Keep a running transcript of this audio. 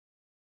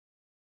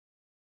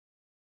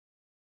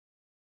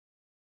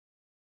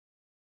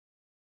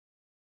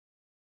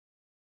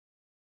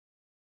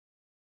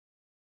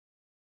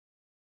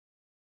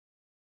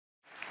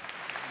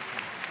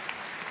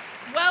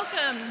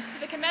Welcome to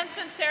the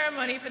commencement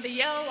ceremony for the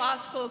Yale Law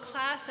School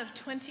Class of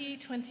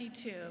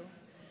 2022.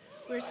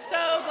 We're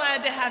so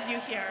glad to have you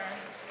here.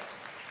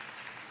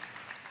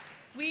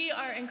 We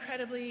are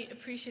incredibly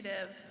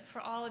appreciative for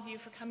all of you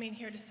for coming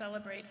here to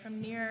celebrate from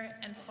near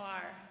and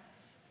far,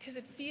 because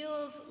it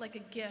feels like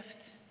a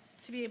gift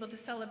to be able to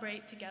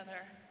celebrate together.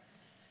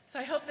 So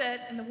I hope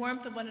that in the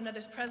warmth of one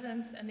another's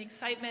presence and the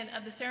excitement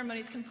of the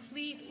ceremonies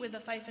complete with the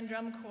fife and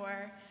drum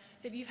corps,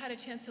 that you've had a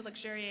chance to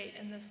luxuriate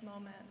in this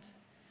moment.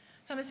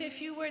 So I'm going to say a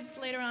few words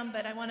later on,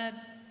 but I want to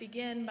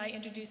begin by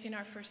introducing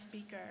our first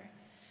speaker.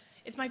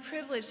 It's my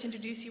privilege to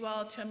introduce you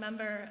all to a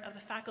member of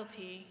the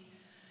faculty,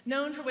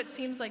 known for what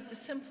seems like the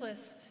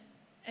simplest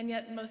and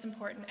yet most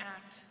important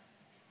act,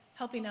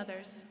 helping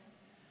others,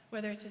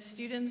 whether it's as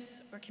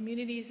students or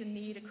communities in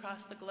need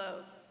across the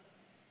globe.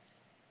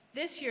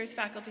 This year's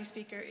faculty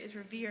speaker is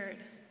revered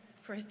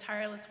for his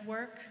tireless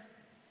work,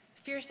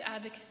 fierce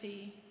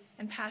advocacy,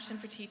 and passion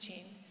for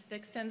teaching that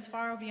extends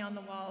far beyond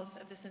the walls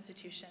of this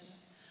institution.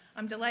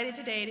 I'm delighted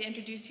today to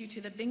introduce you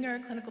to the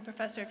Binger Clinical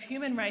Professor of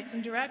Human Rights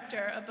and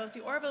Director of both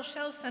the Orville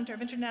Schell Center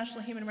of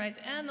International Human Rights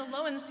and the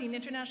Lowenstein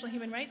International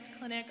Human Rights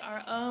Clinic,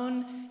 our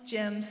own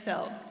Jim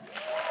Silk.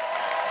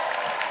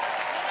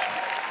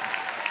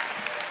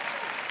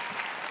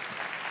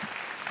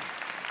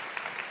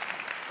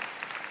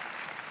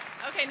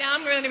 Okay, now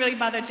I'm going to really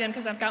bother Jim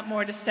because I've got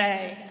more to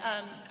say.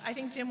 I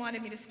think Jim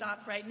wanted me to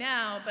stop right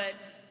now, but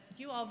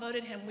you all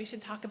voted him. We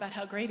should talk about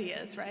how great he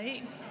is,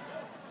 right?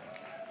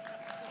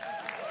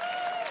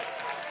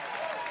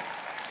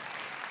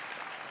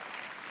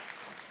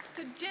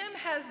 So Jim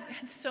has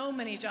had so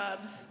many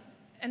jobs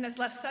and has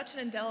left such an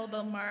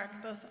indelible mark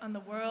both on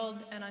the world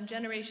and on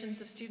generations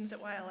of students at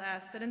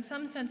YLS that in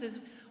some senses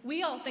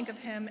we all think of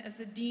him as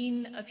the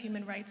Dean of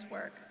Human Rights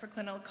work for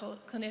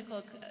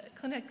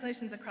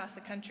clinicians across the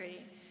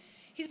country.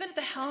 He's been at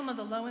the helm of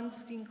the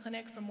Lowenstein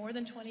Clinic for more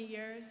than 20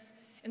 years,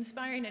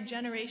 inspiring a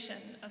generation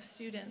of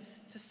students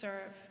to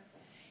serve.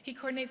 He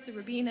coordinates the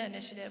Rubina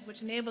Initiative,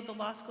 which enabled the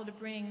law school to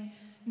bring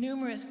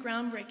numerous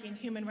groundbreaking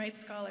human rights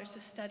scholars to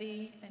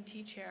study and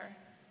teach here.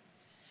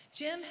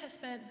 Jim has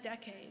spent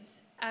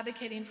decades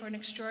advocating for an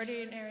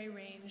extraordinary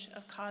range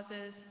of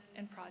causes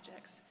and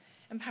projects,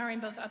 empowering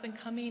both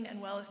up-and-coming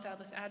and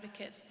well-established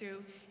advocates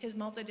through his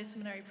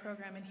multidisciplinary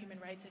program in human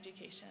rights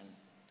education.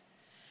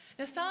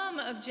 Now, some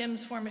of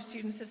Jim's former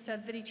students have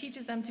said that he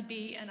teaches them to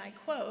be, and I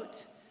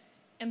quote,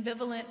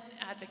 ambivalent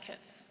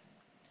advocates.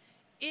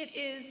 It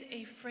is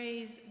a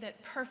phrase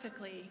that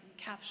perfectly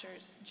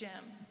captures Jim.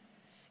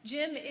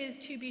 Jim is,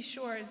 to be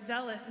sure,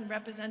 zealous in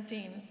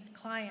representing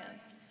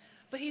clients,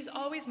 but he's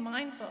always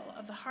mindful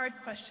of the hard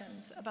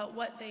questions about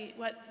what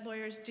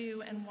lawyers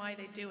do and why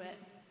they do it.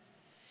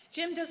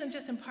 Jim doesn't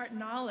just impart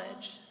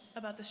knowledge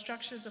about the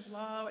structures of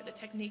law or the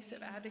techniques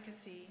of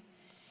advocacy.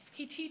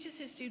 He teaches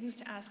his students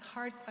to ask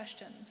hard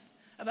questions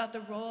about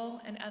the role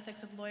and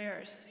ethics of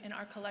lawyers in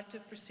our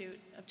collective pursuit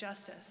of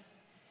justice.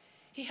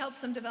 He helps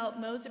them develop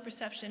modes of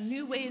perception,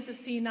 new ways of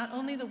seeing not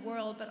only the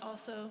world, but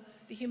also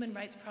the Human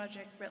Rights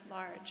Project writ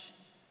large.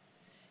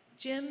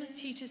 Jim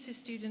teaches his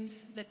students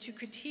that to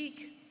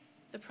critique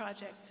the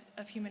project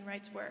of human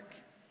rights work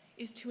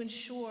is to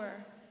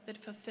ensure that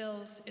it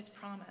fulfills its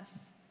promise.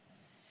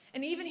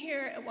 And even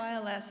here at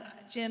YLS,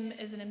 Jim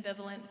is an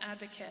ambivalent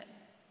advocate.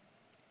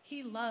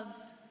 He loves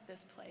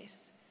this place,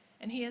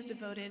 and he has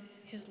devoted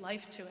his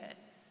life to it.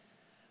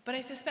 But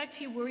I suspect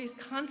he worries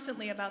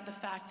constantly about the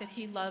fact that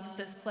he loves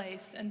this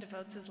place and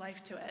devotes his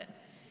life to it.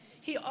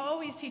 He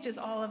always teaches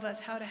all of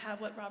us how to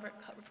have what Robert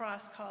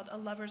Frost called a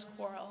lover's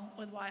quarrel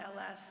with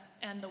YLS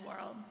and the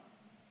world.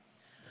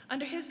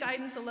 Under his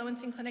guidance, the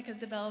Lowenstein Clinic has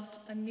developed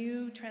a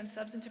new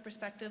trans-substantive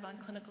perspective on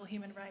clinical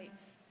human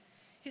rights.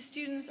 His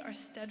students are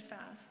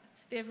steadfast.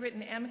 They have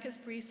written amicus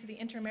briefs to the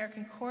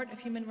Inter-American Court of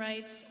Human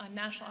Rights on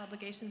national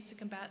obligations to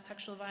combat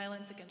sexual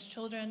violence against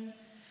children.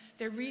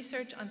 Their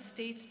research on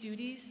states'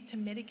 duties to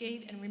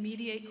mitigate and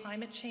remediate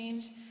climate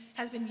change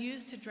has been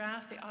used to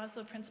draft the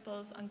Oslo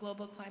Principles on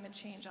global climate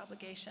change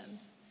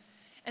obligations.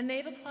 And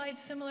they've applied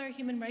similar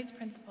human rights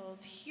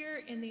principles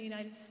here in the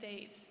United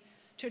States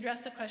to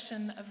address the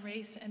question of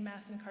race and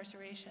mass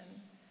incarceration,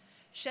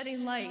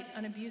 shedding light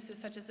on abuses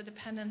such as the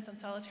dependence on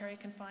solitary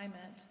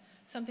confinement,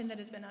 something that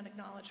has been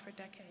unacknowledged for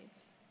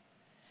decades.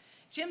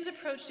 Jim's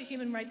approach to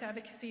human rights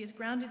advocacy is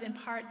grounded in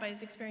part by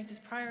his experiences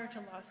prior to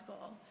law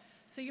school.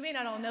 So you may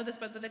not all know this,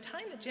 but by the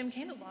time that Jim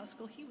came to law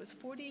school, he was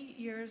 40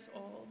 years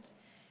old,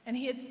 and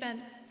he had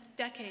spent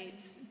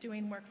decades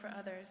doing work for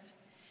others.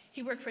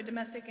 He worked for a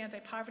domestic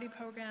anti-poverty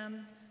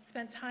program,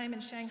 spent time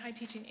in Shanghai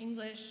teaching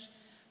English,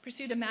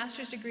 pursued a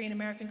master's degree in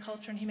American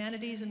culture and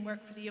humanities, and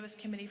worked for the U.S.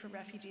 Committee for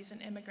Refugees and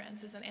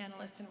Immigrants as an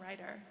analyst and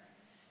writer.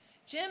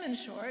 Jim, in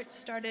short,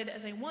 started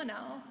as a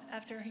 1L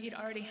after he'd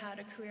already had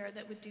a career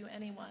that would do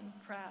anyone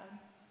proud.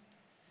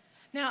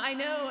 Now, I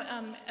know,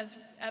 as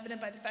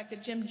evident by the fact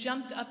that Jim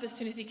jumped up as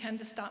soon as he can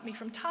to stop me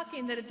from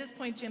talking, that at this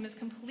point Jim is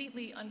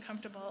completely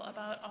uncomfortable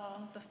about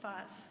all the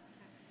fuss.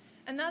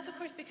 And that's, of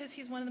course, because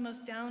he's one of the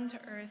most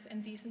down-to-earth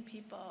and decent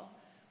people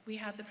we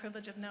have the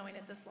privilege of knowing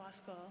at this law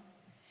school.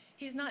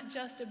 He's not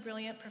just a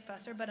brilliant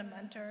professor, but a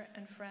mentor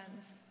and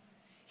friend.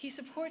 He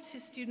supports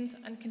his students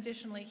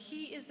unconditionally.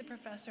 He is the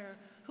professor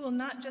who will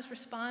not just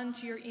respond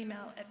to your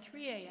email at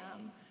 3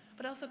 a.m.,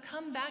 but also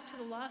come back to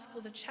the law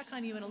school to check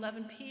on you at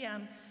 11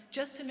 p.m.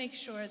 just to make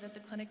sure that the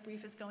clinic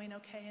brief is going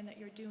okay and that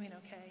you're doing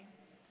okay.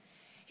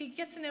 He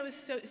gets to know his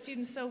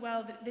students so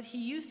well that he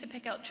used to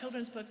pick out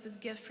children's books as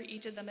gifts for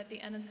each of them at the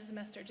end of the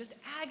semester, just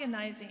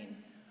agonizing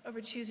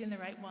over choosing the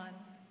right one.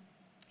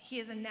 He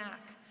has a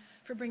knack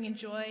for bringing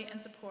joy and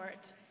support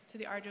to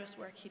the arduous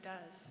work he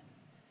does.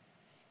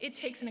 It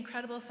takes an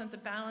incredible sense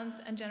of balance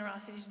and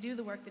generosity to do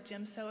the work that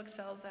Jim so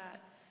excels at.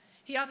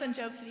 He often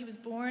jokes that he was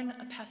born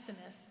a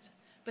pessimist,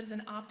 but is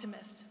an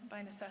optimist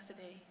by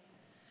necessity.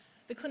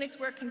 The clinic's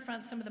work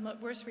confronts some of the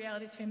worst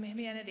realities of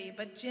humanity,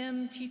 but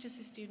Jim teaches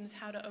his students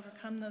how to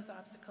overcome those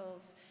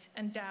obstacles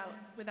and doubt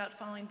without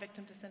falling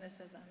victim to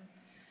cynicism.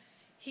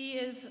 He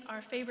is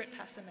our favorite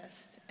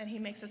pessimist, and he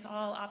makes us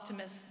all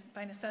optimists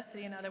by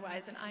necessity and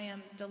otherwise, and I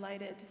am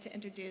delighted to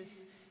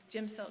introduce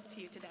Jim Silk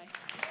to you today.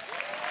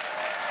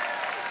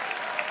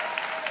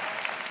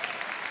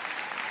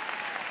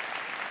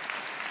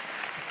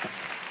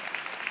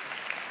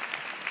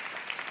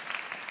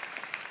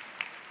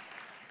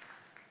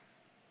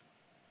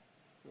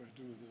 What do I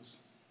do with this?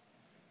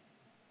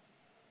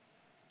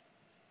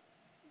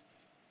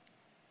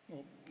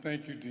 Well,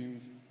 thank you,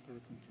 Dean,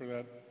 for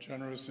that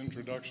generous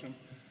introduction.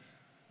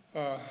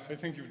 I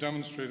think you've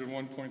demonstrated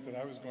one point that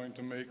I was going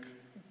to make.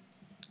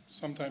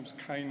 Sometimes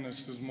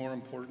kindness is more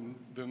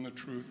important than the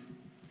truth.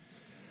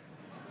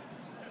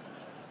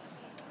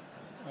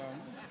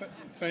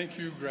 Thank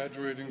you,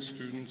 graduating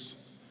students,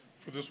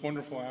 for this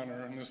wonderful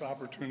honor and this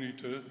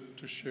opportunity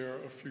to share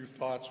a few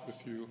thoughts with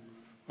you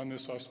on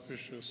this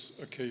auspicious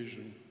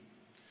occasion.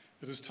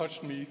 It has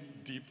touched me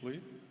deeply,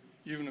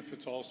 even if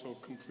it's also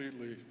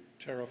completely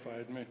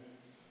terrified me.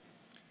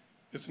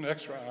 It's an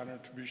extra honor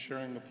to be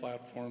sharing the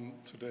platform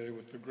today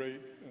with the great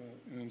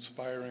and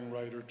inspiring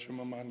writer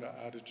Chimamanda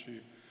Adichie,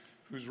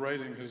 whose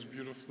writing has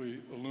beautifully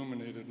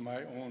illuminated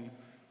my own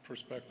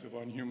perspective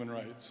on human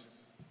rights.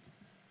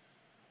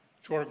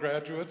 To our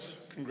graduates,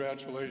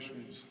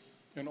 congratulations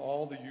in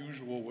all the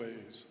usual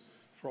ways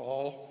for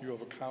all you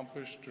have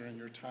accomplished during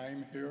your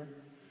time here,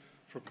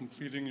 for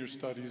completing your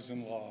studies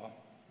in law.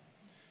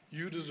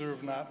 You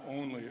deserve not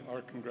only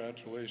our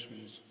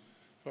congratulations,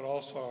 but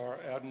also our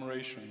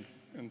admiration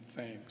and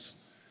thanks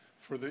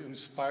for the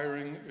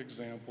inspiring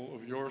example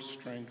of your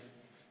strength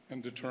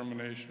and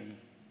determination.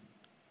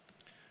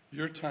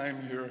 Your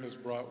time here has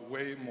brought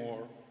way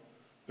more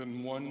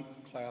than one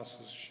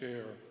class's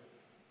share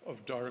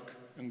of dark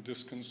and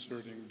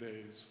disconcerting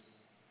days.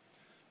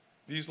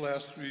 These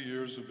last 3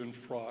 years have been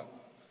fraught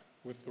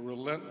with the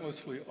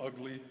relentlessly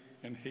ugly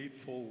and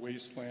hateful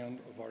wasteland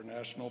of our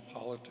national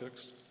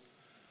politics,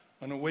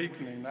 an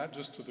awakening not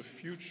just to the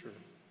future,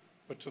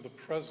 but to the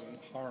present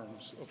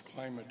harms of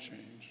climate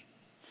change.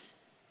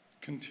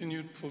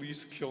 Continued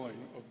police killing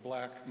of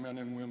black men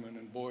and women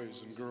and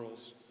boys and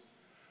girls.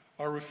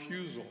 Our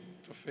refusal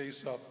to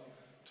face up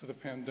to the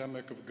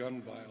pandemic of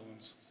gun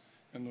violence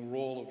and the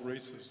role of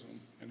racism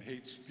and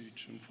hate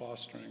speech in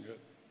fostering it.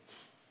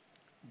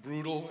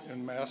 Brutal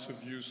and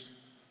massive use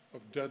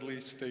of deadly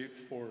state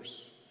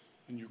force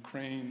in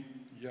Ukraine,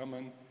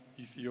 Yemen,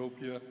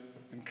 Ethiopia,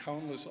 and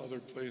countless other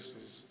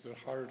places that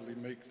hardly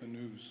make the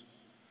news.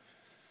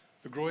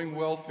 The growing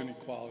wealth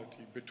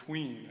inequality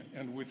between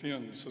and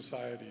within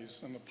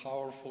societies and the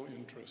powerful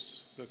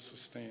interests that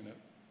sustain it.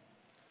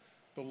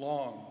 The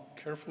long,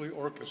 carefully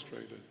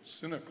orchestrated,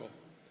 cynical,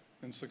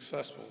 and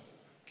successful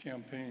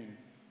campaign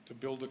to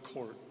build a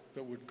court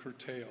that would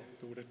curtail,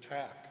 that would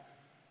attack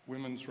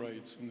women's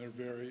rights and their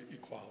very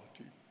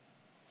equality.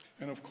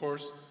 And of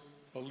course,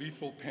 a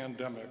lethal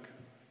pandemic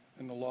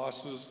and the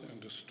losses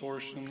and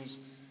distortions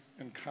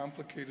and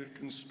complicated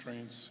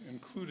constraints,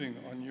 including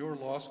on your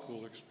law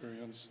school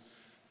experience,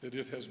 that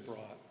it has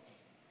brought.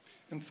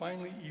 And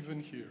finally,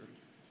 even here,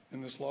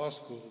 in this law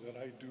school that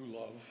I do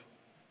love,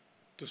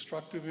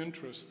 destructive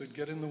interests that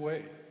get in the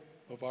way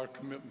of our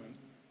commitment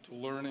to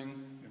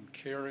learning and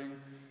caring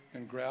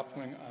and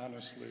grappling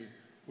honestly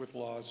with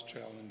law's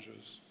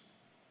challenges.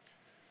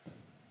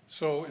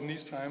 So in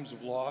these times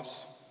of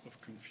loss,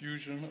 of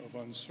confusion, of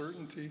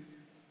uncertainty,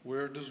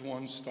 where does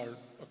one start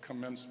a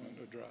commencement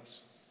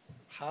address?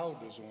 How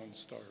does one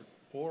start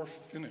or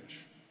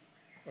finish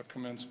a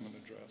commencement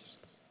address?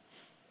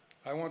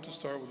 I want to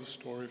start with a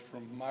story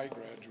from my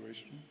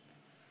graduation.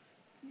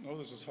 I know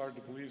this is hard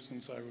to believe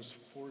since I was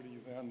 40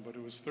 then, but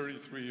it was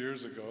 33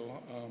 years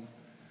ago.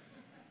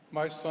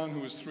 My son, who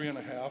was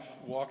 3.5,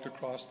 walked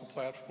across the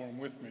platform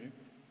with me.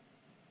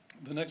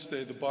 The next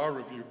day, the bar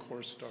review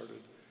course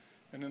started.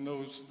 And in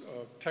those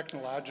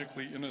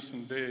technologically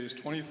innocent days,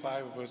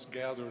 25 of us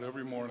gathered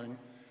every morning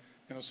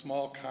in a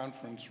small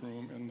conference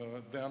room in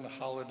the then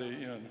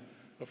Holiday Inn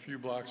a few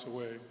blocks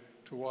away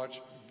to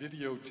watch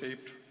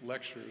videotaped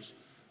lectures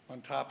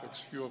on topics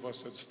few of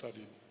us had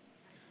studied.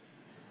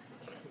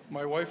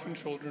 My wife and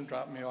children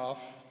dropped me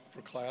off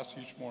for class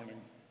each morning.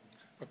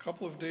 A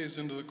couple of days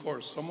into the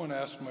course, someone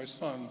asked my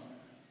son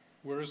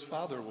where his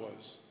father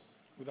was.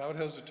 Without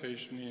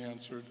hesitation, he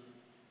answered,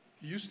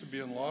 "He used to be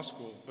in law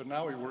school, but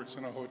now he works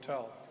in a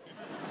hotel."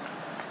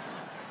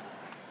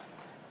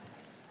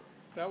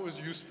 That was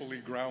usefully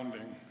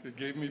grounding. It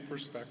gave me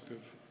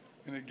perspective,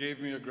 and it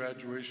gave me a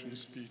graduation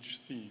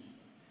speech theme,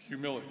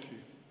 humility.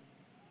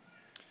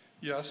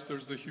 Yes,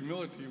 there's the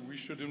humility we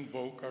should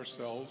invoke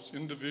ourselves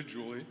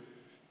individually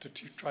to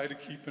try to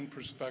keep in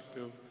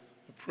perspective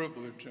the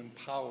privilege and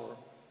power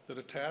that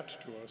attach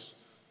to us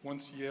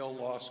once Yale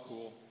Law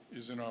School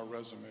is in our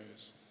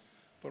resumes.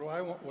 But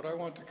what I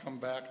want to come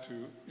back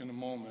to in a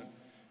moment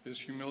is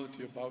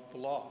humility about the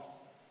law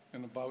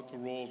and about the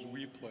roles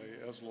we play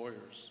as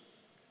lawyers.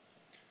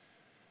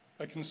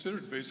 I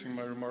considered basing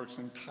my remarks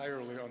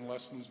entirely on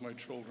lessons my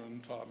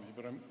children taught me,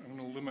 but I'm going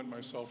to limit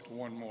myself to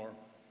one more.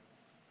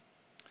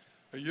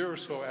 A year or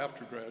so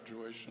after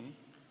graduation,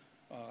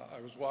 I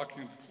was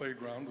walking the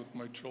playground with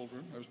my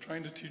children. I was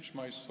trying to teach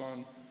my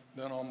son,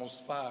 then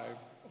almost 5,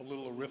 a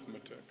little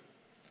arithmetic.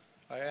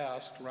 I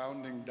asked,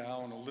 rounding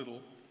down a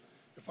little,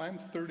 "If I'm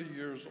 30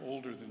 years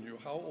older than you,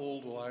 how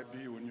old will I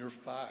be when you're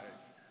 5?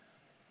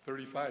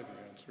 35,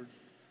 he answered.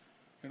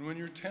 "And when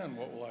you're 10,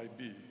 what will I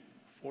be?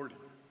 40.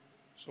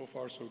 So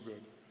far, so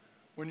good.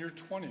 "When you're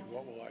 20,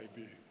 what will I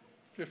be?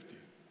 50.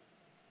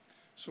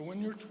 "So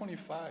when you're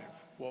 25,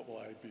 what will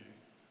I be?"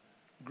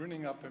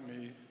 Grinning up at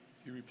me,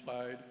 he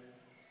replied,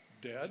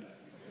 "Dead?"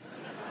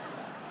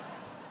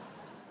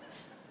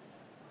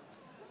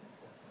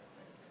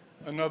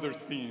 Another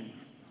theme,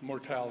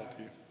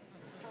 mortality.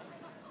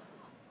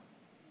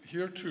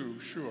 Here too,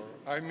 sure,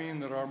 I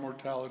mean that our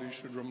mortality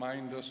should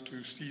remind us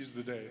to seize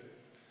the day,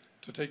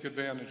 to take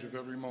advantage of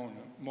every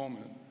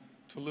moment,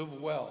 to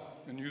live well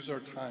and use our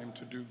time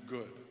to do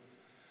good.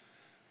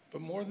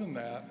 But more than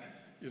that,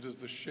 it is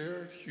the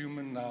shared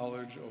human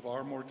knowledge of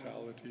our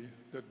mortality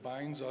that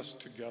binds us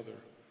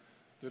together,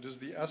 that is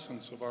the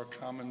essence of our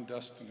common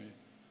destiny,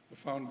 the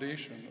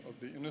foundation of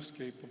the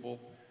inescapable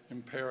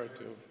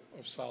imperative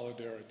of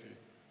solidarity,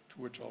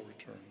 to which I'll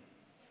return.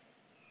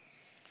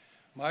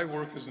 My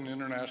work is in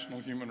international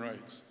human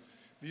rights.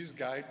 These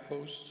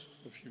guideposts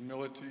of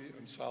humility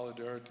and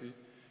solidarity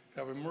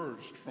have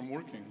emerged from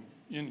working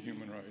in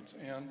human rights,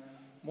 and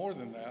more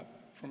than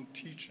that, from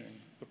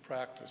teaching the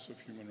practice of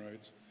human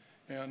rights,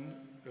 and,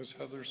 as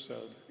Heather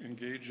said,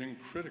 engaging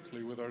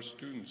critically with our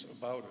students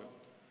about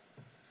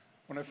it.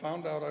 When I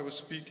found out I was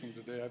speaking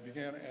today, I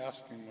began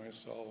asking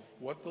myself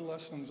what the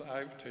lessons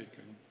I've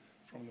taken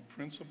from the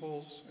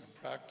principles and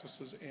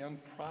practices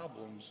and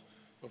problems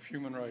of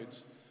human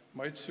rights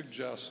might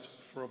suggest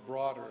for a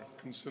broader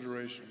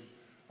consideration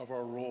of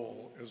our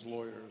role as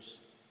lawyers.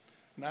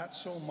 Not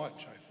so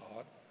much, I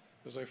thought,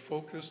 as I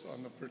focused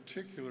on the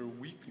particular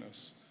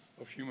weakness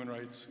of human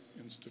rights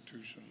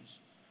institutions,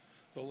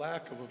 the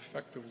lack of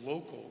effective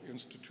local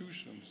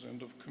institutions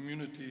and of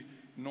community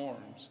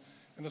norms,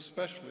 and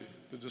especially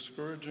the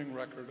discouraging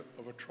record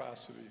of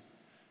atrocity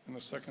in the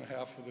second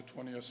half of the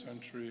 20th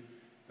century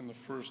and the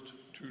first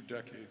 2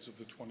 decades of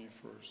the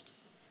 21st.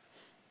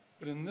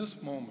 But in this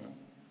moment,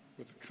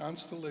 with the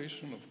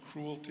constellation of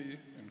cruelty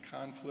and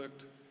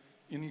conflict,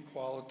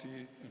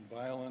 inequality and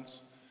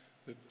violence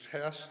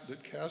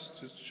that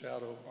casts its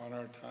shadow on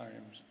our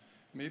times,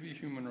 maybe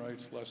human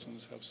rights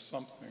lessons have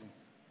something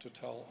to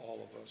tell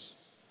all of us.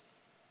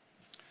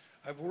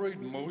 I've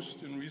worried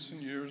most in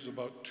recent years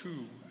about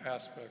 2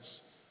 aspects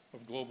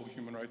of global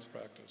human rights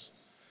practice.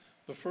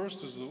 The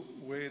first is the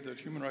way that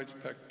human rights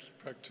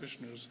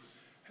practitioners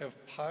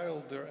have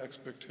piled their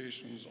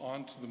expectations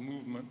onto the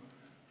movement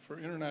for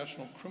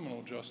international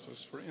criminal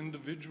justice for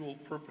individual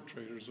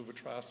perpetrators of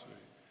atrocity,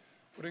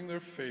 putting their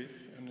faith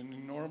and an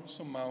enormous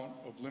amount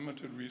of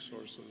limited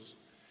resources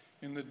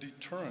in the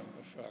deterrent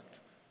effect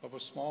of a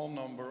small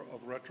number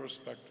of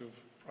retrospective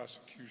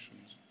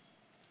prosecutions.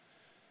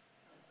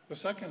 The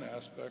second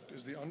aspect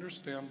is the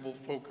understandable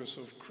focus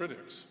of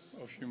critics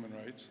of human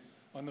rights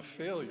on the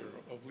failure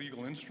of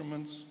legal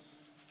instruments,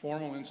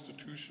 formal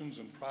institutions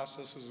and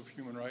processes of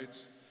human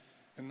rights,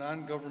 and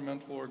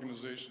non-governmental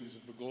organizations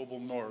of the global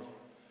north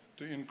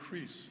to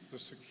increase the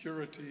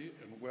security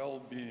and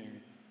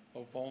well-being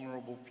of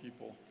vulnerable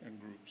people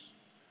and groups.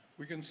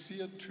 We can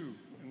see it too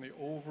in the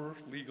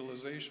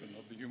over-legalization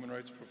of the human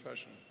rights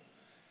profession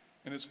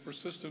and its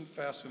persistent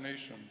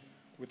fascination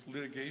with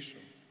litigation,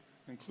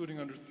 including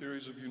under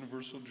theories of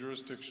universal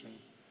jurisdiction,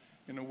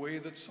 in a way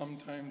that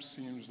sometimes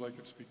seems like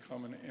it's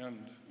become an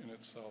end in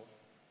itself.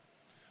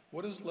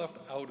 What is left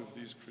out of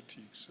these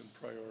critiques and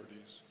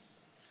priorities?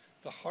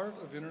 The heart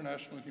of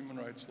international human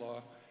rights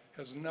law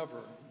has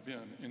never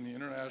been in the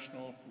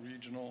international,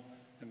 regional,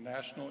 and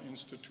national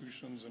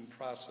institutions and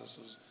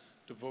processes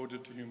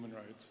devoted to human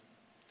rights.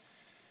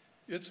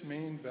 Its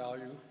main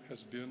value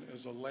has been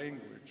as a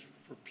language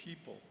for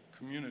people,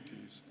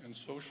 communities, and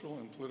social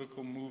and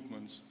political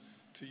movements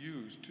to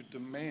use to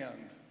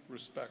demand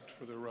respect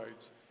for their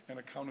rights and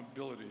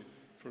accountability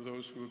for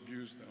those who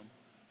abuse them,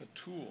 a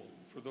tool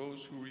for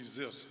those who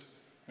resist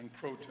and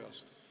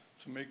protest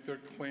to make their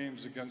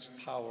claims against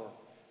power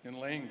in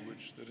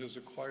language that has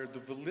acquired the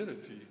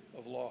validity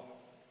of law.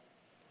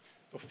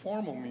 The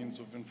formal means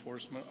of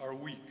enforcement are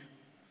weak,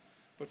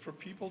 but for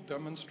people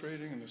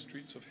demonstrating in the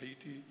streets of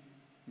Haiti,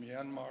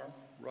 Myanmar,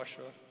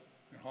 Russia,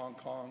 and Hong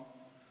Kong,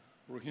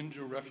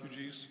 Rohingya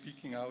refugees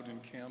speaking out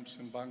in camps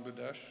in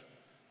Bangladesh,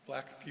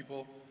 Black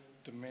people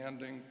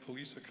demanding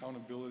police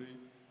accountability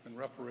and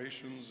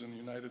reparations in the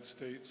United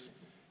States,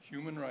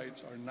 human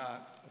rights are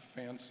not a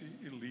fancy,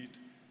 elite,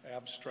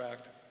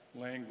 abstract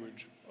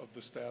language of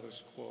the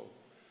status quo,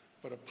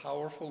 but a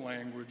powerful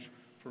language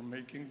for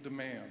making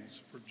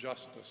demands for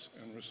justice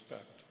and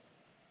respect.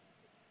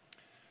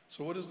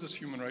 So what does this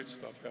human rights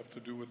stuff have to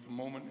do with the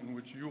moment in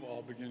which you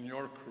all begin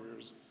your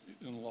careers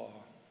in law?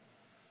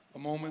 A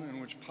moment in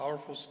which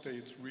powerful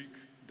states wreak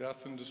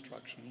death and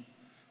destruction,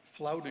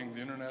 flouting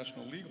the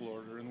international legal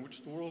order in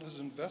which the world has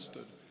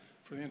invested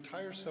for the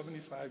entire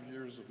 75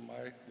 years of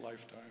my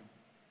lifetime.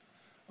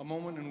 A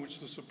moment in which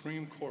the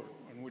Supreme Court,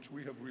 on which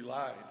we have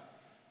relied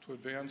to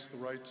advance the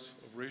rights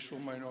of racial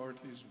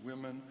minorities,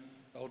 women,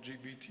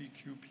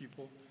 LGBTQ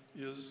people,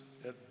 is,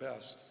 at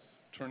best,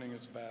 turning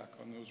its back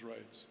on those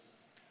rights.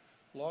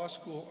 Law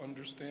school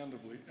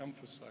understandably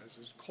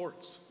emphasizes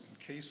courts and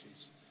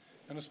cases,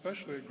 and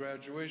especially at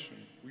graduation,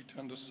 we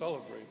tend to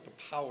celebrate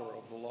the power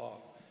of the law,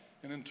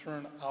 and in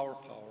turn, our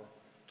power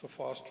to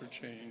foster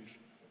change,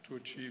 to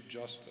achieve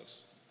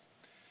justice.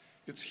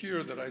 It's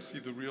here that I see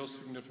the real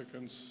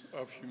significance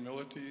of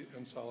humility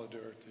and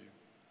solidarity.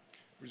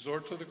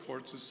 Resort to the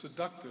courts is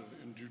seductive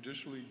in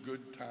judicially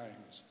good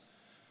times,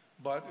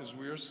 but as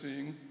we are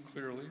seeing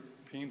clearly,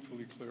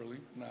 painfully clearly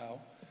now,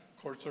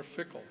 courts are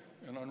fickle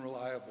and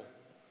unreliable.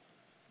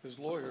 As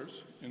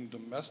lawyers, in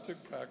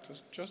domestic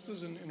practice, just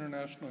as in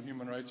international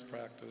human rights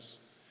practice,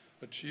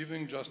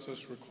 achieving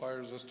justice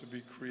requires us to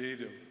be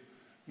creative,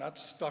 not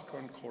stuck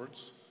on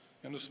courts,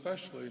 and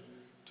especially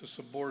to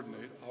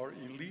subordinate our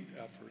elite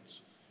efforts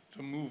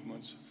to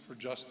movements for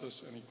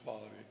justice and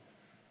equality,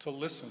 to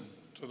listen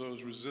to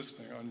those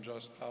resisting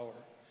unjust power,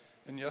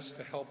 and yes,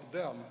 to help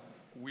them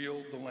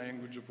wield the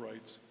language of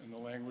rights and the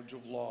language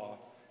of law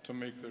to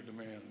make their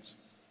demands.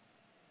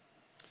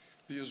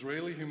 The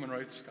Israeli human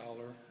rights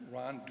scholar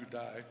Ron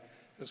Dudai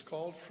has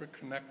called for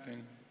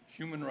connecting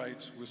human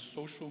rights with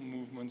social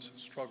movements'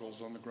 struggles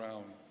on the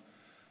ground,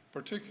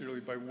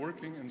 particularly by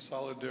working in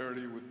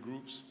solidarity with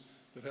groups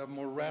that have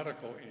more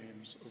radical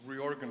aims of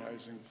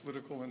reorganizing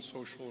political and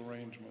social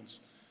arrangements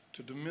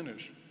to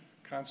diminish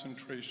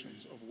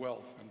concentrations of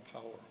wealth and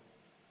power.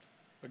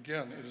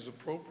 Again, it is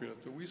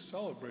appropriate that we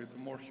celebrate the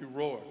more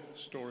heroic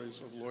stories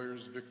of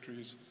lawyers'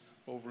 victories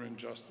over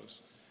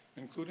injustice,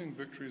 including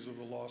victories of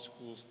the law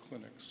school's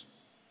clinics.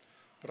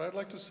 But I'd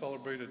like to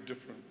celebrate a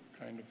different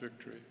kind of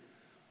victory,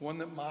 one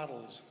that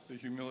models the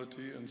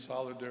humility and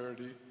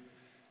solidarity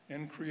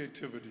and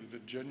creativity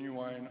that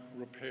genuine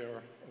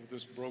repair of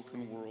this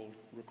broken world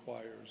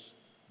requires.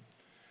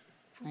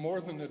 For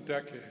more than a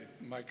decade,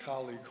 my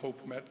colleague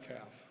Hope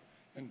Metcalf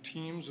and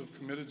teams of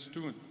committed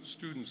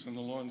students in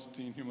the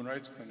Lowenstein Human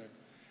Rights Clinic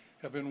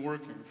have been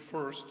working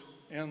first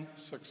and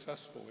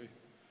successfully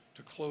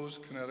to close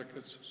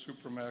Connecticut's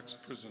Supermax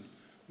prison,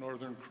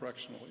 Northern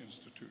Correctional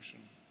Institution,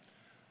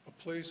 a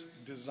place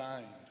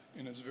designed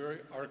in its very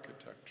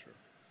architecture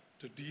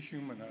to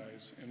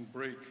dehumanize and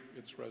break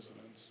its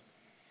residents.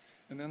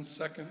 And then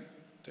second,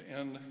 to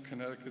end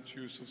Connecticut's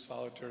use of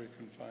solitary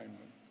confinement.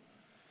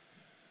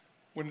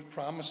 When it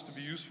promised to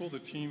be useful, the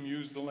team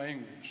used the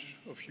language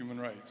of human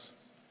rights,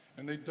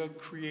 and they dug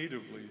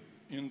creatively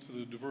into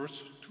the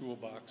diverse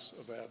toolbox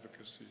of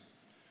advocacy,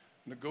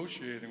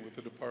 negotiating with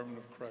the Department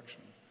of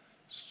Correction,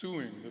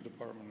 suing the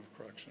Department of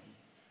Correction,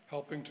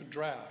 helping to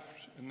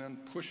draft and then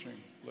pushing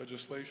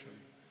legislation,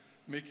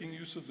 making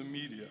use of the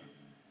media,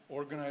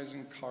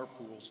 organizing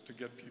carpools to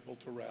get people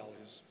to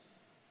rallies.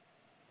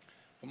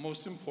 But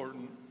most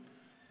important,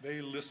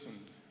 they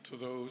listened to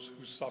those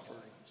who suffered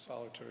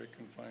solitary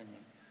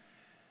confinement,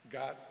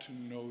 got to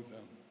know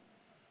them,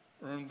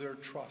 earned their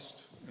trust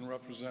in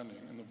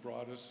representing, in the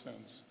broadest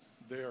sense,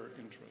 their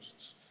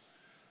interests.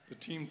 The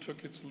team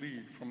took its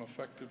lead from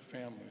affected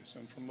families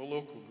and from the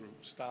local group,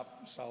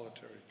 Stop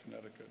Solitary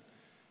Connecticut,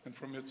 and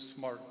from its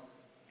smart,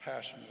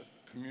 passionate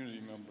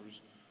community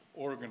members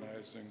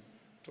organizing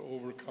to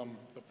overcome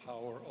the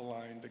power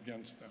aligned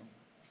against them.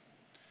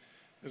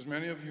 As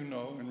many of you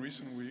know, in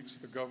recent weeks,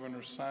 the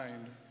governor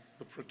signed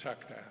the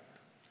PROTECT Act,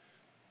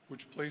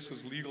 which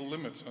places legal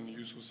limits on the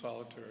use of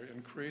solitary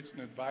and creates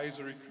an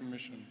advisory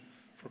commission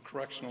for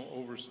correctional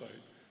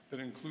oversight that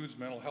includes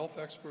mental health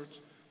experts,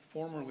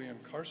 formerly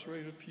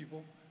incarcerated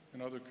people,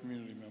 and other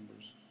community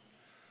members.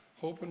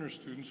 Hope and her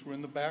students were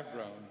in the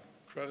background,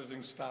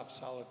 crediting Stop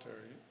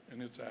Solitary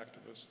and its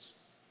activists.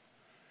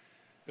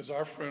 As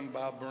our friend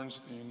Bob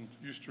Bernstein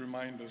used to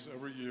remind us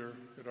every year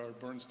at our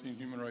Bernstein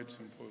Human Rights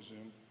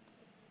Symposium,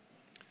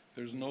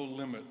 there's no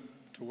limit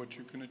to what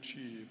you can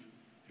achieve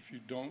if you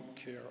don't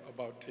care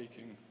about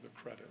taking the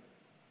credit.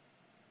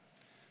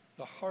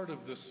 The heart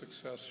of this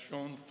success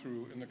shone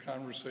through in the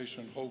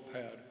conversation Hope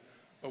had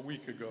a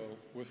week ago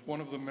with one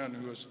of the men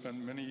who has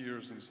spent many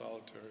years in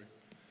solitary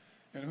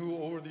and who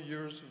over the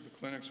years of the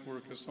clinic's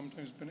work has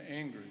sometimes been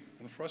angry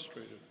and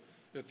frustrated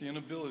at the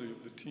inability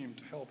of the team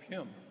to help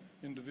him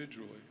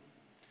individually.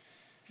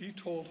 He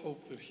told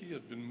Hope that he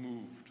had been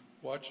moved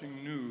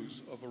watching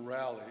news of a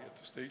rally at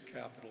the state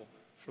capitol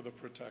for the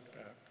PROTECT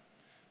Act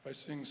by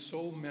seeing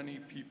so many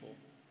people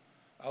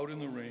out in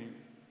the rain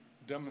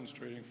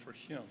demonstrating for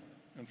him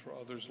and for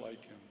others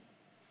like him.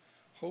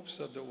 Hope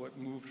said that what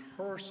moved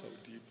her so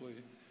deeply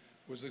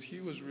was that he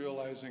was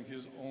realizing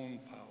his own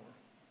power,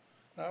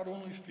 not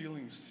only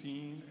feeling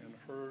seen and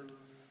heard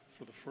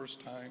for the first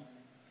time,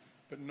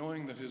 but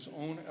knowing that his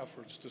own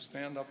efforts to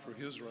stand up for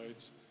his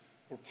rights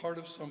were part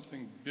of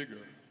something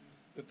bigger,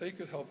 that they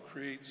could help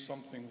create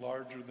something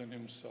larger than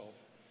himself,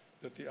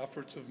 that the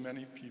efforts of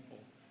many people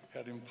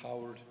had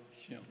empowered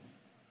him.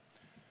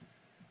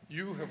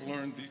 You have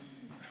learned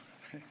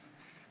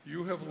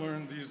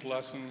these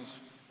lessons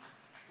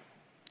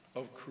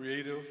of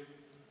creative,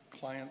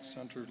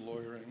 client-centered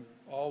lawyering,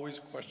 always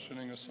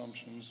questioning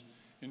assumptions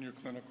in your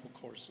clinical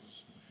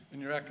courses.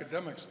 And your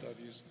academic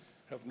studies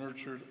have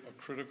nurtured a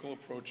critical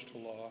approach to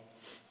law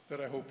that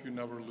I hope you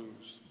never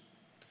lose.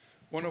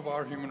 One of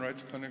our Human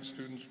Rights Clinic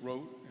students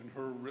wrote in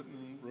her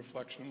written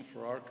reflection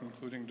for our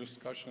concluding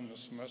discussion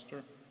this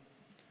semester,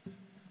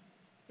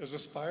 "As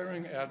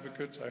aspiring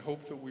advocates, I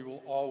hope that we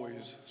will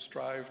always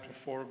strive to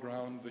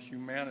foreground the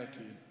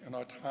humanity and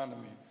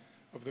autonomy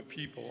of the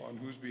people on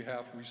whose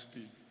behalf we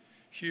speak,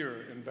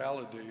 hear and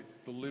validate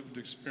the lived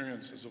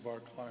experiences of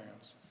our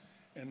clients,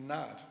 and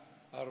not,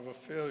 out of a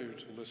failure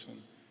to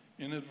listen,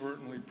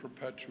 inadvertently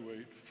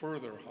perpetuate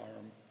further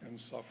harm and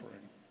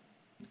suffering."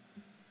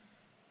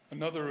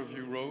 Another of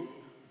you wrote,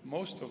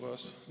 "Most of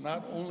us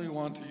not only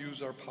want to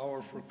use our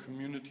power for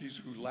communities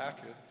who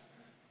lack it,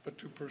 but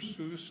to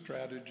pursue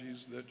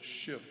strategies that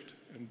shift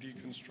and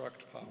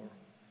deconstruct power,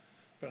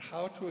 but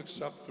how to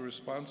accept the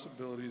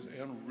responsibilities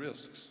and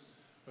risks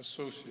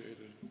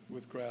associated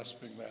with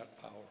grasping that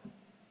power."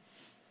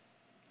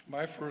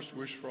 My first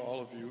wish for all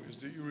of you is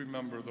that you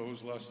remember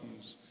those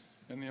lessons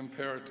and the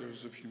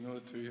imperatives of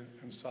humility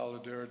and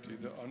solidarity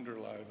that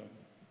underlie them.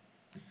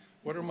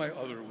 What are my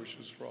other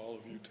wishes for all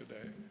of you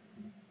today?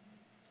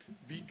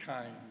 Be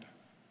kind.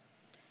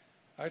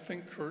 I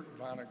think Kurt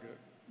Vonnegut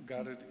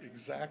got it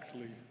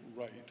exactly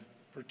right,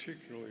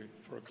 particularly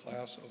for a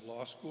class of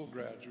law school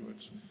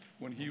graduates,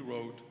 when he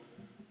wrote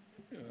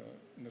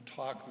in a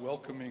talk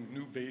welcoming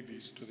new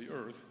babies to the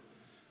earth,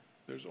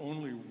 "There's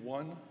only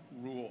one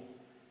rule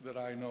that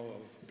I know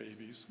of,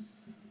 babies.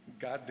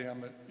 God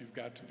damn it, you've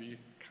got to be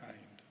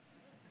kind."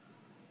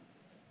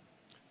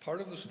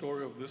 Part of the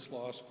story of this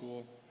law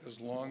school has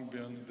long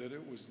been that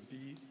it was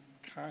the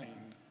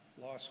kind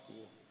law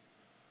school.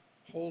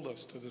 Hold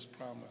us to this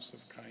promise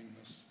of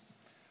kindness.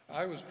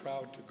 I was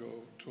proud to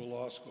go to a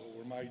law school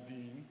where my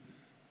dean,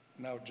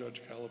 now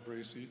Judge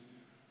Calabresi,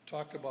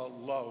 talked about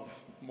love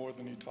more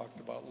than he talked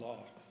about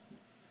law.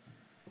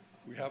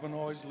 We haven't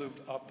always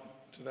lived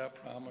up to that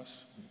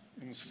promise.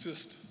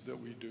 Insist that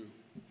we do.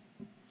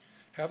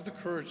 Have the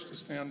courage to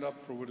stand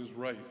up for what is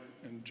right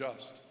and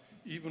just,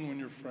 even when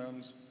your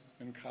friends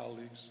and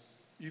colleagues,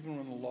 even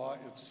when the law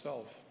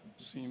itself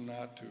seem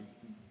not to.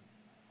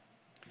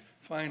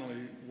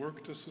 Finally,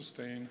 work to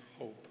sustain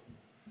hope.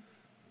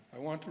 I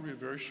want to read a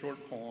very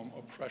short poem,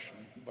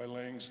 "Oppression" by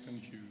Langston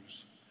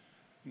Hughes.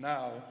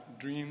 Now,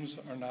 dreams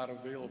are not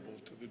available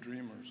to the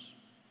dreamers,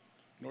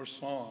 nor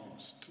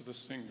songs to the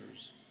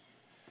singers.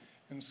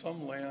 In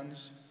some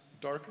lands,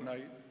 dark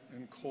night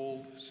and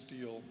cold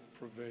steel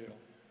prevail,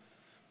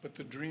 but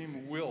the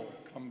dream will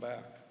come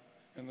back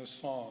and the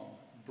song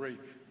break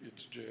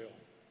its jail.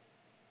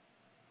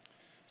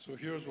 So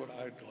here's what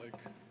I'd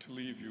like to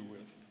leave you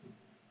with.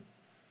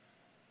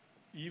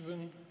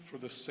 Even for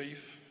the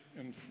safe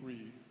and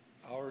free,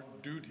 our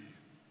duty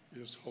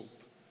is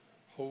hope.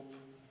 Hope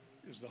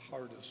is the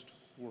hardest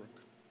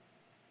work.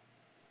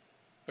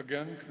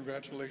 Again,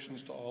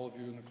 congratulations to all of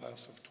you in the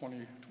class of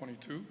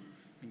 2022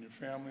 and your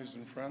families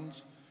and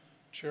friends.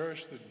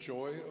 Cherish the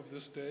joy of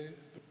this day,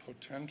 the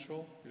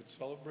potential it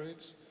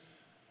celebrates,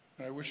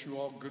 and I wish you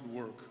all good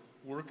work.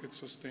 Work at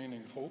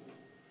sustaining hope.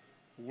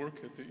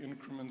 Work at the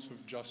increments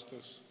of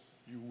justice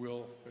you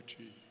will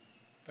achieve.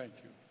 Thank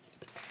you.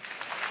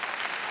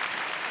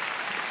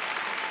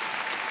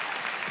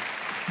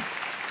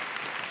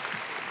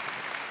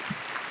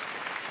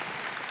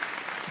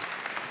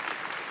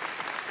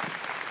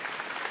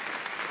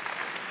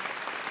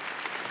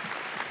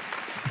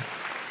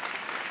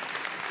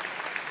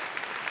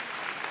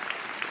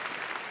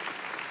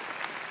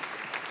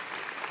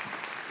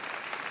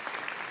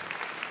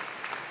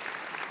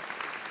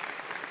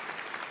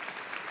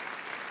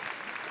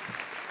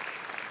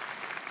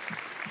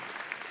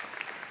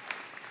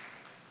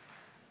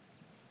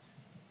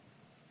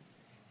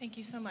 Thank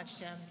you so much,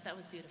 Jim. That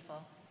was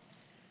beautiful.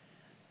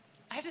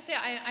 I have to say,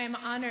 I am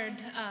honored.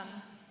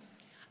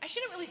 I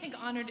shouldn't really think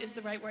honored is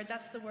the right word.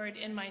 That's the word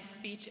in my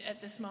speech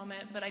at this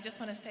moment, but I just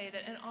want to say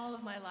that in all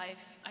of my life,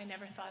 I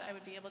never thought I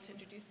would be able to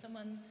introduce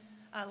someone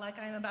like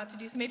I am about to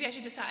do. So maybe I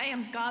should just say I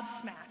am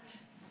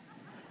gobsmacked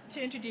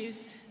to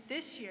introduce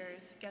this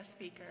year's guest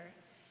speaker,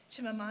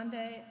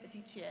 Chimamanda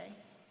Adichie.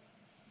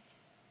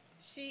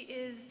 She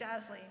is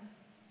dazzling,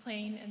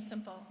 plain and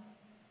simple.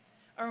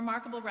 A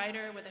remarkable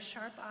writer with a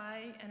sharp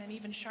eye and an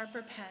even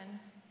sharper pen,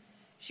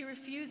 she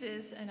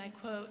refuses, and I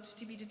quote,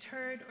 to be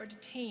deterred or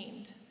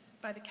detained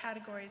by the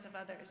categories of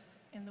others,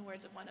 in the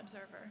words of one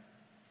observer.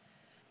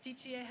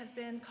 Adichie has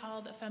been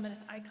called a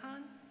feminist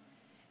icon,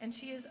 and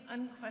she is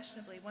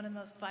unquestionably one of the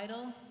most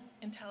vital,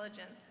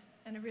 intelligent,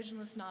 and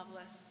originalist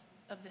novelists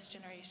of this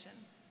generation.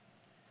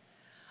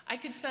 I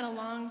could spend a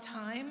long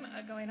time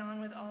going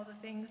on with all the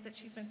things that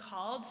she's been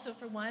called. So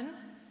for one,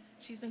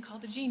 she's been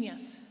called a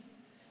genius.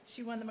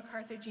 She won the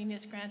MacArthur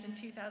Genius Grant in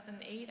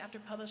 2008 after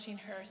publishing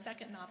her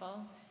second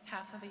novel,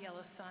 Half of a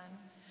Yellow Sun,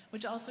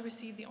 which also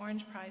received the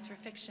Orange Prize for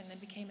fiction and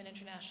became an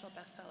international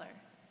bestseller.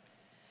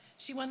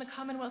 She won the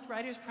Commonwealth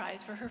Writers'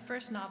 Prize for her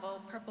first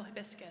novel, Purple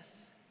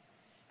Hibiscus.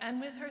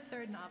 And with her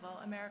third novel,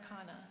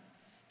 Americana,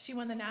 she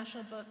won the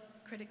National Book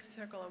Critics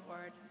Circle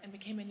Award and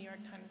became a New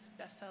York Times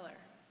bestseller.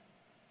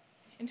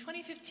 In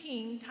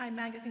 2015, Time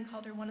magazine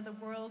called her one of the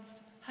world's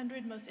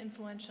 100 most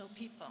influential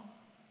people.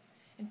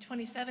 In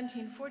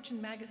 2017,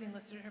 Fortune magazine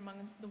listed her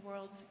among the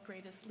world's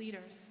greatest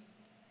leaders.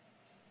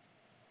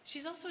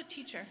 She's also a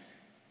teacher.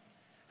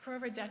 For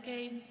over a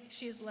decade,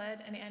 she has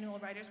led an annual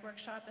writers'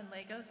 workshop in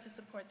Lagos to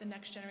support the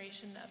next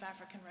generation of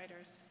African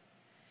writers.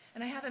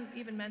 And I haven't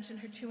even mentioned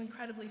her two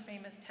incredibly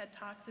famous TED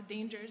Talks, The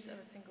Dangers of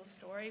a Single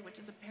Story, which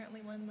is apparently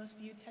one of the most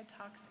viewed TED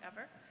Talks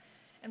ever,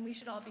 and We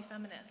Should All Be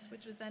Feminists,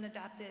 which was then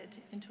adapted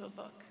into a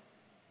book.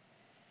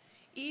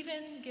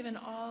 Even given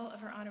all of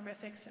her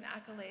honorifics and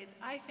accolades,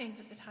 I think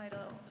that the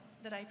title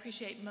that I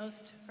appreciate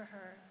most for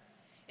her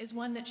is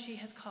one that she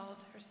has called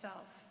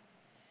herself,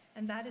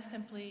 and that is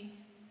simply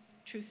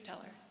truth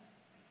teller.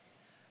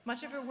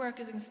 Much of her work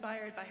is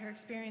inspired by her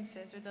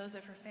experiences or those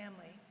of her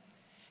family.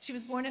 She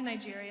was born in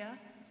Nigeria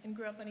and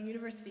grew up on a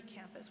university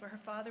campus where her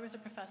father was a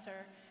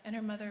professor and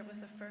her mother was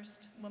the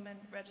first woman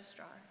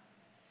registrar.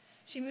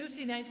 She moved to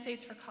the United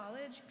States for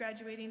college,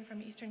 graduating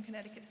from Eastern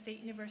Connecticut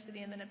State University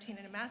and then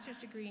obtaining a master's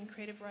degree in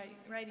creative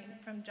writing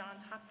from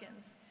Johns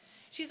Hopkins.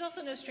 She's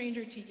also no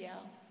stranger to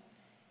Yale.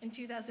 In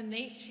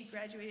 2008, she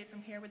graduated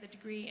from here with a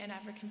degree in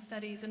African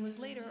Studies and was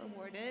later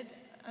awarded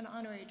an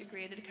honorary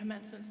degree at a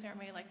commencement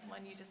ceremony like the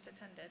one you just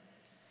attended.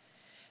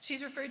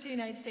 She's referred to the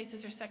United States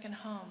as her second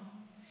home.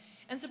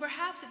 And so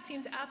perhaps it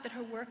seems apt that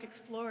her work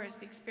explores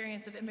the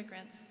experience of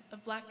immigrants,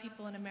 of Black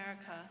people in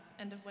America,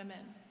 and of women.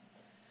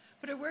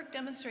 But her work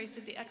demonstrates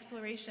that the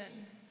exploration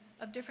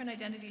of different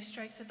identities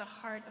strikes at the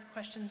heart of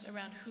questions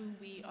around who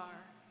we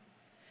are.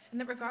 And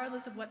that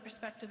regardless of what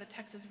perspective a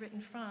text is written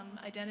from,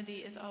 identity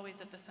is always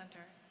at the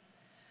center.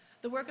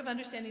 The work of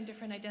understanding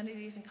different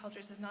identities and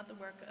cultures is not the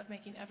work of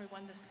making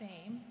everyone the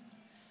same,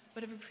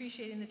 but of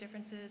appreciating the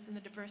differences and the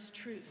diverse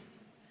truths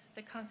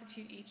that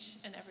constitute each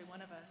and every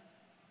one of us.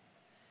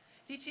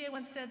 Adichie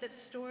once said that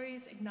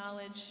stories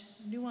acknowledge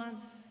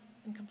nuance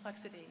and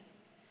complexity,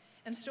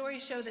 and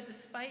stories show that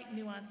despite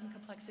nuance and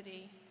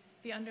complexity,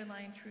 the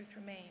underlying truth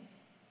remains.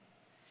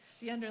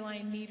 The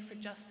underlying need for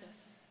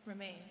justice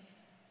remains.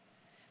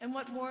 And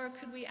what more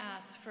could we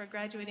ask for a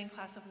graduating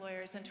class of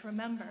lawyers than to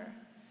remember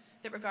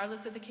that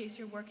regardless of the case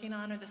you're working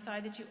on or the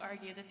side that you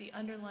argue, that the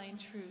underlying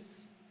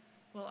truths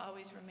will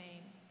always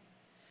remain.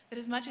 That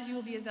as much as you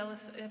will be a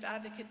zealous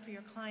advocate for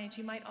your client,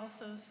 you might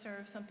also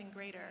serve something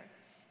greater,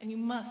 and you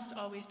must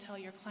always tell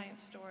your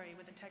client's story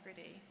with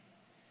integrity.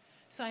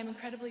 So I'm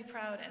incredibly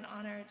proud and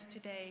honored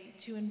today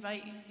to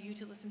invite you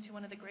to listen to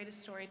one of the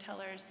greatest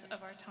storytellers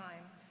of our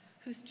time,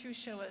 whose truths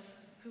show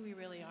us who we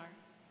really are.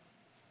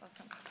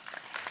 Welcome.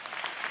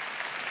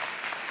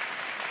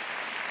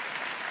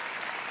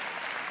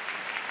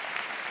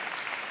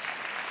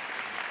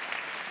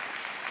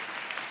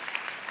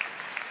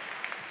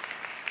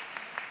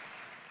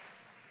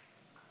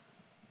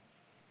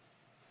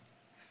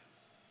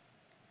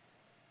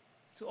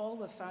 To all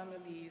the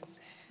families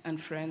and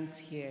friends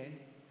here,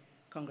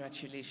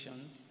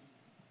 congratulations.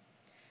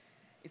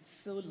 It's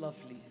so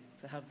lovely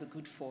to have the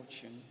good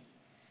fortune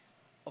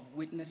of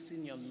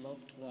witnessing your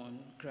loved one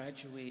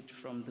graduate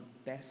from the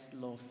best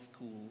law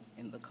school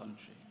in the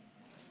country.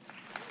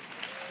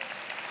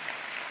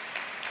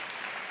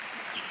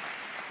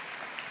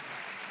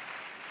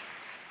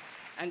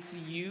 And to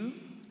you,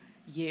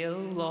 Yale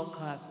Law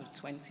Class of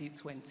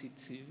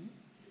 2022,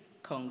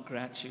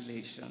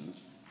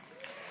 congratulations.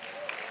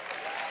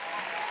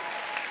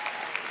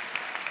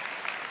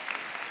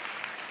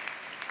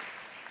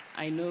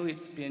 I know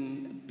it's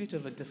been a bit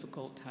of a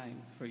difficult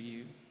time for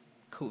you,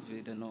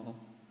 COVID and all,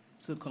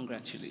 so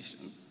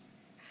congratulations.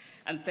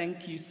 And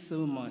thank you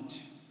so much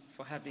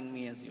for having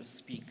me as your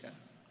speaker.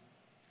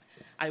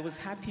 I was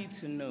happy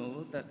to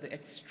know that the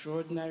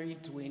extraordinary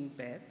Dwayne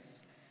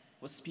Betts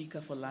was speaker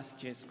for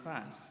last year's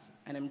class,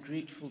 and I'm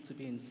grateful to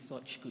be in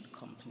such good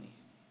company.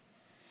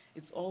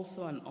 It's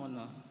also an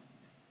honor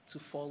to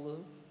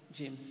follow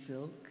James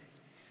Silk,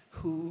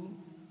 who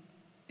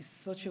is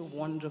such a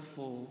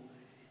wonderful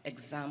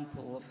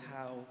example of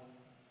how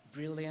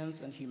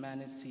brilliance and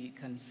humanity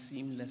can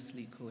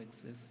seamlessly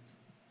coexist.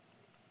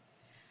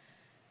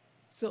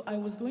 So I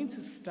was going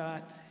to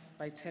start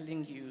by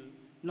telling you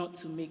not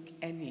to make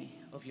any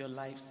of your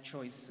life's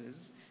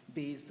choices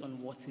based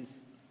on what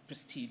is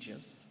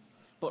prestigious,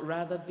 but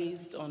rather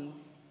based on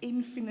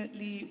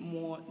infinitely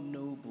more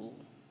noble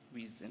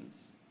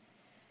reasons.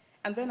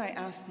 And then I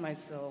asked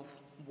myself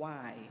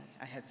why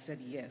I had said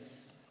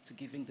yes to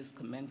giving this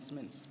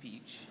commencement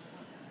speech.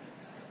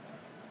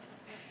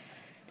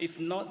 If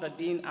not that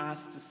being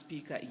asked to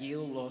speak at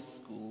Yale Law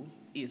School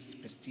is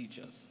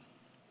prestigious.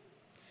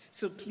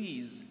 So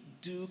please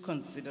do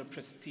consider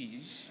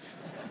prestige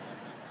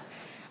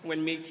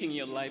when making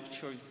your life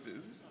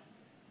choices,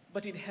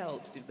 but it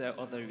helps if there are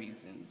other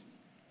reasons.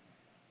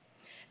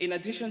 In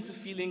addition to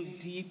feeling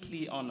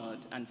deeply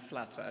honored and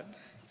flattered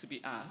to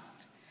be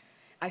asked,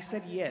 I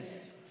said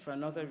yes for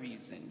another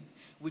reason,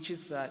 which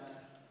is that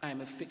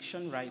I'm a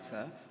fiction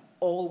writer,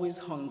 always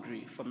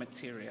hungry for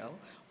material,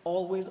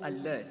 always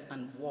alert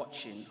and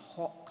watching,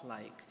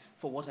 hawk-like,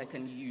 for what I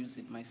can use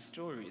in my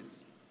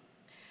stories.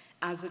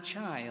 As a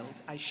child,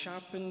 I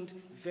sharpened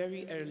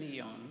very early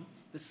on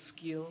the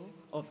skill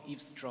of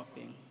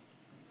eavesdropping,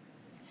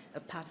 a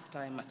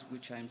pastime at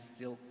which I'm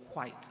still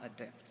quite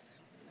adept.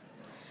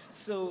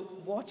 So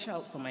watch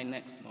out for my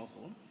next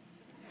novel,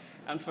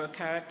 and for a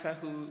character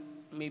who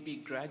maybe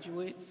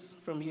graduates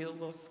from Yale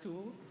Law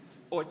School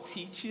or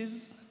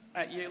teaches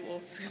at Yale Law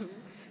School,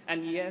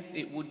 and yes,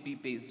 it would be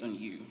based on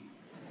you.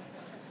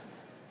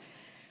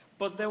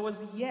 But there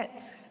was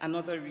yet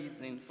another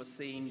reason for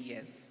saying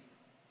yes.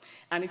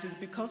 And it is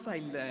because I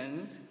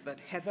learned that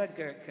Heather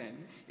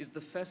Gerken is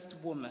the first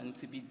woman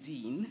to be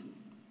dean,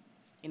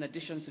 in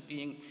addition to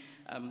being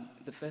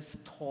the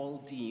first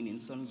tall dean in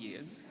some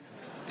years.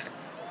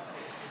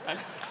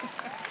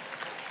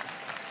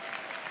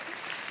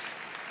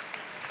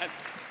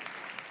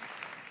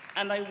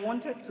 And I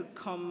wanted to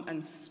come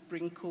and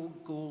sprinkle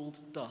gold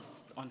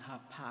dust on her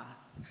path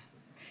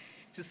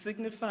to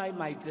signify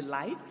my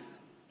delight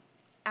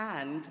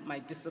and my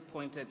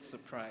disappointed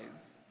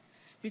surprise,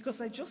 because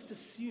I just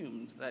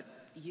assumed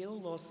that Yale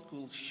Law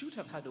School should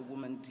have had a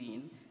woman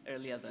dean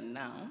earlier than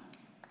now.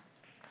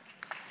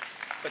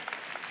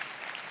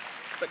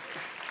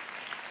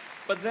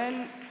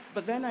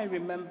 But then I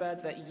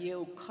remembered that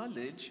Yale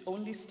College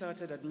only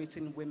started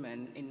admitting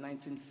women in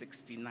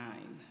 1969.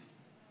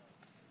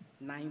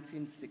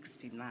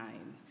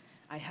 1969.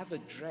 I have a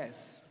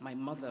dress my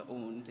mother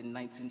owned in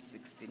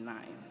 1969.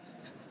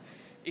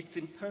 It's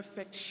in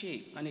perfect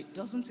shape, and it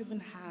doesn't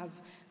even have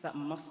that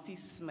musty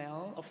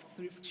smell of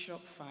thrift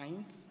shop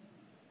finds.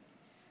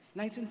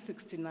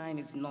 1969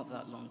 is not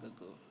that long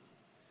ago,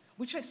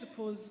 which I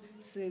suppose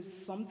says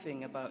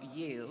something about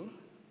Yale,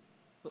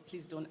 but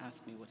please don't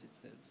ask me what it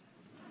says.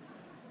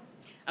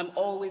 I'm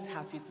always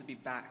happy to be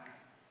back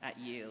at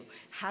Yale,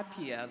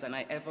 happier than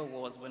I ever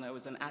was when I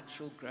was an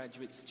actual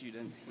graduate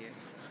student here.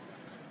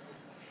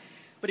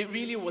 But it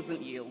really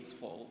wasn't Yale's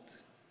fault,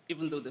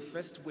 even though the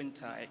first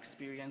winter I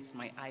experienced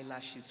my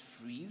eyelashes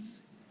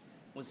freeze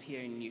was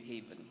here in New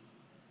Haven.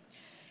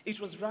 It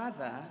was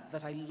rather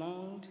that I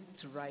longed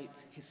to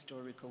write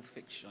historical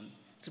fiction,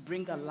 to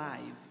bring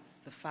alive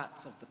the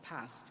facts of the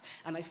past,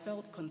 and I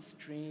felt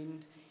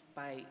constrained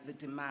by the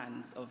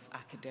demands of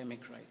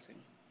academic writing.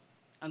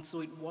 And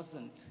so it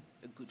wasn't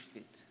a good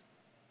fit.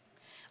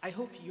 I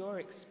hope your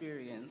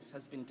experience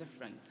has been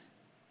different,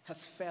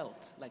 has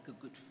felt like a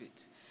good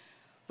fit.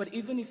 But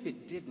even if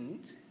it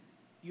didn't,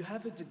 you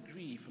have a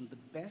degree from the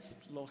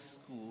best law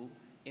school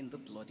in the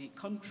bloody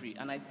country,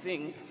 and I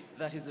think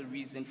that is a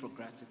reason for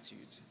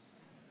gratitude.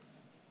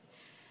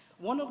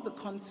 One of the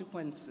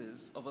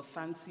consequences of a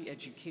fancy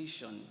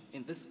education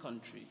in this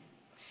country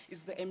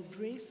is the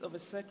embrace of a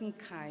certain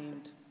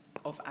kind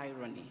of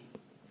irony,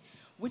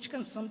 which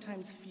can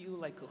sometimes feel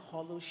like a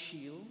hollow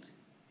shield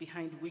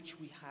behind which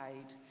we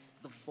hide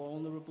the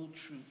vulnerable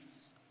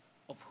truths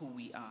of who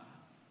we are.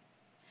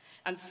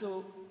 And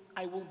so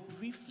I will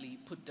briefly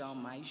put down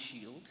my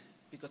shield,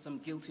 because I'm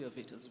guilty of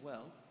it as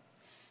well,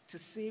 to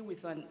say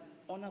with an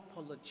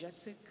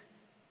unapologetic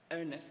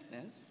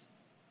earnestness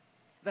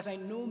that I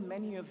know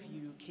many of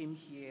you came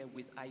here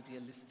with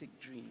idealistic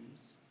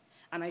dreams,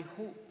 and I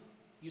hope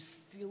you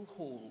still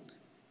hold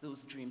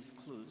those dreams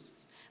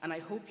close. And I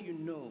hope you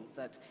know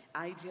that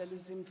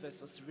idealism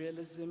versus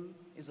realism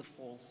is a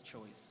false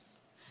choice.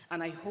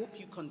 And I hope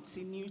you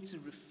continue to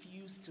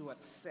refuse to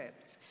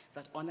accept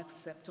that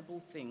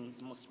unacceptable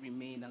things must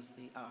remain as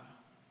they are.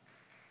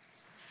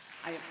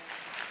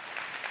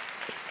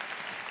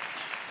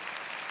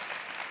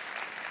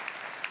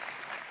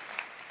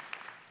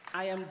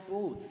 I am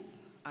both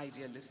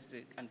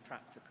idealistic and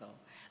practical,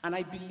 and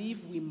I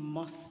believe we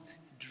must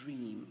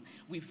dream.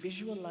 We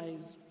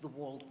visualize the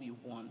world we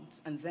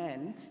want, and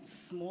then,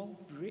 small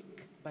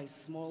brick by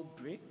small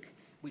brick,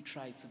 we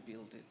try to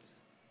build it.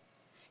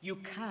 You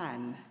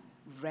can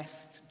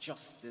wrest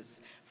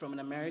justice from an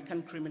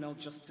American criminal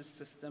justice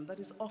system that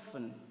is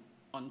often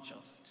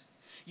unjust.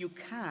 You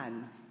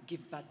can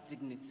give back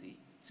dignity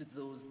to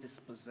those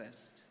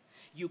dispossessed.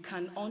 You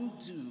can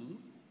undo,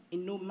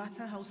 in no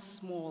matter how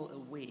small a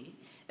way,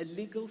 a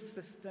legal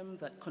system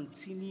that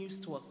continues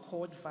to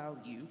accord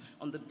value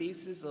on the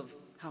basis of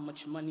how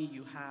much money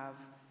you have,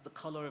 the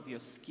color of your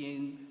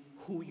skin,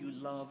 who you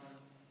love,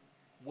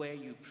 where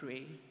you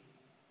pray.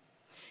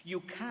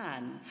 You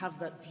can have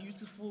that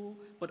beautiful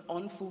but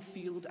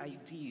unfulfilled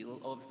ideal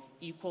of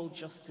equal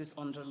justice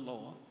under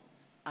law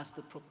as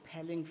the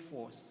propelling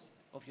force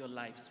of your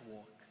life's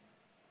work.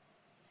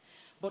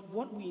 But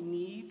what we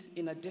need,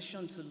 in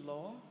addition to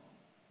law,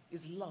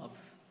 is love.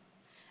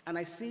 And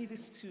I say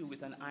this too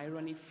with an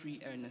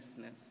irony-free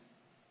earnestness.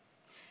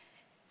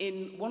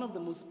 In one of the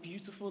most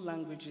beautiful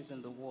languages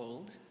in the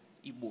world,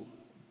 Igbo,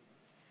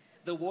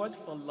 the word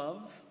for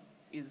love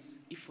is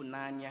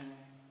ifunanya,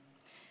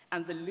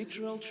 and the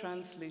literal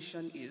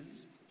translation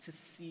is to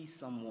see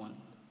someone.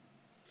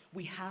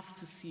 We have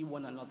to see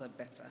one another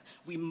better.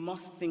 We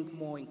must think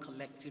more in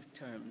collective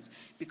terms,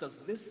 because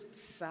this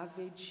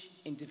savage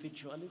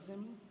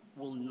individualism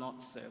will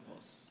not serve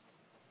us.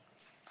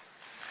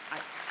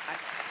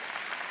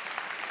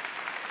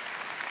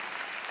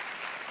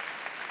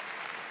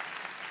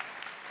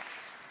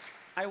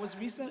 I was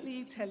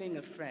recently telling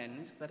a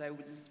friend that I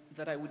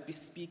would be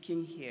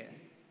speaking here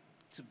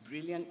to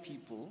brilliant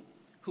people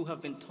who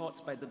have been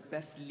taught by the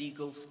best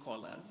legal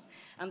scholars,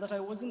 and that I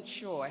wasn't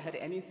sure I had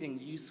anything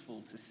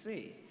useful to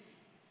say.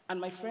 And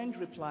my friend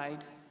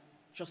replied,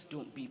 "Just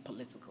don't be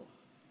political."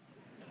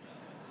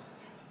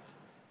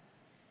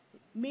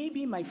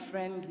 Maybe my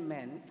friend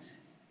meant,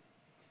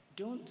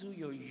 don't do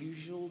your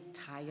usual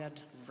tired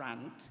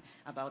rant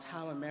about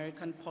how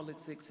American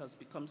politics has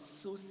become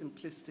so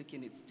simplistic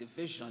in its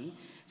division,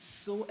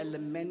 so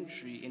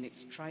elementary in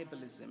its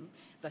tribalism,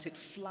 that it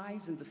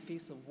flies in the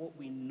face of what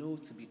we know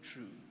to be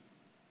true.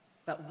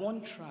 That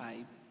one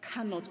tribe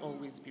cannot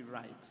always be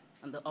right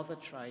and the other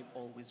tribe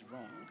always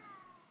wrong.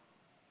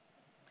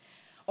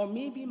 Or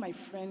maybe my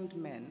friend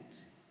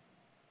meant,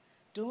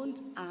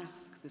 don't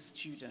ask the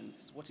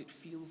students what it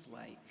feels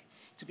like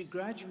to be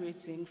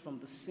graduating from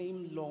the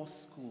same law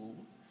school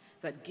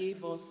that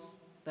gave us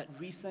that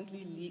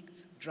recently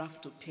leaked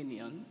draft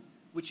opinion,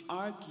 which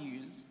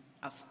argues,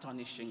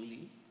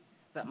 astonishingly,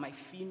 that my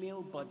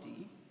female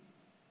body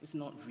is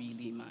not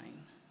really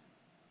mine.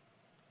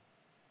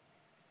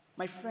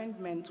 My friend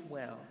meant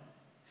well,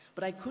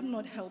 but I could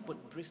not help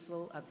but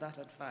bristle at that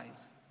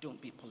advice, don't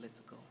be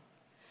political.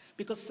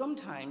 Because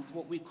sometimes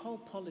what we call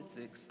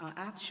politics are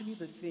actually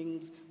the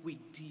things we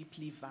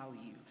deeply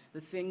value,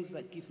 the things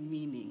that give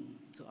meaning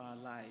to our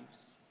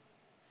lives.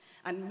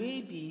 And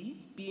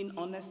maybe being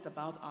honest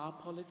about our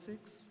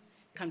politics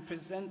can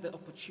present the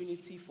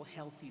opportunity for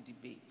healthy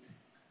debate.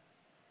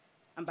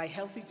 And by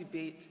healthy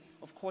debate,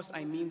 of course,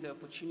 I mean the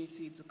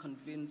opportunity to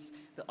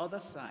convince the other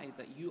side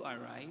that you are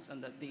right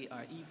and that they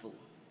are evil.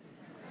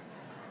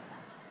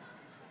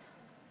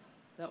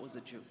 That was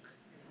a joke.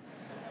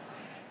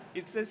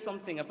 It says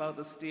something about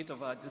the state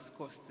of our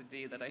discourse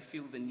today that I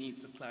feel the need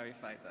to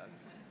clarify that.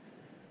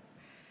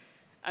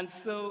 And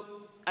so,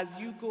 as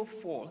you go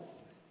forth,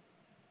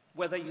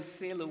 whether you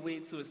sail away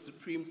to a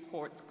Supreme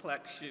Court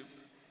clerkship,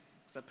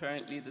 because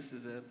apparently this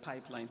is a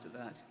pipeline to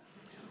that,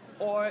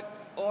 or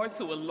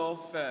to a law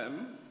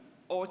firm,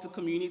 or to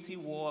community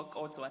work,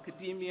 or to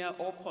academia,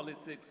 or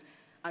politics,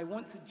 I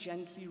want to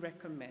gently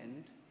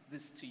recommend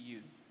this to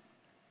you.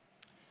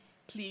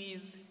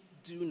 Please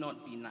do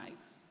not be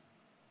nice.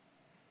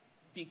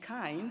 Be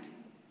kind,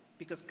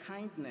 because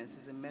kindness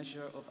is a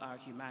measure of our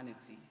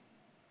humanity,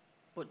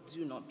 but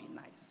do not be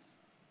nice.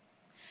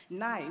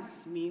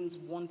 Nice means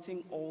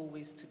wanting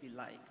always to be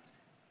liked,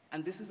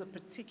 and this is a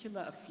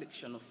particular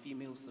affliction of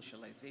female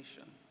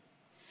socialization.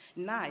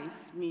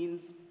 Nice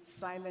means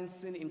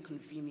silencing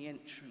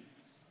inconvenient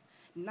truths.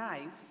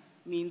 Nice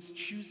means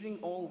choosing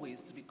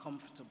always to be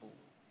comfortable.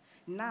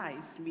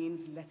 Nice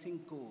means letting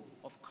go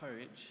of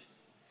courage.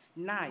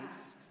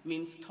 Nice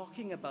means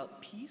talking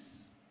about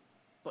peace,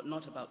 but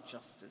not about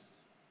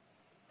justice.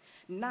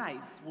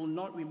 Nice will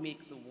not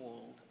remake the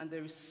world, and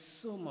there is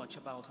so much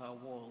about our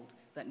world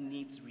that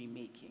needs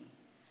remaking.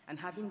 And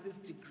having this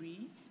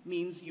degree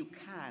means you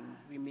can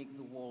remake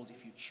the world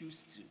if you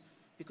choose to,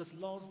 because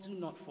laws do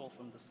not fall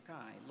from the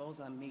sky. Laws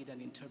are made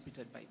and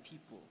interpreted by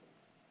people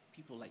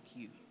like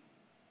you.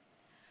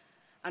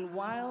 And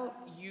while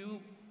you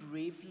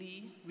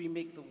bravely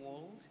remake the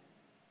world,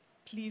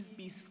 please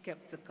be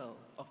skeptical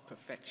of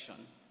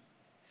perfection,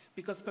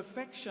 because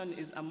perfection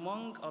is,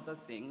 among other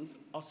things,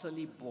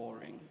 utterly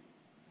boring.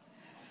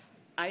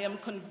 I am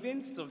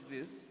convinced of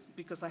this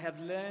because I have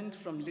learned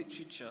from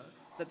literature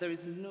that there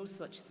is no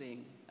such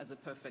thing as a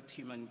perfect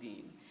human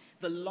being.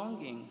 The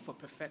longing for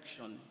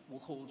perfection will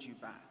hold you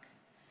back.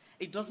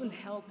 It doesn't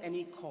help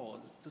any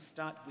cause to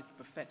start with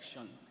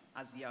perfection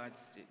as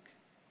yardstick.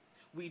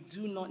 We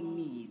do not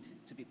need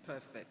to be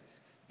perfect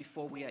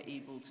before we are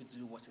able to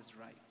do what is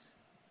right.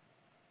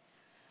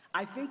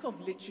 I think of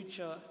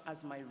literature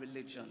as my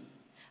religion,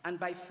 and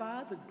by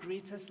far the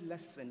greatest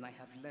lesson I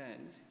have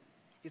learned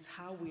is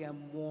how we are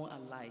more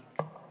alike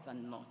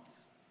than not.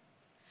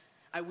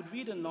 I would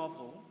read a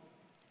novel,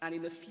 and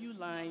in a few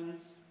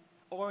lines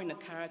or in a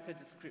character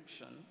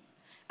description,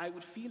 I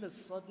would feel a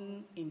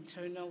sudden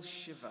internal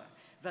shiver,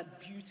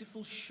 that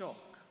beautiful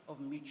shock of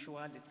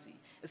mutuality,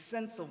 a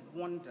sense of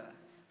wonder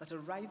that a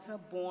writer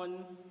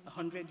born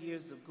 100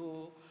 years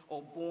ago,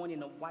 or born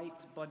in a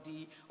white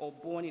body, or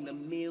born in a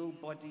male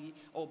body,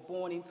 or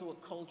born into a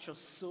culture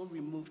so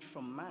removed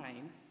from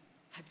mine,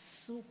 had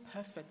so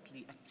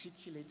perfectly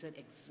articulated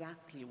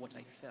exactly what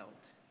I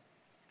felt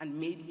and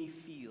made me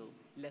feel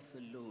less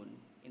alone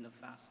in a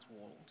vast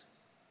world.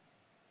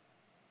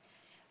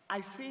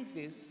 I say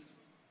this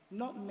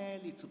not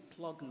merely to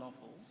plug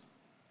novels,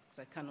 because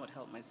I cannot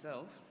help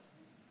myself,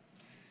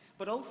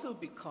 but also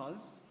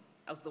because,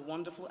 as the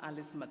wonderful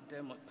Alice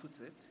McDermott put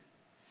it,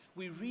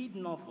 we read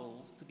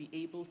novels to be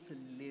able to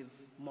live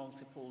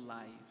multiple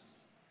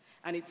lives.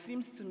 And it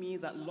seems to me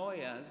that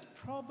lawyers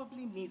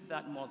probably need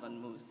that more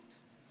than most.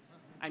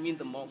 I mean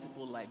the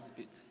multiple lives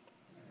bit.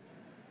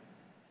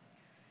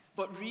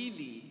 But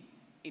really,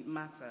 it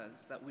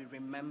matters that we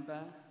remember,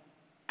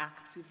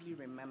 actively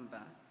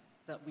remember,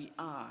 that we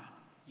are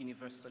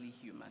universally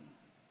human,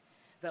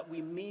 that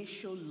we may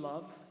show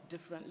love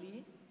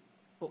differently,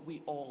 but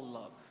we all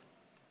love,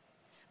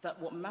 that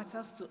what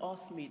matters to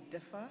us may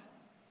differ,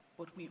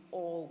 but we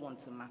all want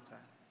to matter,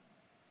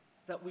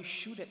 that we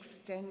should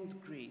extend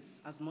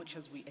grace as much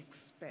as we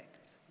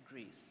expect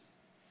grace,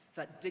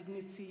 that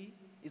dignity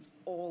is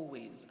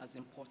always as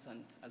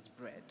important as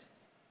bread.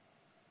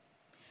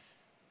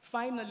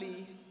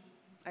 Finally,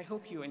 I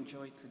hope you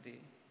enjoyed today.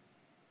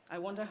 I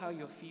wonder how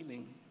you're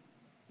feeling,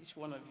 each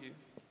one of you.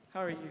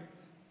 How are you?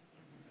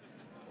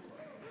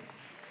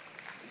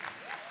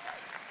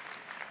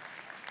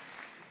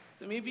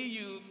 So maybe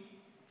you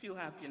feel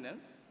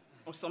happiness,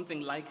 or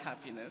something like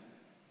happiness.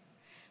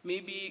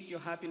 Maybe your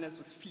happiness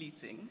was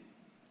fleeting.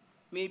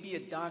 Maybe a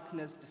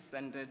darkness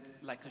descended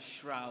like a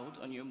shroud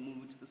on your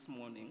mood this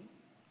morning.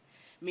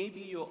 Maybe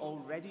you're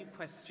already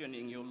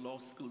questioning your law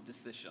school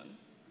decision.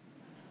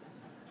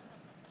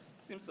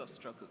 Seems to have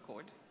struck a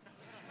chord.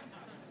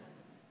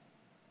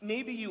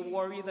 Maybe you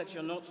worry that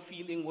you're not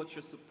feeling what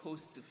you're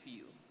supposed to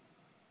feel.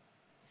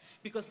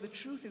 Because the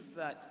truth is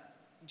that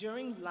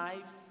during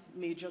life's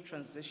major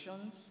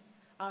transitions,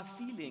 our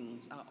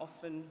feelings are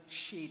often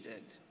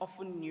shaded,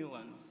 often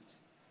nuanced,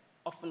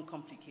 often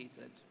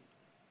complicated.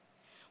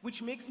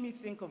 Which makes me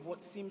think of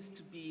what seems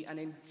to be an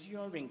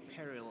enduring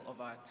peril of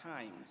our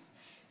times,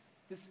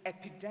 this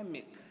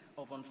epidemic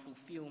of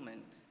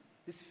unfulfillment,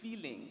 this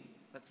feeling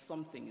that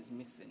something is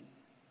missing.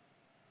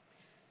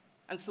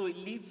 And so it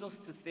leads us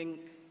to think,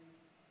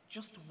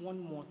 just one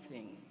more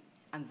thing,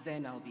 and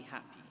then I'll be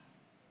happy.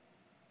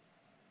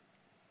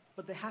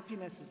 But the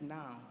happiness is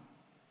now,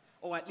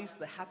 or at least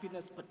the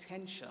happiness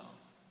potential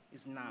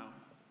is now.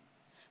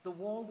 The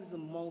world is a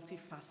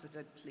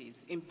multifaceted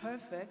place,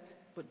 imperfect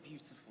but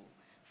beautiful,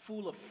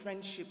 full of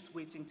friendships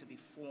waiting to be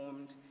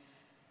formed,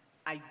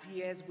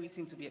 ideas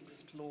waiting to be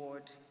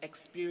explored,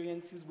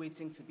 experiences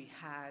waiting to be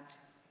had,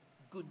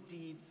 good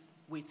deeds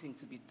waiting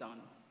to be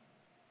done.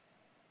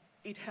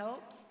 It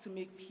helps to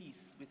make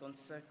peace with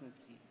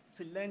uncertainty,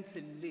 to learn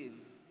to live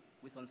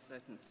with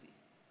uncertainty.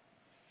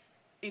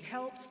 It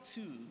helps,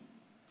 too,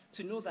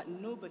 to know that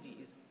nobody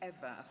is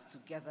ever as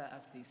together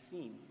as they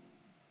seem.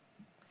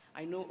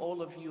 I know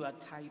all of you are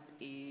type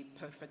A,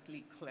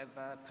 perfectly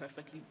clever,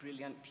 perfectly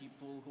brilliant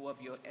people who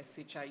have your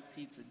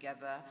SHIT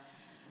together,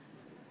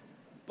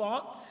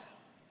 but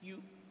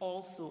you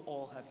also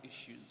all have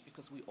issues,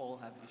 because we all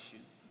have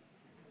issues.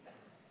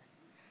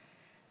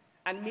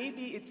 And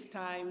maybe it's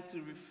time to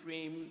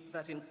reframe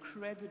that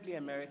incredibly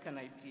American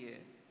idea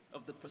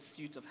of the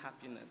pursuit of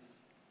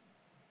happiness,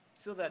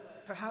 so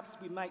that perhaps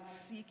we might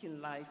seek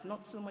in life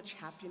not so much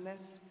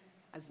happiness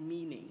as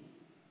meaning,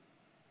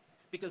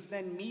 because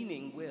then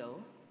meaning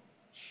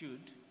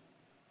should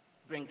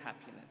bring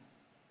happiness.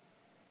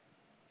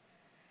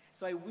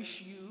 So I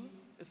wish you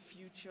a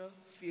future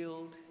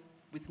filled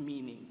with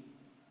meaning.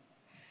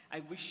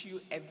 I wish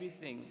you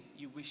everything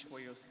you wish for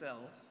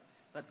yourself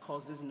that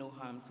causes no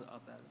harm to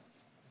others.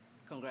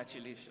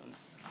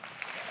 Congratulations.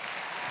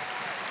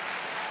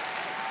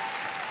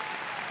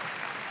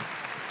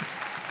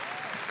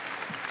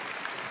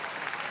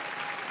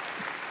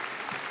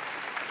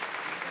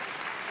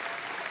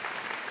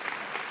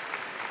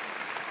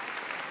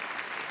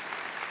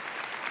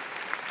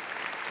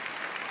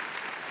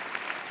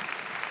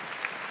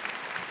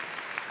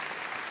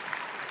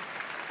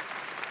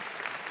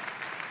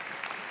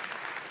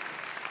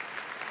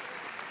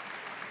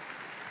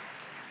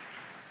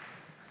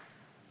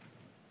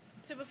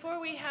 So before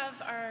we have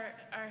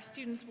our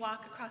students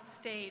walk across the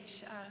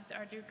stage,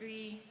 our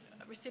degree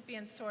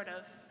recipients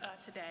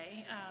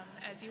today,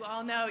 as you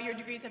all know, your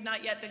degrees have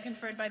not yet been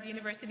conferred by the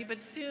university,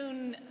 but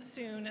soon,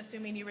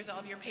 assuming you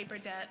resolve your paper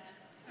debt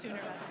sooner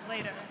rather than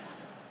later.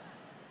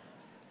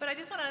 But I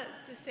just want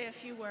to say a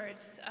few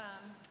words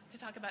to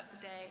talk about the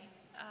day.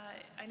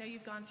 I know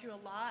you've gone through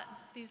a lot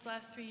these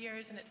last 3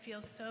 years, and it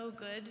feels so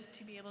good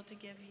to be able to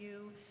give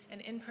you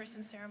an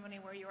in-person ceremony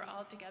where you are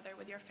all together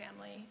with your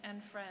family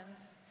and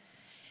friends.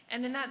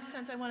 And in that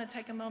sense, I want to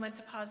take a moment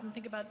to pause and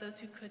think about those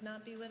who could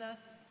not be with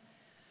us.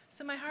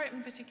 So my heart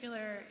in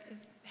particular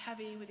is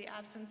heavy with the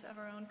absence of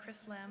our own Chris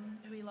Lim,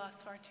 who we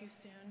lost far too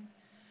soon.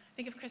 I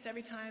think of Chris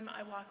every time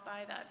I walk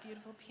by that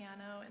beautiful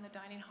piano in the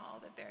dining hall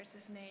that bears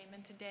his name,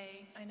 and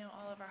today I know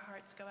all of our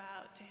hearts go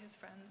out to his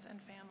friends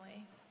and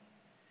family.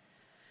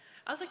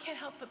 I also can't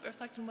help but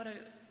reflect on what a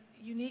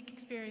unique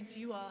experience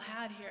you all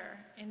had here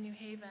in New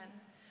Haven,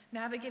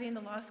 navigating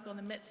the law school in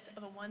the midst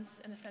of a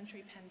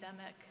once-in-a-century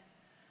pandemic.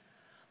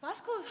 Law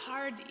school is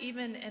hard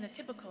even in a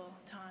typical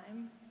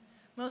time.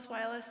 Most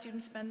YLS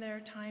students spend their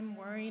time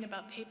worrying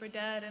about paper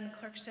debt and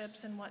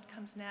clerkships and what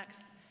comes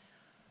next.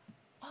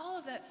 All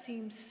of that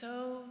seems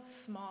so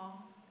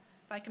small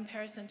by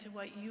comparison to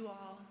what you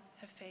all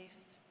have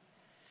faced.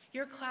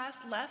 Your class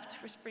left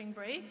for spring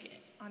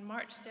break on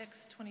March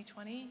 6,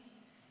 2020,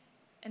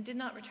 and did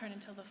not return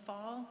until the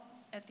fall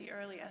at the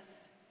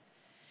earliest.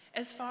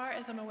 As far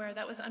as I'm aware,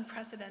 that was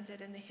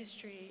unprecedented in the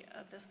history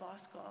of this law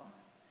school.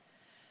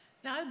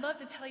 Now, I'd love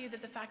to tell you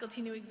that the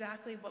faculty knew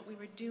exactly what we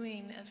were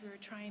doing as we were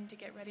trying to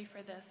get ready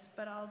for this,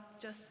 but I'll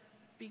just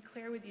be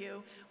clear with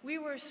you. We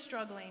were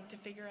struggling to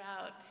figure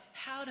out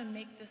how to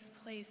make this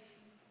place,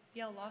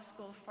 Yale Law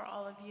School, for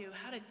all of you,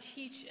 how to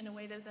teach in a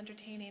way that was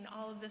entertaining,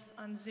 all of this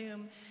on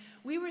Zoom.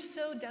 We were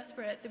so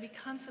desperate that we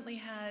constantly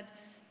had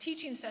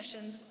teaching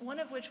sessions, one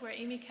of which where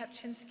Amy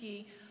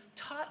Kapczynski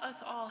taught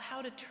us all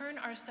how to turn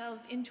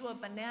ourselves into a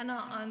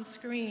banana on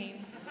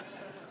screen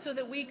so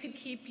that we could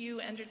keep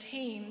you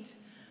entertained.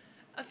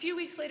 A few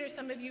weeks later,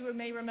 some of you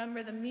may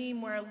remember the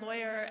meme where a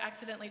lawyer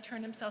accidentally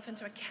turned himself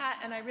into a cat,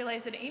 and I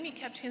realized that Amy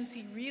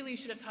Kapczynski really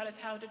should have taught us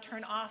how to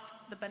turn off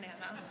the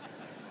banana.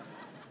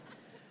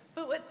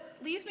 But what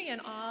leaves me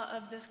in awe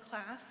of this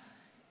class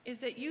is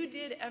that you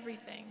did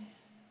everything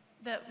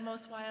that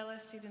most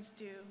YLS students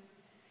do.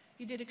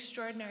 You did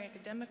extraordinary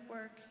academic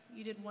work,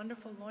 you did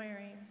wonderful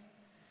lawyering,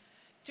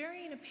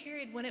 during a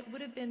period when it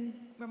would have been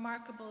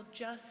remarkable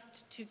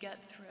just to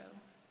get through.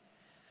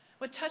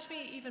 What touched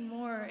me even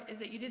more is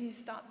that you didn't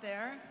stop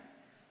there.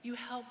 You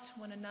helped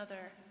one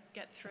another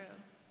get through.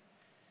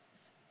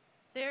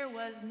 There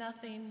was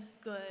nothing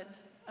good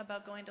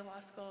about going to law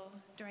school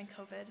during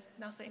COVID,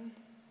 nothing.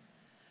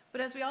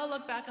 But as we all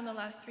look back on the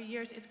last 3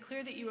 years, it's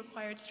clear that you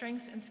acquired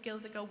strengths and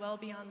skills that go well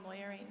beyond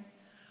lawyering,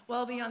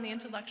 well beyond the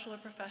intellectual or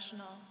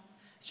professional,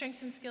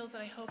 strengths and skills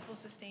that I hope will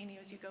sustain you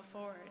as you go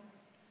forward.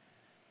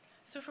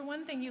 So for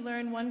one thing, you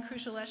learned one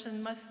crucial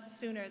lesson much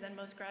sooner than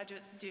most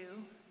graduates do,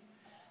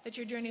 that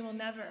your journey will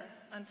never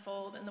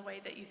unfold in the way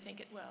that you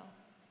think it will.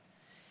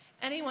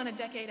 Anyone a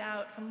decade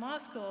out from law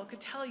school could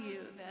tell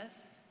you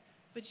this,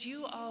 but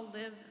you all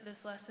live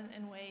this lesson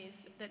in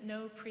ways that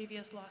no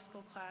previous law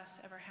school class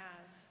ever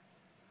has.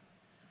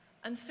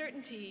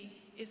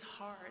 Uncertainty is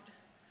hard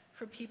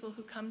for people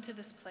who come to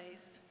this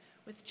place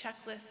with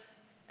checklists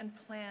and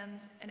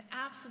plans and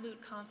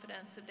absolute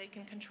confidence that they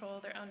can control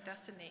their own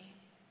destiny.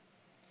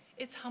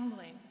 It's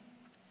humbling.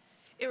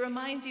 It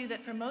reminds you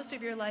that for most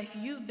of your life,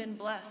 you've been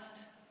blessed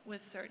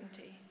with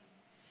certainty.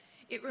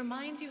 It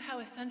reminds you how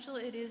essential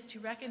it is to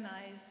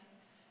recognize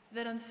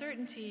that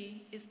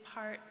uncertainty is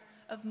part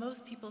of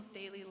most people's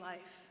daily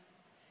life,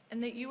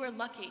 and that you are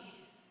lucky,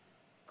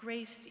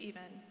 graced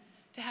even,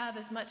 to have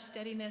as much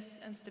steadiness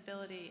and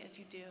stability as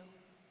you do.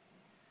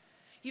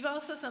 You've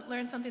also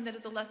learned something that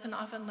is a lesson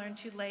often learned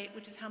too late,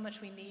 which is how much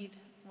we need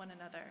one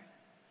another.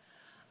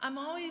 I'm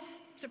always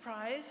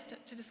surprised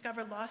to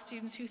discover law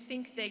students who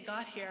think they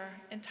got here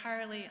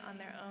entirely on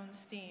their own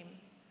steam.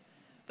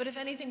 But if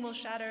anything will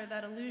shatter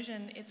that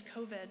illusion, it's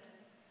COVID.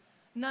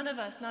 None of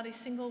us, not a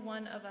single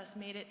one of us,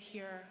 made it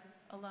here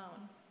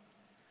alone.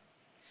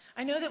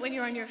 I know that when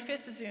you're on your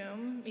 5th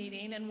Zoom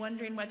meeting and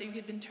wondering whether you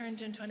had been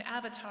turned into an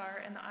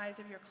avatar in the eyes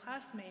of your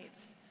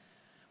classmates,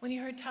 when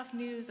you heard tough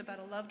news about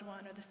a loved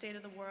one or the state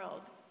of the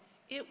world,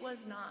 it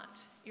was not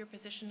your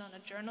position on a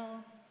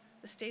journal,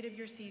 the state of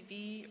your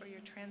CV, or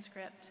your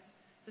transcript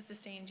that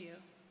sustained you.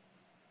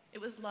 It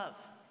was love,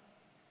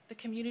 the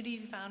community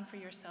you found for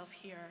yourself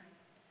here.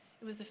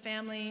 It was the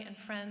family and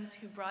friends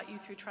who brought you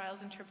through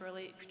trials and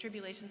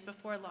tribulations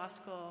before law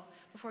school,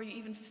 before you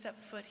even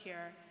stepped foot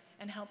here,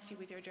 and helped you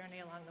with your journey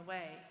along the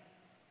way.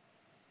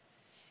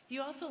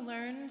 You also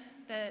learned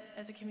that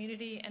as a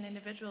community and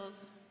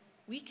individuals,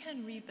 we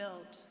can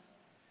rebuild.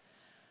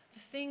 The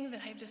thing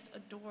that I've just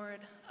adored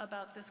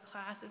about this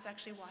class is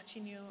actually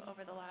watching you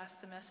over the last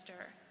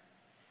semester.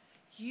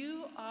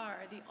 You are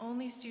the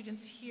only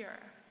students here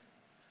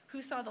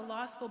who saw the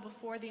law school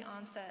before the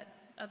onset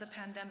of the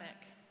pandemic.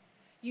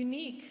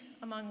 Unique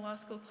among law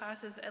school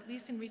classes, at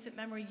least in recent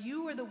memory,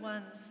 you were the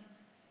ones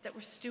that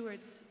were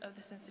stewards of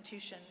this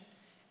institution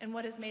and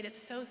what has made it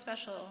so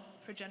special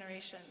for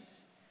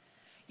generations.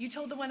 You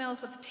told the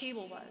 1Ls what the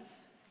table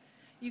was.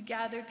 You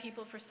gathered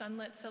people for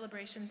sunlit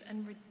celebrations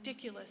and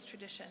ridiculous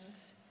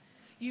traditions.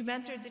 You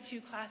mentored the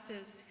 2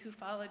 classes who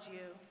followed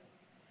you.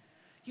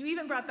 You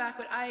even brought back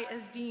what I,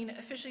 as dean,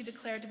 officially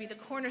declared to be the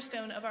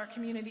cornerstone of our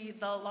community,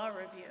 the Law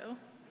Review.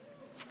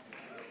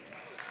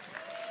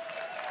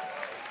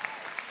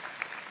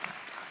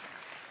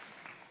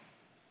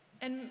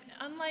 And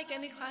unlike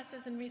any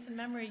classes in recent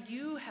memory,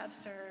 you have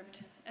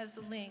served as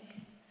the link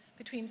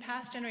between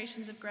past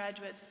generations of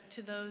graduates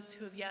to those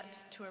who have yet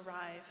to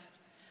arrive,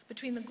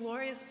 between the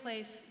glorious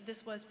place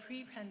this was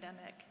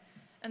pre-pandemic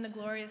and the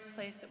glorious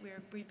place that we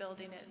are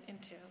rebuilding it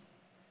into.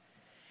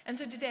 And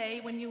so today,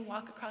 when you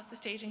walk across the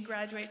stage and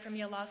graduate from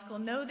Yale Law School,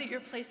 know that your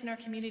place in our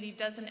community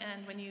doesn't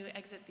end when you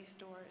exit these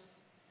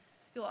doors.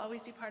 You'll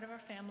always be part of our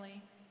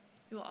family.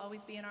 You will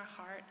always be in our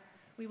heart.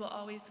 We will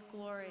always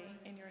glory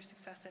in your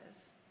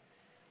successes.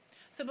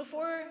 So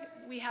before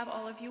we have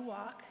all of you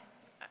walk,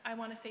 I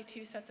want to say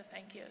 2 sets of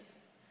thank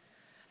yous.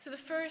 So the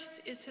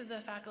first is to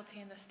the faculty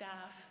and the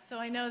staff. So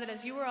I know that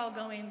as you were all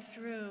going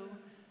through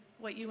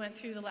what you went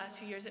through the last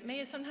few years, it may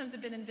have sometimes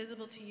been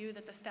invisible to you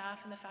that the staff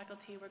and the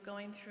faculty were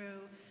going through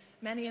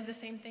many of the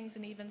same things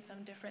and even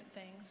some different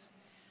things.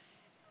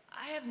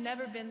 I have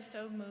never been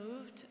so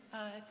moved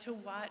to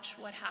watch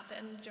what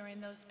happened during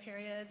those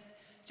periods,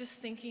 just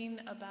thinking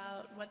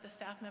about what the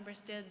staff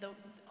members did,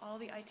 all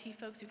the IT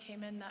folks who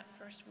came in that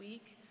first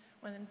week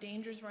when the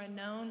dangers were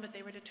unknown, but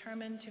they were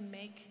determined to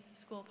make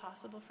school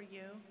possible for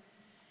you.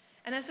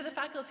 And as to the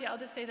faculty, I'll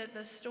just say that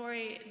the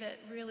story that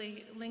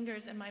really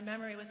lingers in my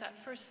memory was that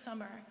first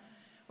summer,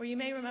 where you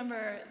may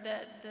remember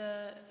that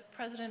the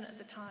president at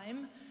the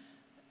time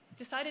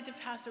decided to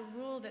pass a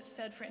rule that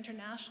said for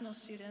international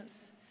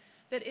students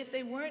that if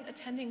they weren't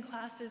attending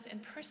classes in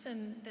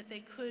person that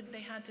they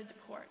had to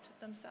deport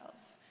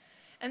themselves.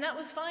 And that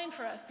was fine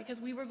for us because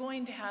we were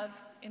going to have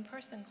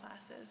in-person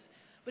classes.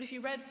 But if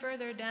you read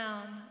further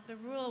down the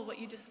rule, what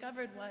you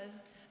discovered was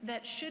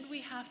that should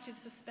we have to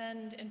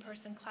suspend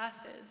in-person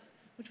classes,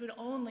 which would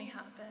only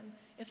happen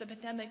if the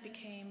pandemic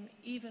became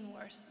even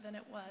worse than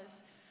it was,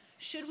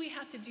 should we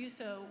have to do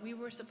so, we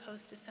were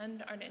supposed to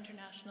send our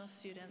international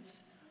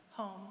students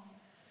home.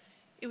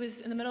 It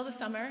was in the middle of the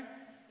summer.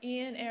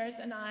 Ian Ayres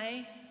and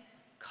I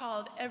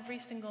called every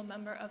single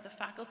member of the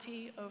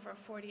faculty over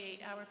a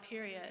 48-hour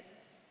period.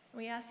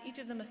 We asked each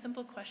of them a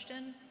simple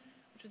question,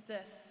 which was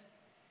this: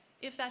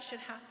 if that should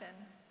happen,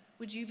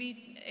 would you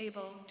be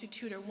able to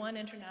tutor one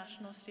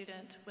international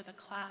student with a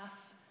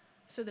class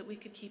so that we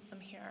could keep them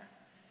here?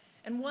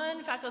 And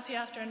one faculty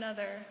after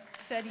another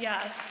said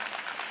yes.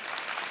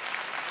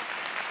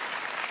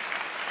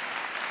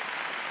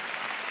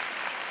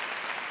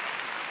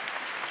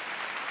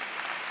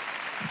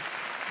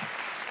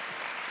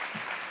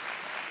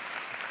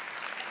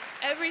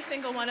 Every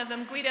single one of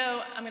them,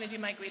 Guido, I'm going to do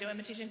my Guido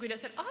imitation. Guido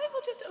said, I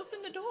will just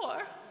open the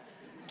door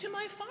to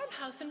my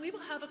farmhouse and we will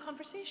have a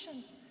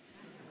conversation.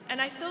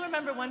 And I still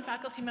remember one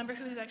faculty member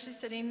who is actually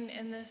sitting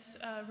in this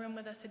room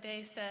with us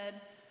today said,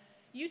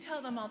 you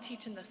tell them I'll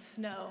teach in the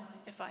snow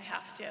if I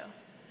have to.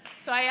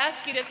 So I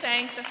ask you to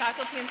thank the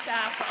faculty and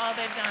staff for all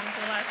they've done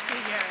for the last 2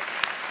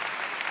 years.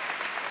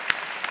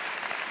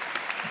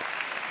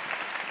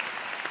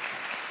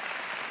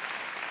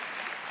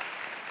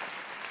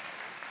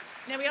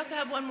 Now we also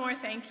have one more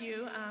thank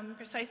you,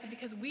 precisely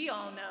because we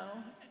all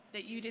know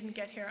that you didn't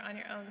get here on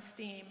your own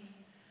steam.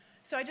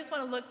 So I just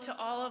want to look to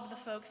all of the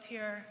folks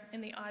here in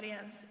the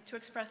audience to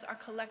express our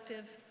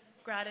collective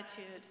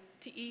gratitude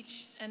to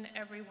each and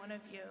every one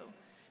of you,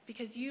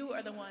 because you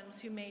are the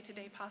ones who made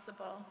today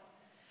possible.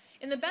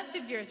 In the best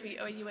of years, we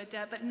owe you a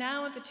debt, but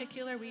now in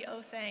particular, we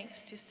owe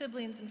thanks to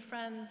siblings and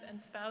friends and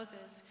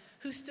spouses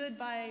who stood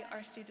by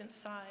our students'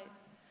 side.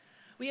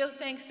 We owe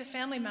thanks to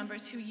family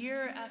members who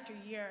year after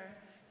year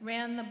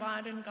ran the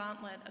modern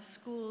gauntlet of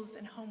schools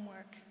and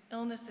homework,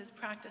 illnesses,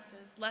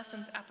 practices,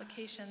 lessons,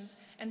 applications,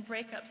 and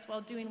breakups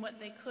while doing what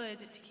they could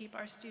to keep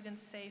our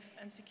students safe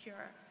and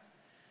secure.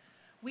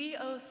 We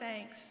owe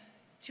thanks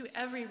to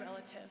every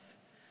relative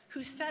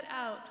who set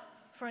out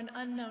for an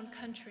unknown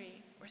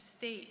country or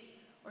state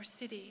or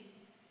city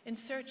in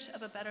search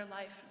of a better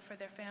life for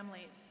their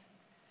families.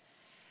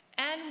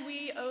 And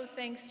we owe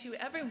thanks to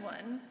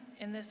everyone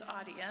in this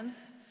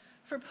audience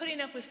for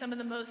putting up with some of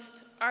the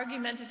most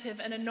argumentative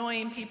and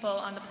annoying people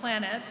on the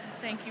planet.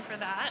 Thank you for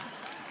that.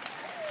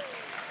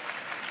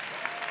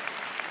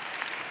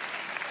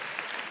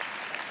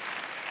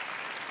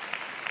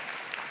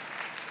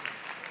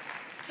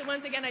 So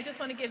once again, I just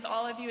want to give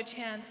all of you a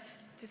chance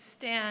to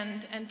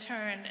stand and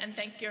turn and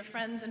thank your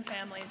friends and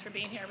families for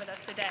being here with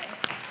us today.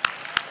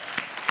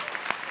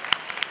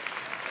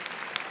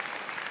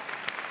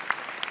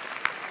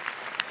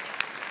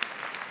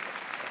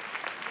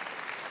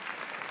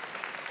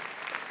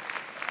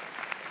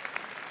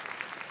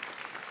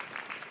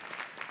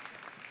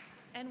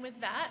 And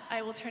with that,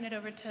 I will turn it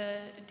over to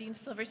Dean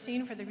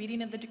Silverstein for the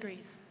reading of the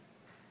degrees.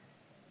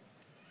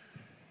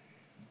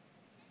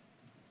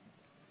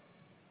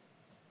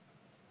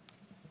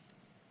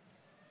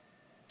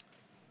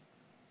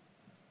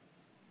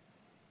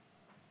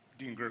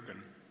 Dean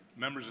Gerken,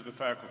 members of the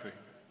faculty,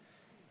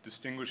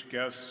 distinguished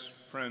guests,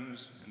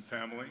 friends, and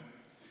family,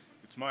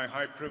 it's my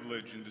high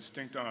privilege and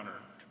distinct honor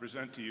to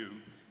present to you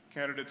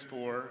candidates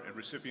for and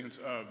recipients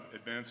of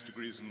advanced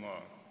degrees in law.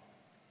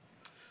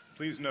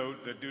 Please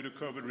note that due to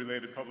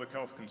COVID-related public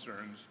health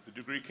concerns, the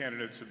degree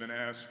candidates have been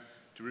asked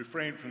to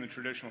refrain from the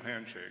traditional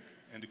handshake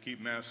and to keep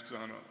masks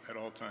on at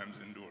all times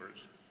indoors.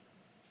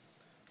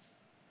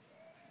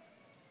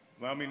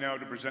 Allow me now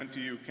to present to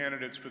you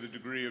candidates for the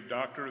degree of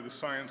Doctor of the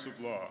Science of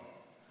Law.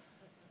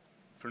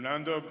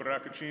 Fernando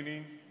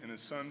Bracaccini and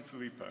his son,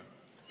 Felipe.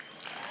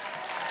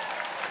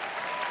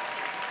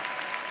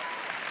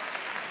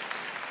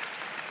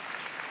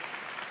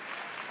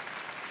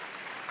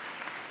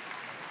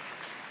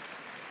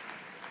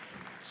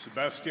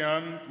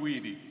 Sebastian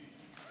Guidi.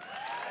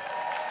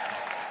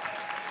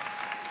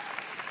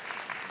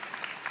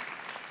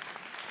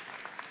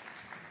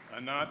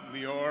 Anat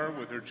Lior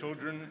with her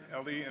children,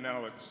 Ellie and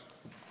Alex.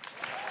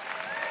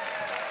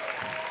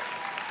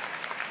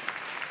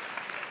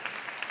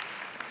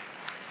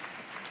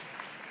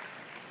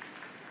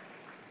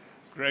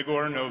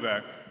 Gregor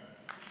Novak.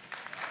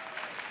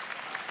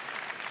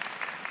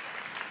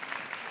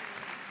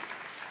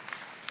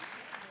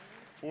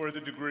 For the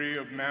degree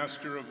of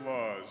Master of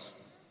Laws,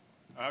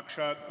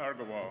 Akshat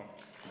Argawal.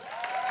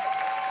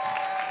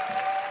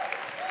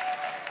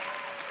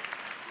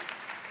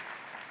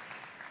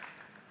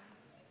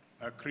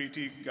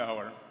 Akriti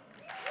Gower.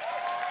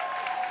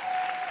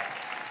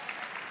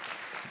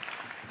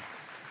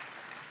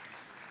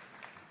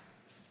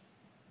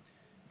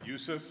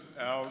 Yusuf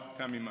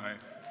Al-Tamimai.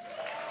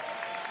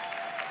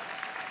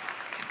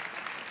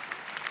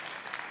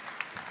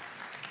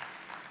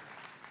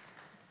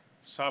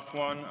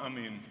 Safwan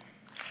Amin.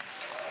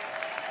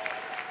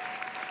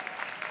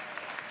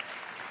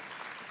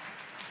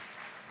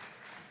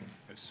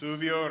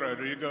 Esuvio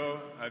Rodrigo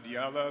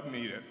Adiala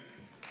Mire.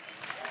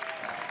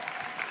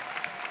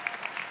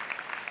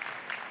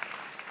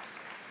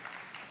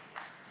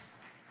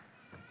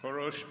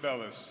 Korosh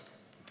Bellis.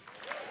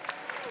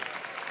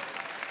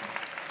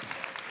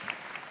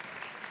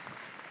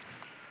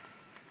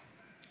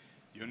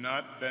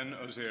 Yonat Ben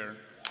Ozer.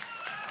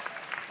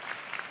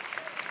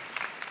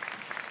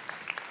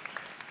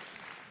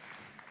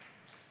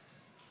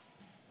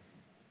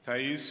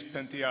 Thais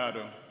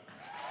Penteado.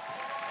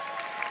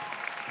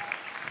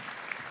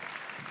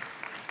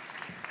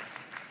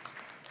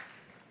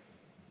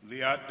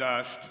 Liat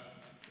Dasht.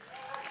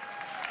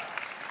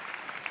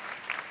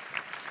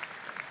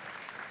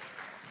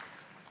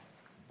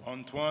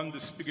 Antoine de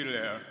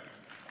Spigelaire.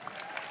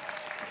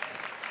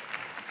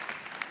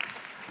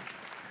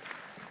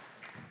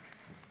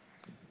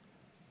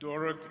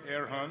 Doruk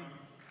Erhan.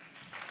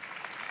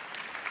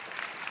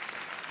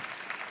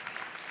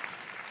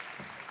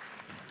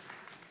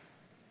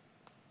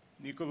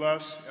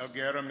 Nicolas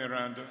Elguera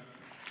Miranda.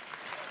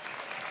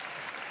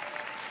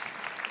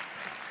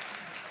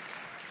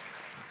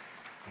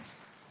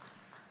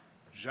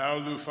 Zhao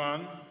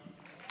Lufan.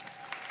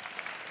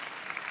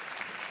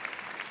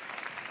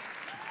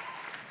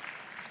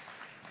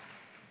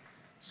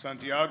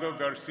 Santiago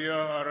Garcia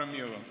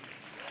Aramilo.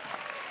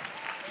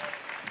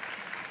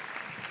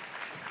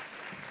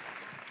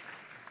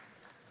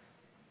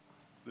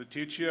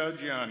 Leticia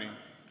Gianni.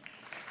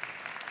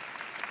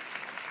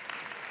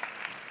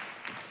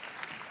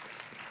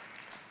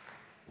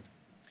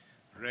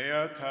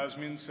 Rhea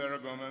Tasmin Sarah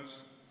Gomez.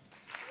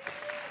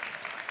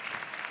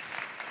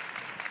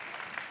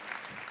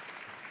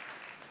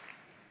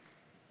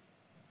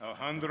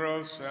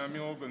 Alejandro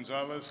Samuel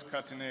Gonzalez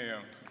Cataneo.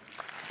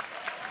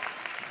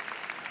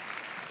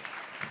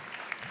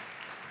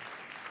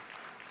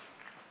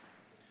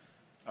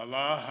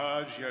 Allah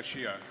Haj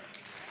Yashia.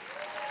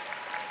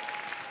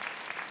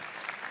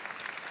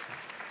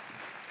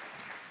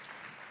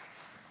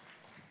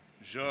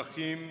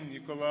 Joachim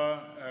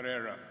Nicolas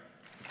Herrera.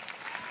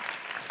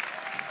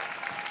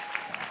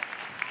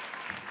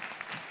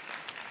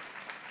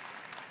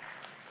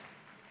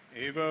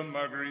 Eva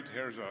Marguerite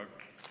Herzog.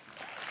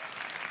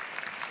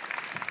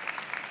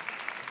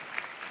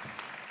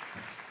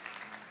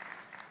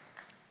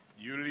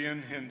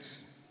 Julian Hintz.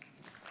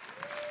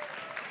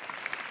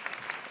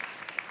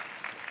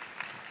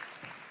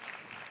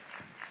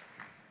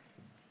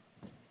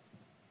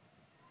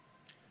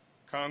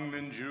 Kang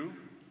Min Ju.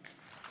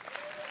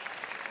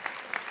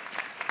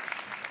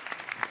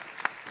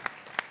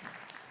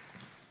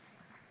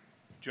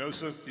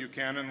 Joseph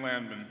Buchanan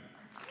Landman.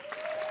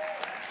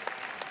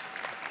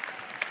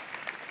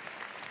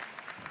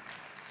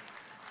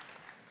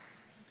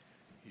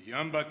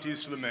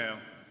 Jean-Baptiste Lemaire.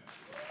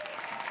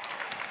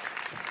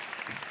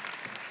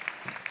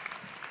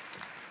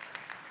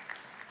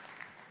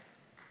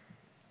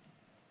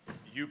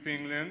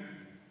 Yuping Lin.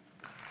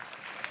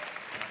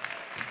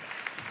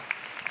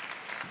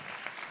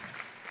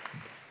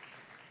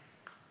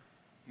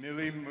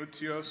 Millie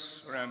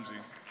Mutios Ramsey.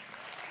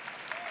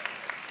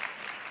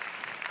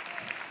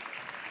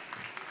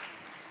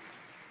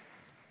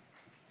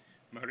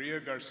 Maria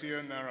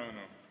Garcia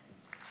Naranjo.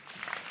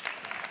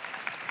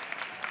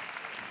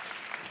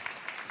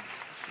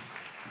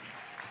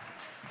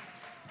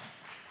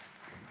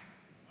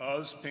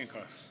 Oz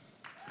Pinkas.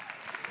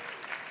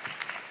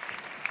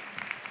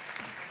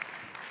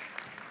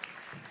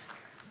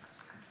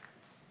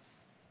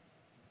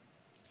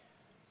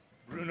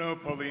 Bruno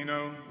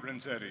Polino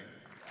Renzetti.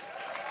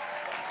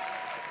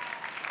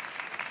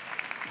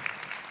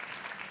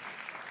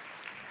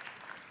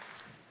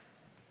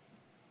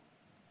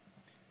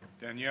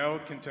 Danielle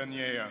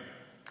Quintanilla.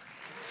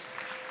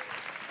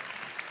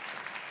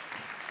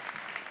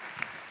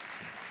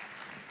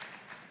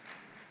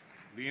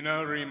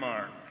 Lena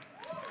Remar.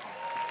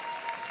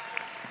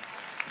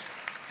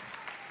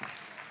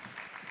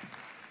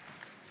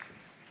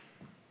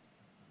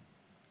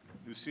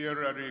 Lucia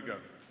Rodrigo.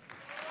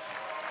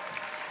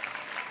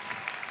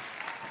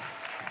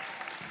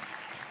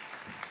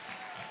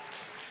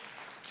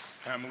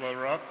 Pamela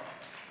Rupp.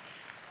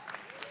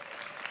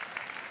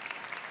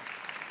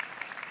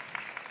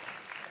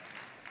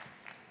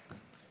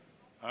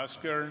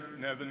 Oscar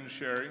Nevin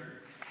Sherry.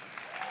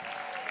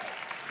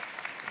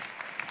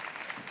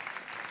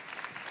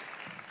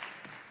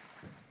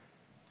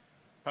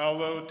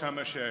 Paolo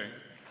Tamashe.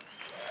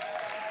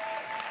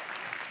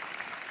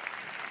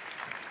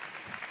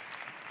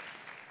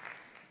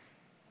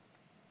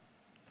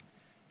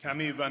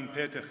 Camille van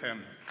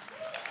Petegem.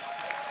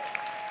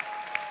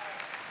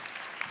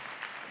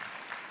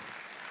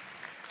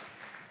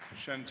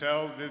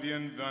 Chantal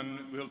Vivian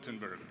van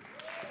Wiltenberg.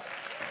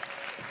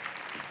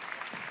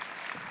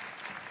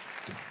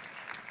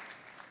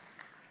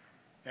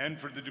 And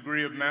for the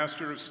degree of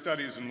Master of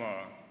Studies in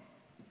Law,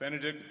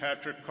 Benedict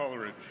Patrick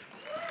Coleridge.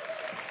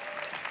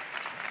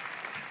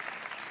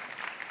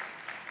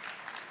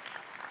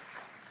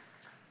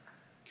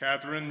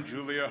 Catherine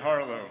Julia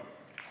Harlow.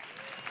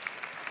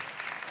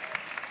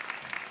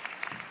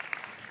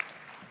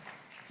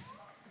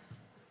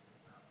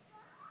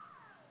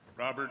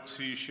 Robert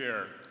C.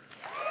 Scher.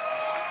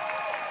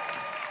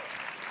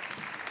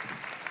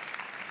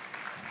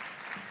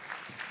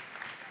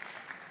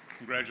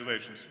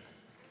 Congratulations.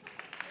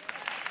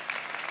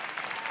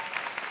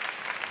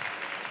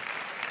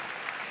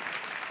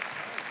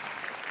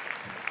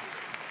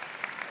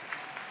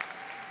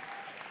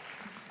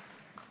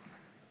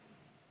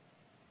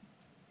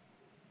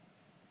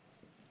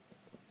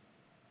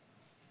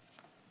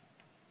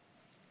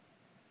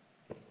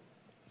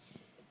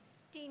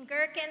 Dean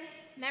Gerken,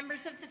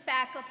 members of the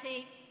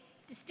faculty,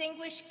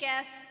 distinguished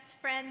guests,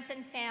 friends,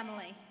 and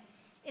family.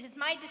 It is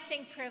my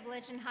distinct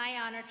privilege and high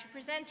honor to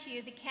present to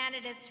you the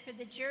candidates for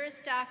the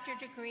Juris Doctor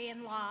degree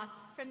in law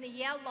from the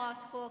Yale Law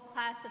School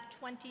Class of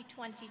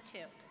 2022.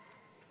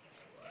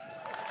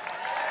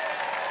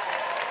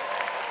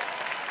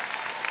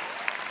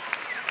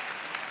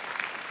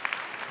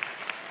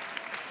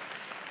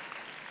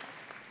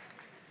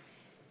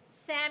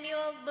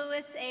 Samuel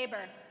Lewis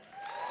Aber.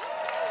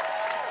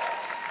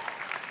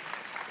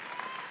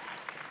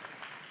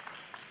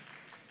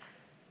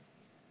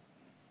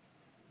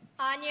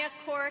 Anya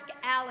Cork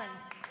Allen.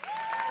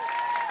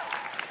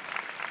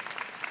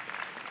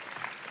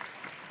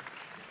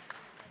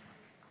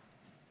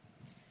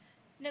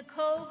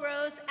 Nicole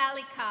Rose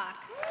Allicock.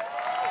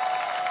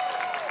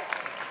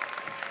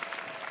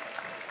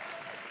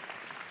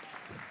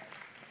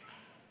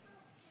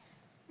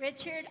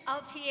 Richard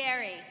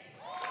Altieri.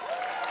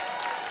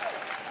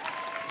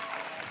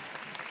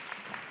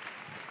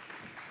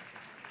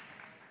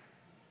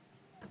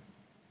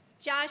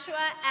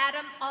 Joshua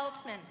Adam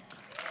Altman.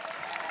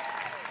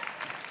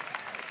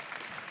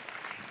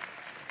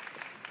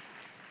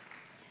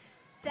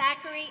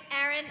 Zachary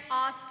Aaron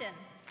Austin.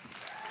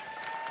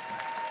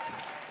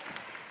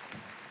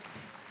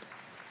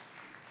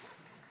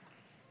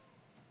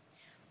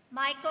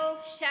 Michael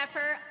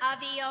Sheffer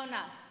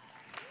Aviona.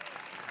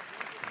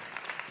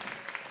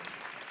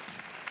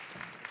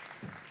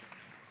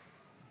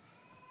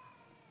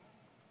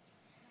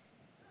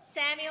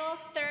 Samuel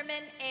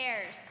Thurman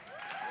Ayers.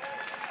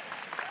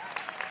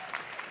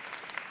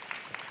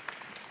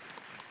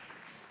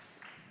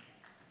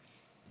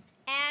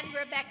 Anne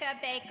Rebecca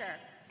Baker.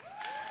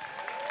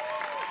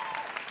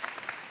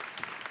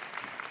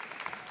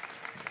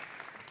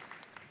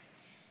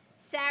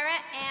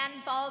 Sarah Ann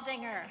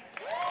Baldinger.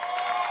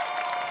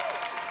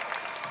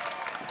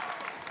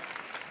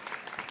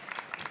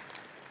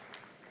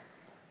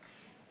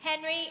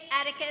 Henry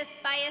Atticus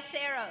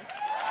Ballesteros.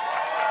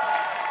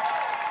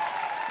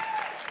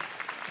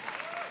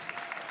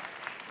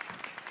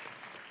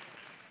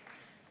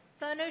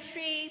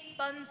 Thanushri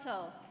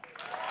Bansal.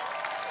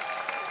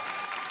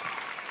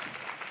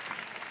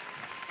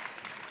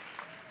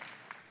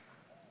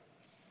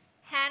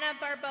 Hannah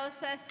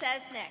Barbosa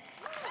Sesnick.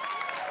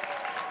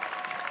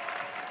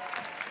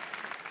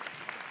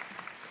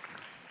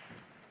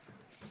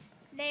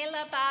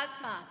 Nayla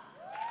Basma.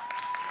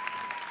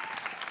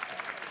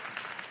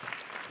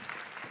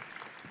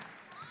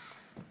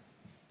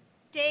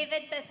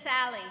 David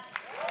Basali.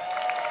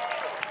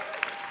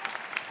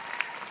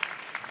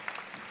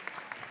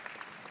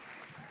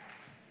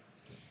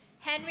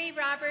 Henry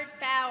Robert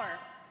Bauer.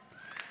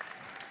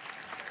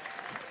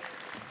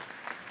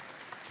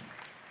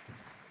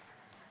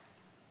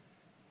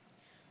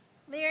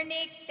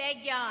 Lirnik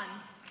Begyan.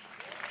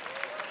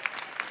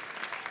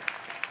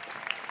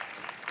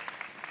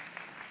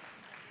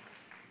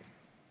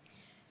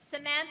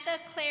 Samantha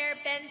Claire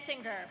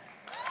Bensinger.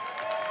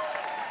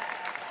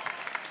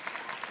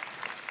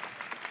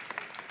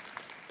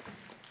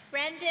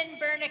 Brendan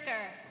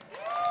Bernicker.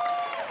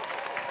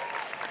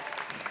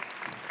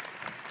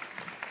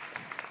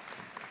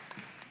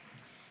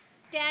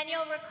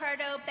 Daniel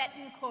Ricardo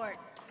Betancourt.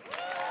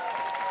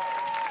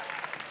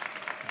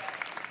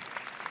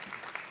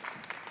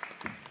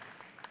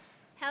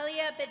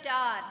 Helia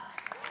Bedad.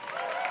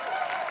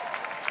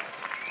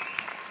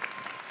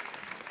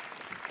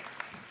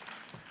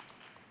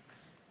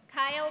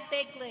 Kyle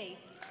Bigley.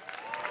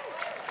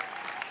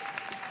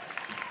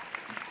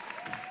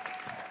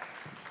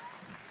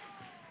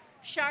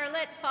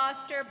 Charlotte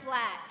Foster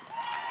Black.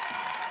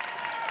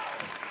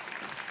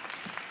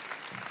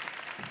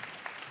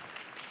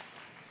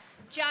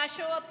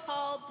 Joshua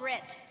Paul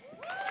Britt.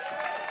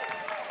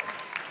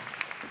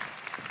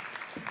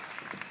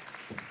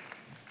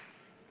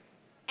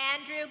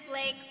 Andrew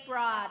Blake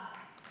Broad.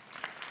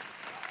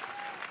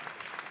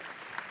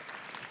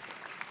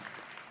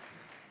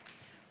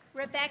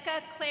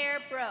 Rebecca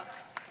Claire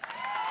Brooks.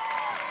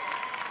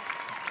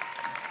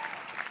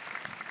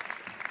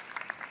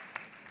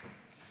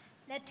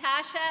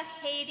 Natasha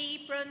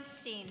Haiti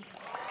Brunstein.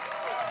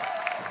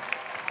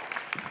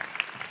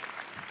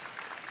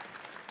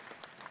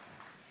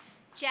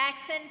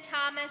 Jackson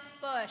Thomas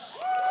Bush.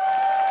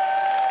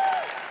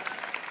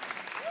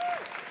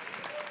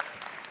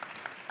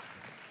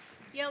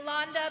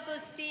 Yolanda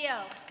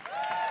Bustillo.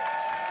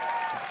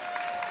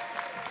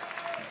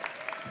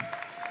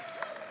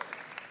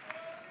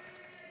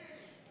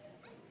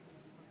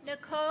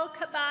 Nicole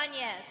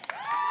Cabañas.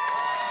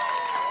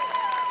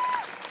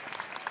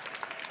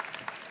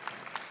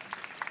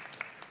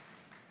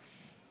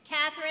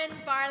 Catherine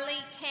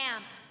Varley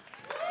Camp.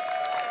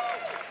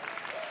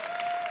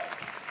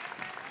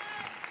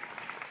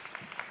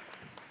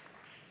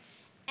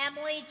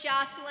 Emily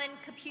Jocelyn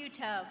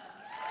Caputo.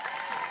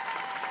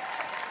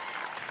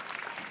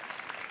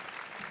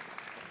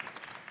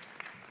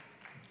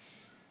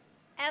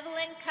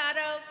 Evelyn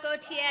Caro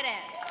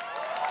Gutierrez.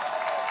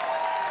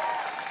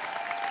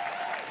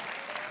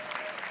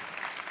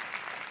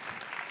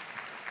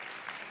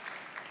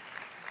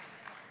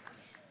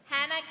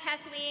 Hannah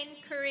Kathleen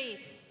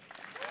Carice.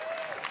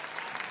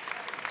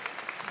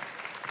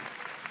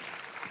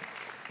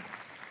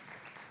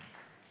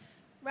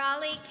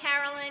 Raleigh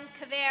Carolyn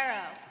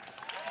Cavero.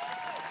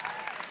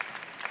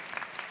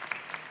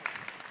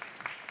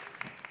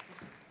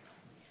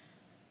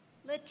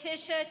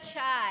 Letitia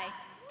Chai.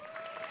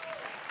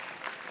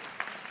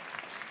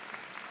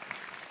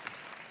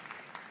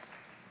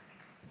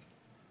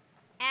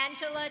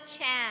 Angela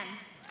Chan.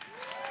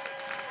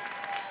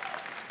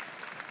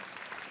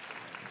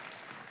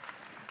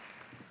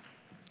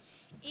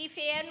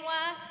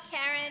 Ifeanwa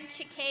Karen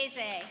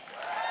Chikeze.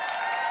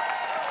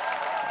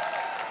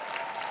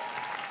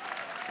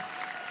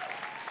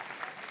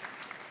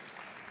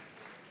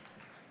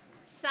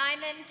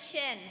 Simon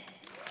Chin.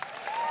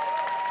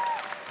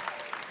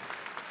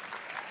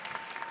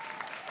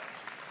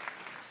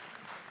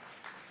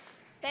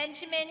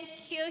 Benjamin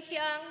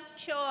Kyu-hyung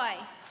Choi.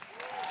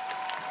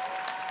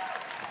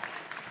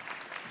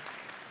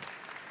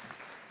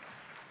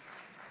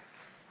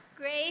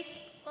 Grace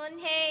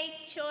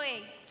Eunhae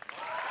Choi.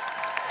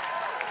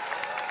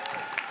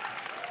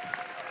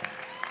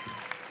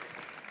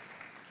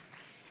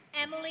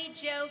 Emily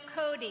Jo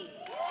Cody.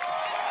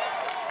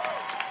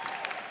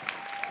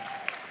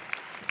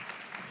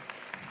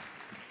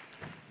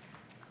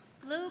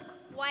 Luke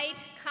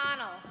White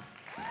Connell.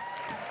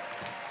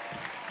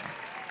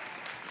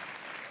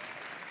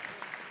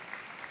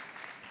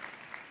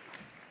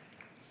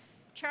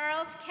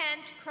 Charles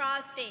Kent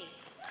Crosby.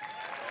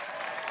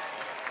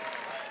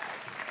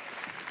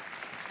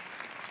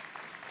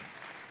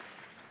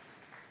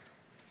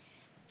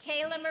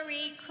 Kayla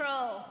Marie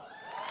Kroll.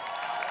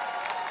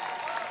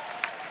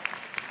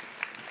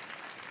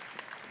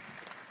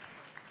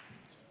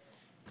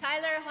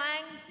 Tyler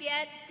Huang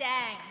Viet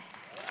Dang.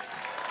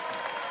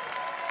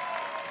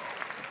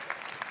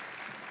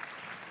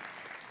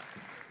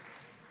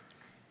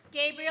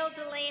 Gabriel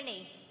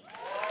Delaney.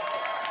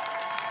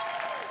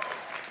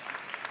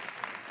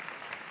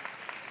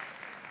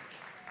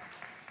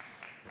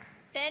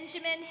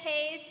 Benjamin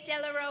Hayes De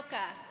La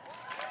Roca.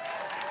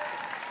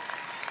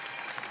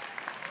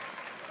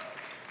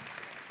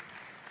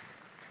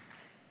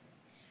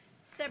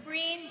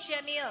 Sabrine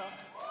Jamil.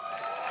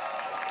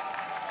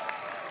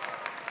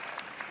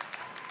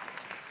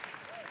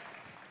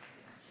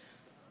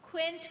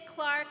 Quint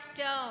Clark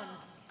Doan.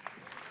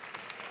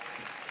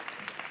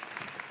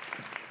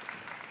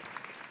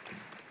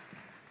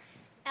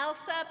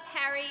 Elsa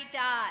Parry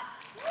Dodds.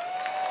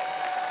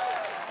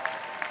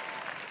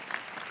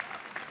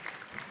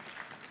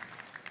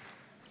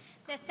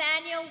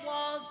 Nathaniel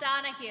Wall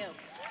Donahue.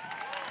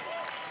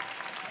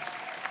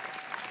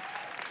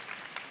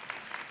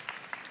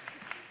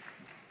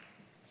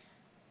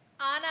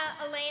 Anna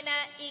Elena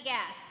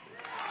Egas.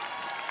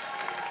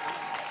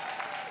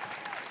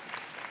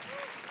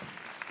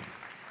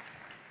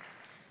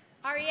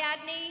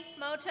 Ariadne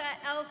Mota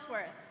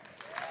Ellsworth.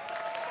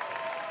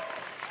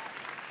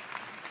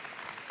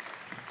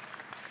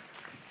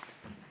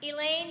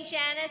 Elaine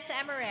Janice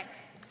Emmerich.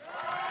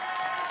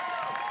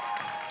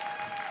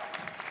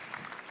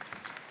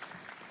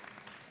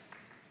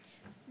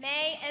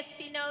 May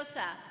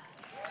Espinosa.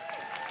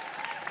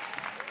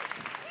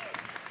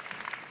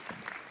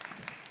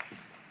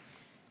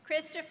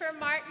 Christopher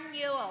Martin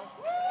Ewell.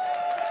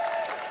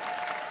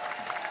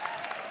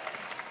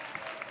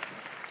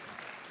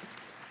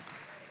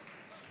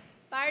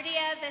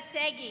 Bardia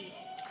Vasegi.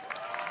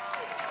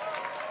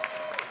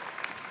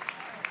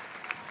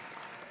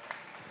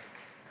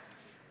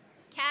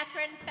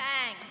 Catherine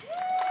Fang.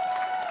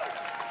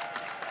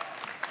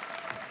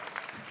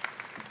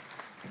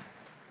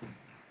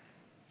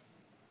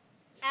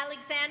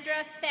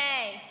 Sarah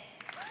Fay.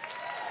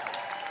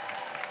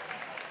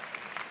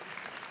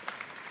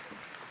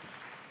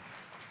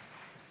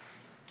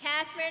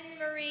 Catherine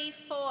Marie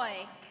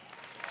Foy.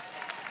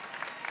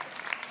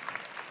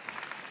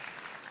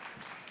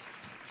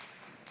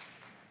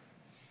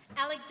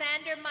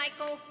 Alexander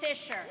Michael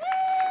Fisher.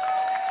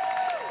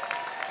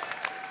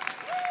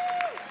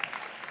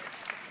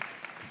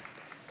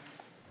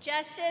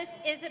 Justice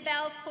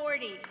Isabel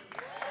Forty.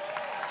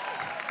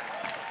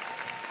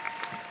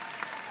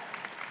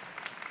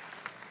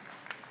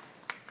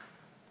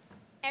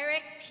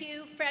 Eric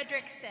Pugh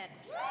Fredrickson.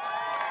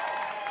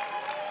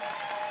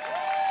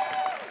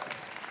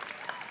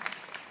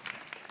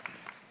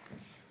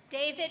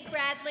 David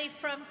Bradley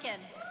Frumkin.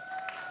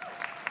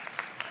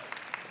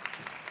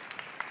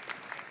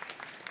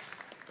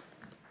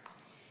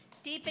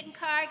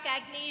 Deepankar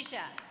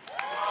Gagnesia.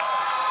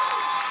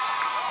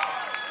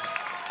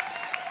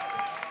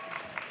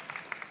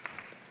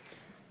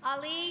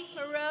 Ali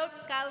Marot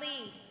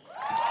Gali.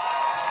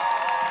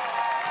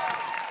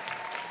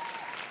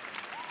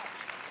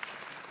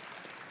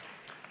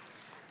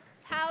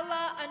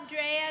 Paula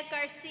Andrea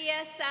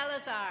Garcia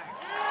Salazar.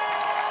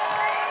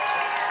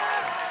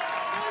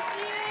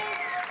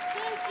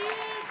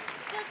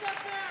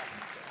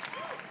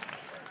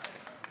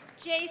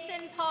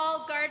 Jason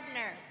Paul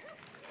Gardner.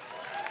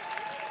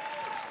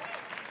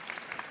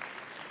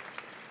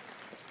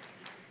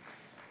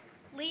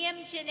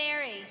 Liam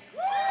Gennari.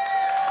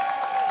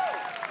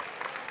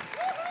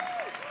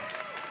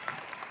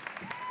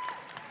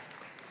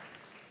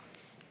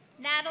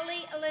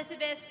 Natalie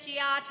Elizabeth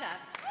Giata.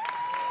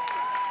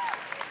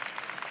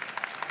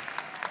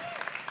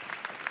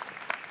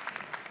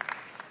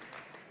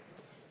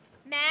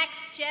 Max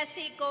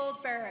Jesse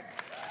Goldberg.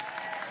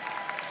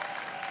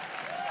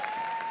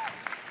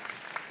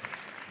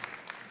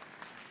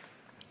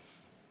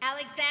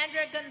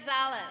 Alexandra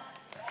Gonzalez.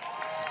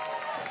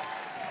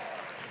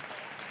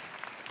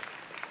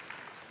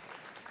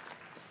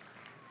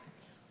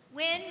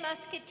 Wynn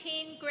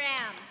Muscatine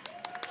Graham.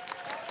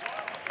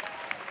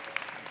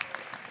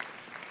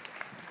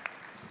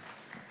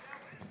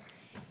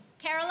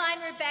 Caroline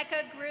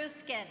Rebecca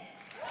Gruskin.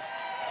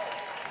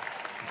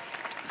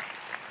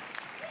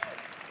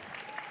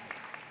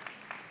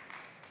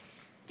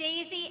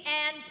 Daisy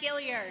Ann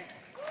Gilliard.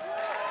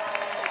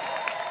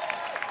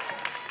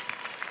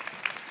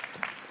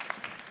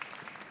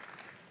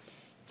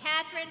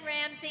 Catherine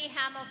Ramsey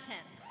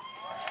Hamilton.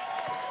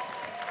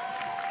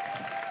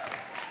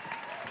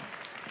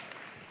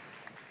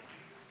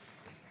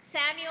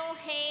 Samuel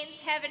Haynes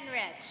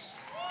Heavenrich.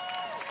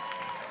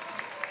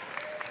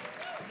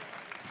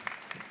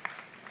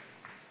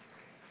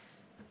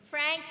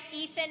 Frank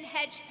Ethan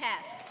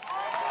Hedgepeth.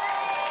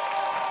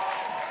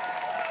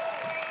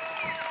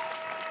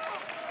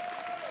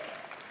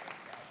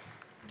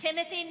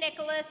 Timothy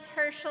Nicholas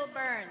Herschel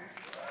Burns.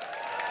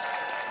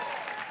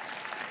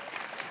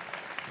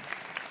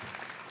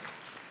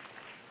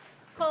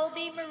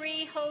 Colby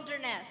Marie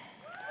Holderness.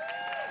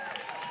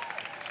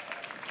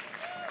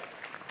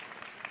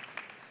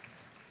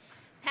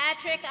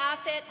 Patrick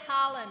Offit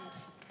Holland.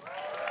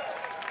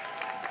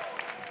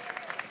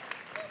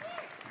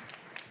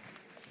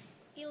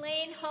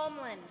 Elaine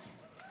Homeland.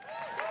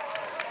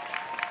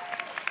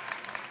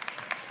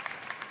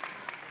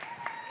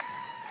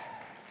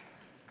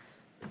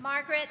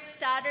 Margaret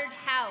Stoddard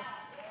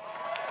House.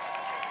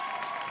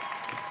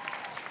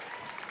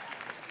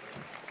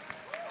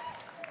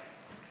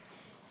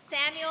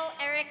 Samuel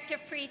Eric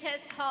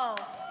DeFreitas Hull.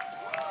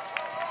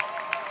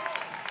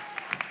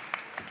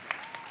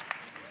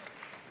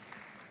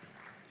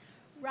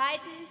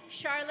 Ryden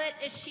Charlotte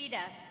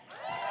Ishida.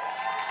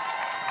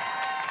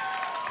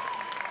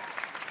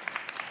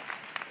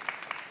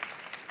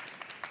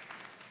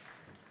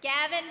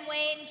 Gavin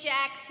Wayne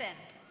Jackson.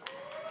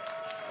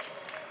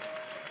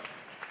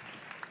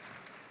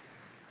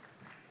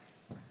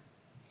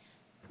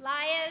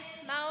 Liaz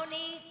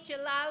Mauni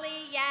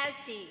Jalali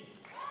Yazdi.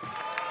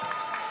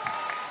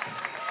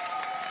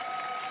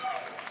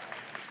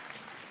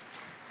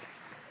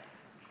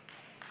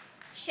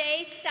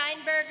 Shay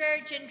Steinberger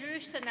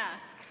Jindrusana.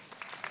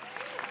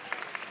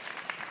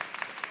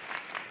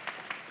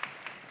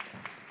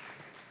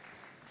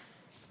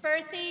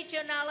 Spurthy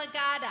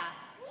Jonalagada.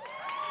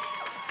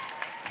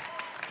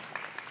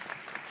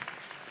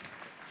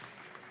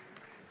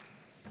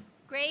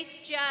 Grace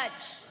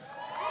Judge.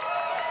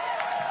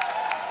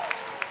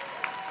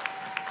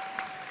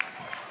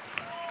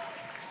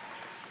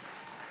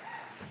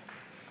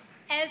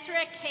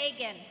 Ezra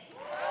Kagan.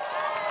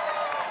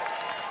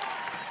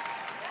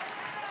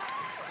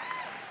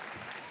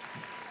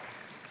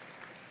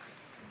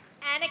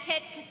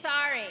 Aniket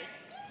Kasari.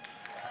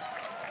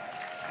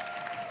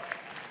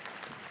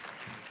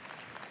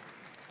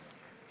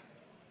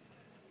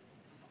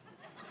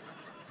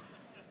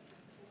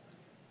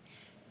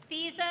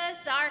 Fiza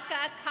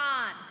Zarka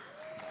Khan.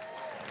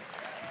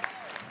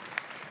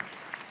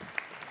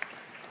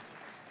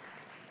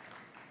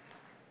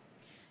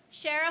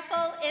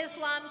 Shariful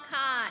Islam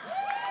Khan.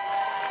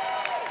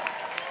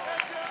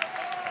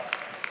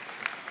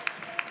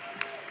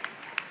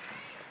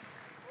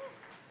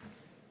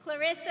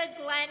 Clarissa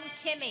Glenn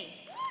Kimmy.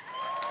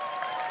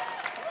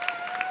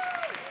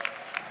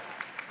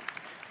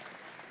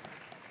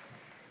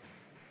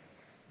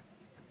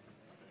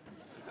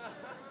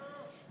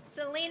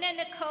 Selena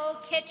Nicole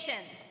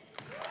Kitchens.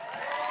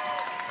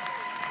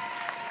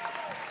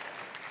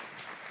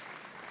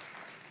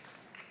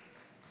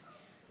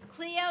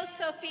 Cleo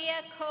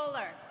Sophia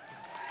Kohler.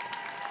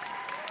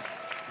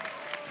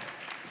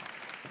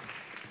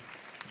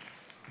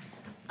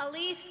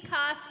 Elise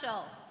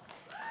Costel.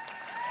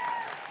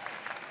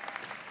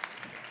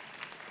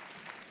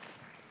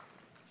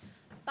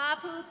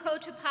 Bapu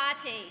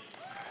Kotupati.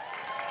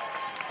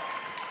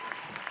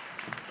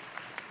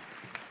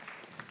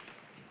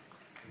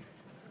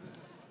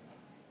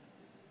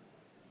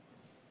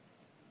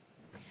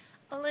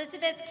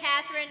 Elizabeth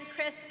Catherine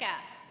Kriska.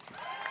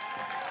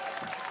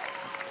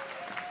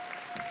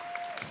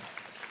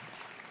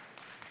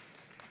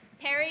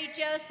 Perry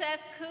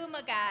Joseph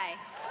Kumagai.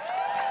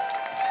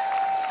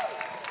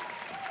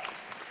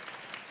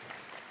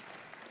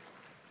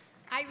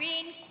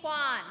 Irene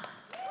Kwan.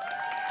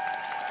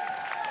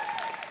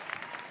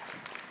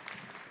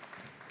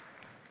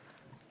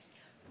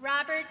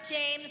 Robert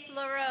James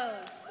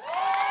LaRose.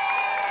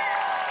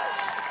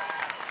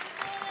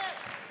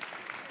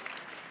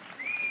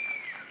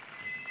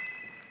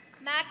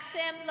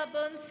 Maxim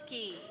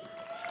Labunsky.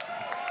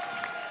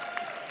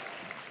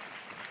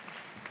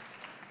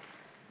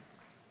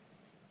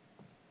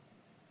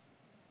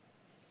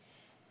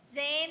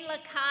 Zain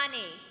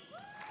Lakhani.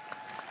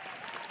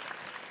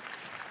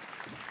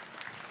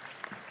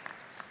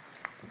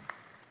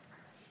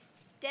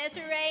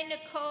 Desiree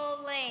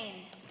Nicole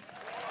Lane.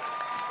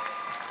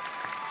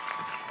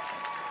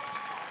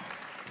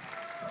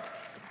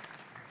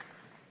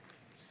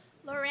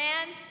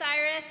 Loran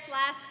Cyrus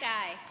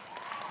Lasky.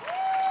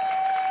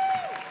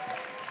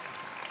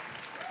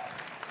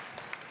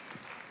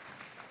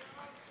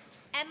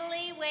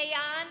 Emily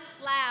Wayan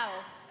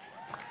Lau.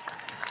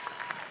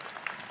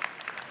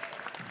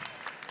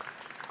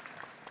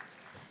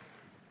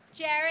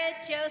 Jared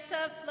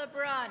Joseph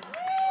LeBrun.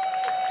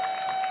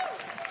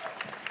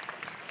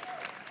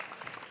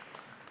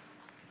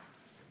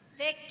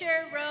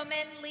 Victor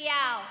Roman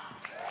Liao.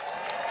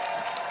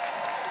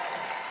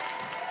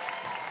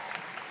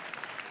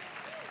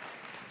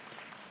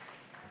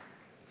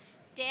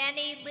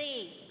 Danny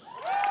Lee.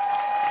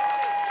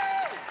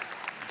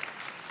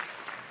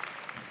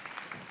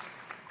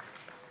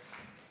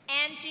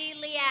 Angie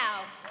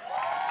Liao.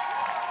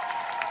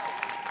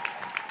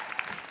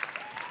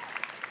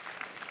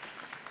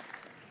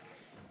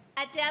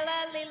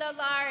 Adela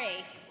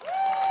Lilolari.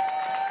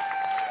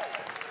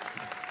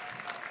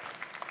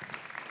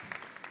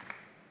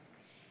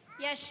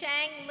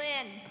 Yashang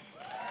Lin.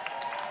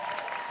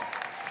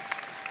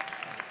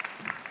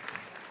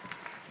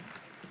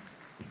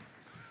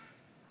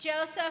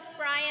 Joseph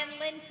Brian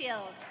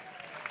Linfield.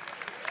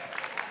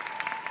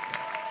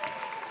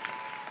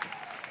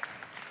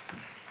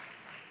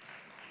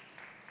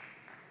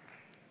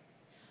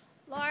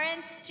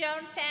 Lawrence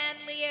Joan Fan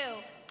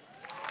Liu.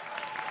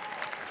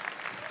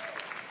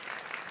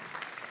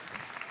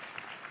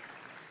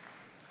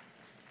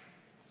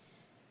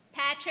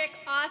 Patrick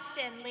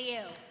Austin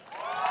Liu.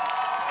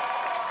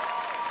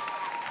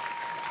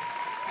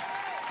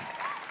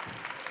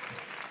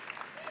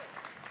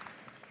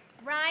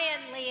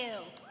 Ryan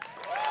Liu.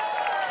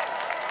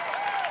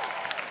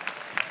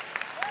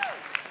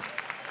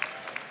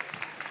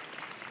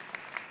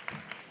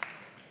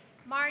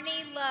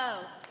 Marnie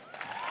Lowe.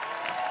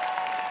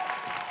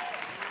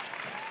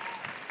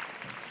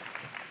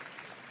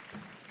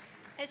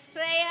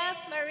 Estrella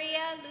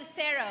Maria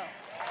Lucero.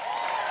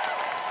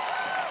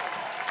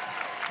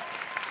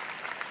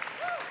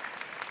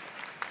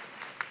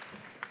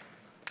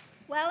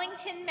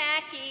 Wellington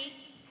Mackey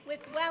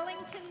with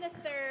Wellington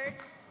III.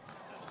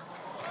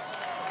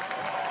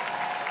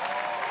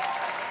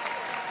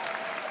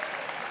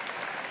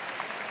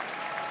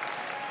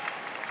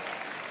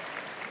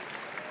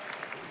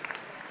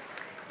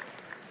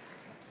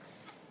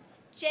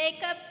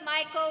 Jacob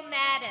Michael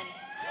Madden.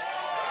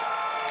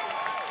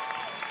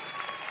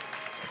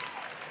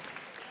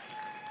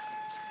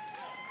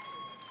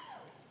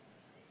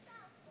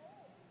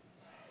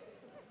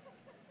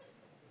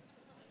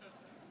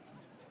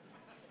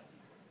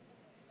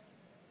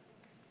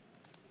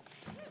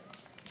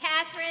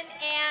 Catherine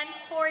Ann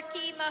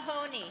Forkey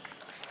Mahoney.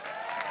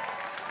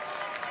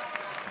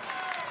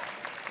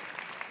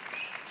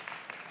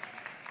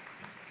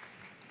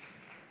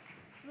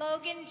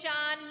 Logan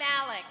John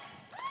Malik.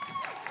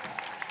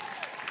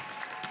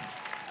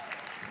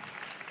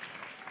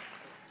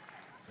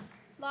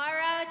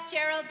 Laura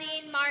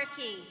Geraldine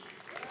Markey.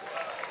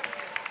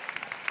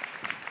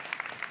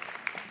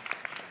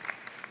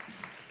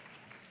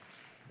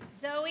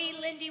 Zoe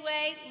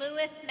Lindiway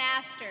Lewis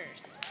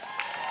Masters.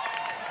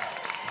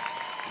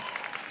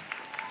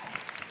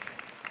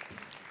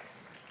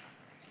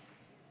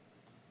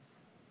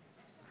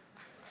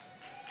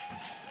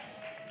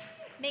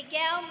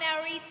 Miguel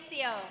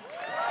Mauricio.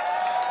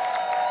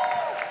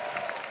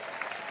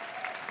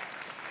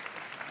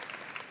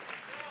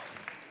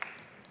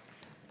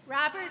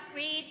 Robert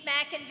Reed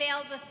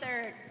McInvale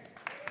III.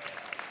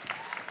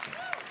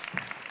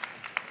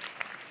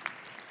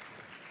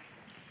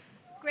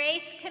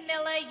 Grace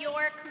Camilla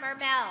York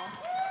Mermel.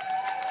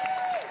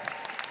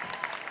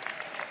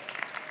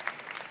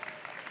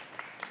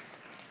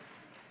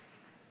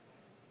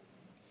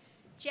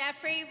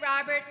 Jeffrey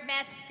Robert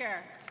Metzger.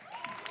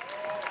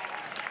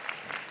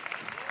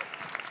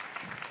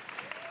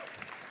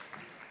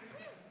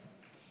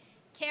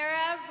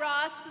 Kara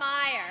Ross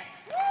Meyer.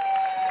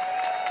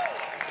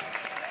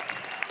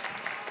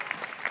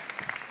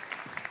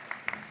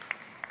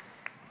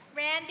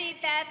 Randy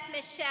Beth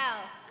Michelle.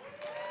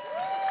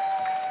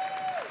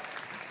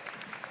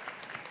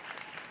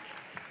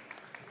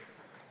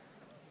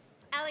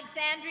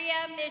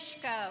 Alexandria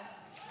Mishko.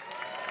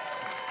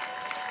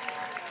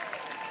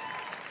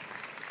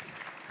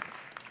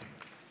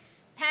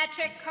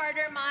 Patrick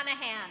Carter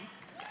Monahan.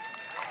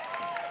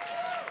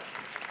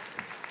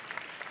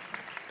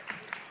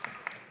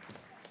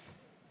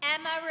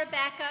 Emma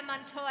Rebecca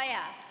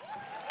Montoya.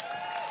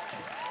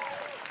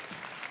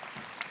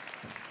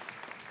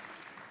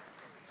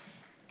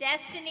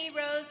 Destiny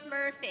Rose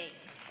Murphy.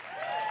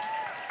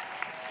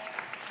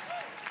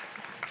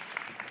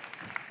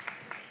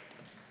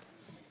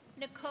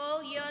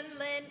 Nicole Yun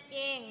Lin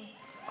Ing.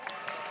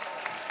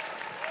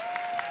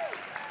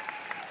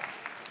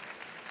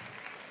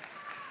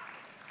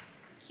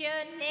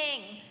 Kyun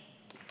Ning.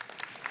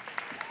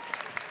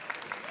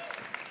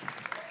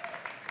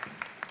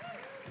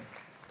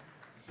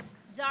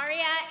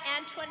 Zaria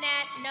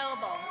Antoinette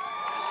Noble.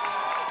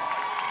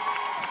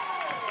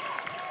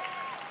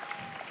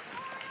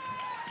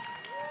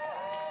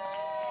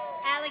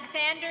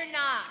 Alexander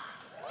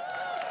Knox.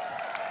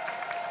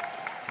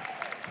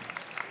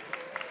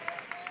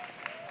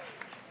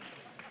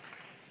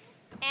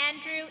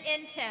 Andrew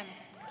Intim.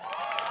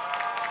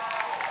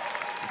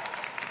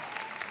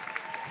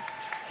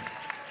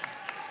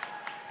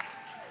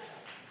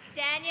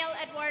 Daniel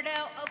Eduardo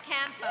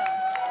Ocampo.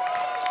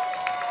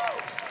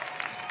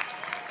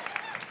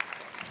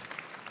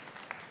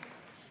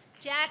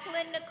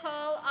 Jacqueline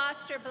Nicole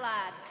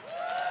Osterblad.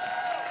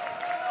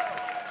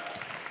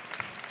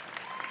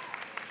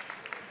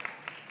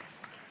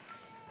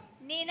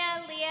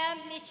 Nina Leah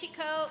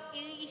Michiko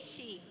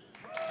Iishi.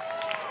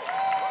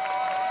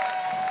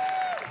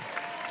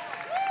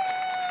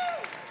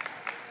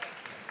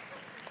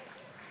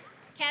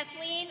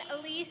 Kathleen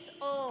Elise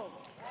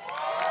Olds.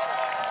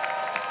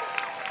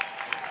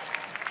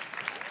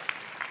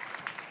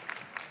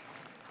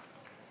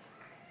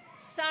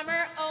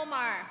 Summer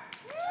Omar.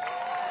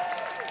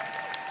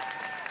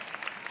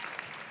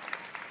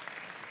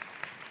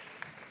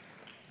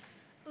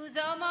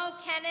 Uzomo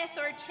Kenneth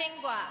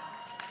Orchingwa.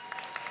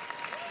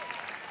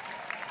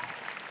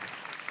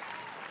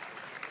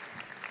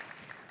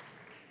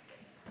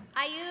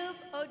 Ayub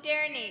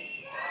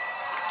Oderny.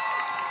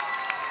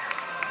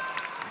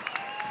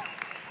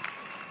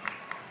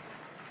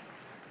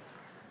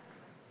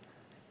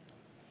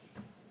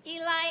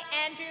 Eli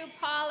Andrew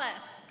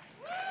Paulus.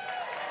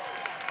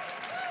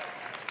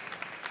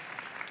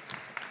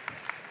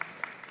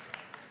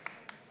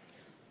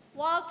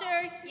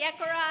 Walter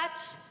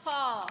Yekorach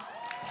Paul.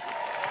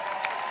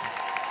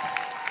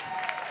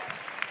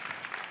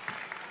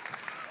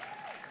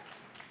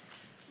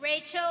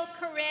 Rachel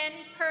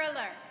Corinne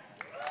Perler.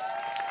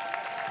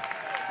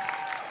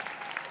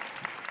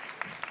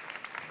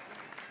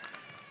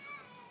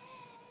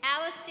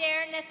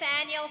 Alistair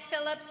Nathaniel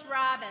Phillips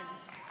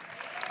Robbins.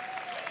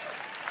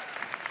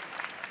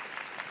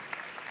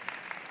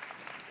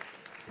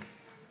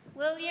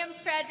 William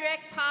Frederick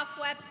Poff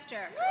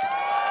Webster.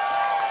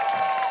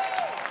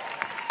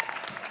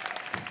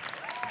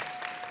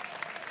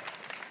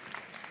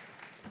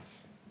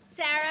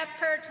 Sarah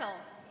Pertle.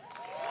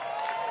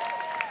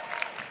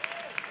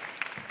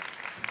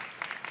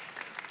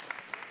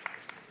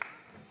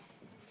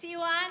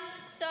 Siwan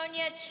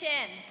Sonia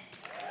Chin.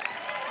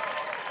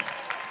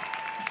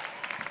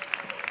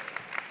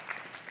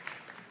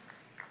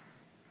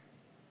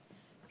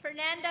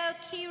 Fernando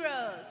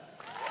Quiroz.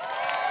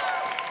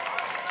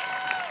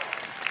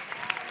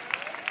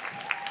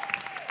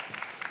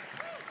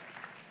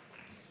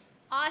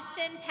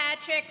 Austin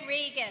Patrick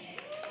Regan.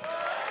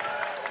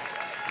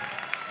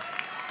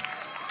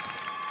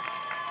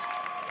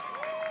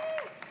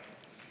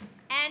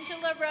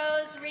 Angela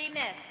Rose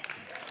Remus.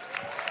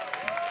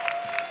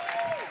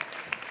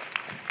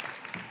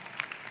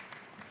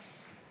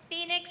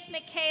 Phoenix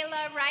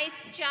Michaela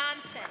Rice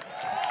Johnson.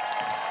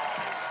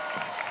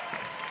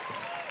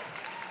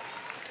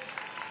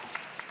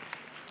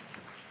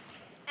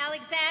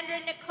 Alexandra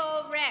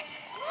Nicole Rex.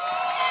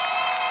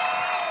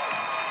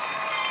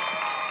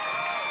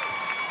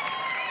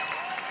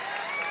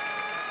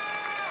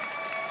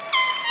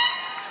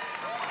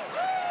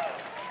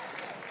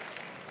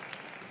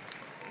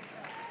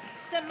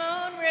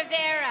 Simone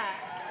Rivera.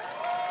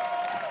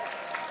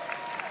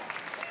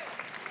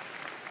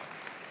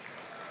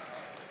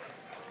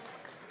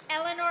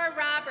 Eleanor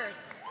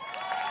Roberts.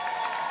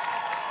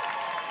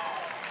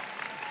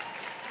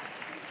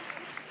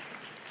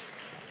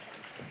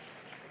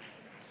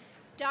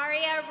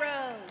 Daria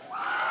Rose.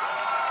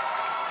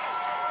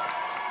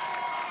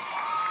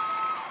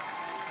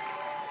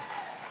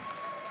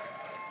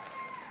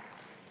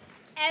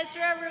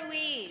 Ezra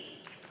Ruiz.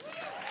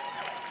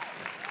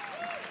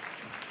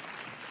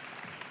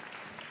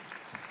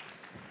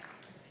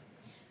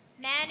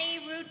 Manny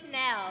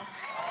Rutenell.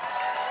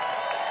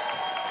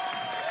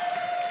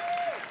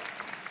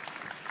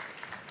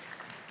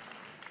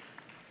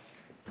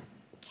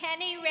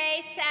 Kenny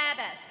Ray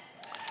Sabbath.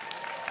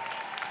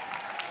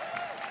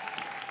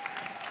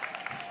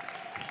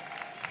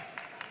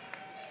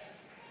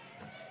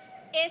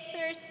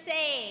 Isser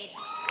Said.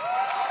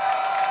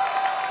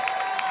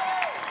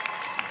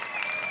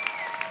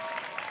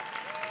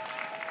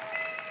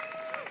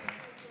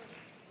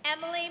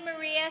 Emily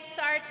Maria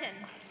Sarton.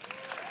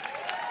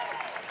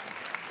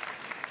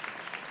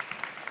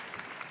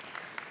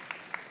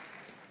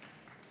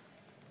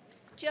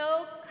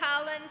 Joe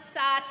Colin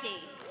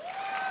Sati.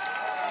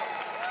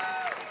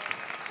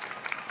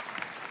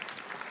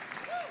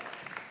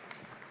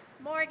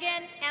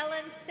 Morgan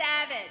Ellen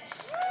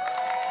Savage.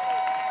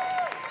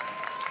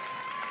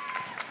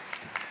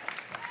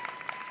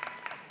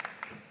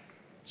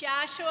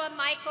 Joshua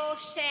Michael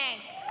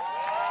Shank.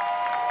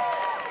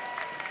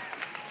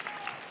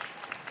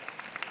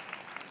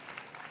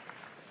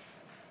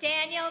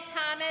 Daniel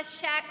Thomas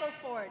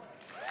Shackelford.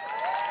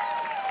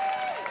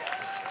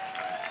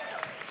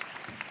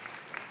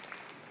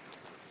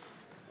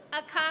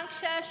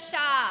 Akanksha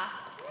Shah.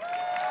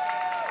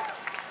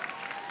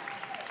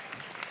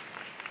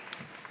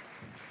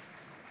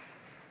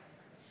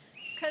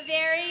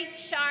 Kaveri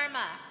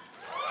Sharma.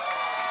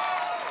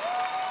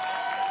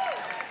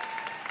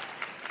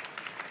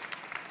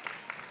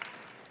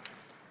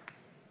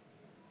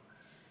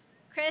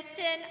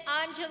 Kristen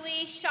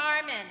Anjali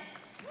Sharman.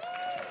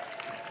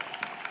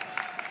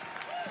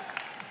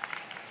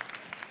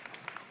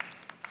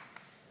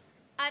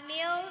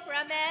 Emil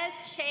Ramez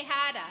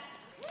Shehada.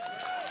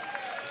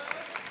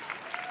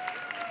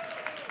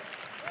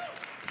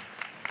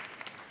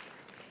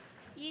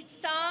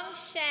 Yitsong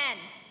Shen.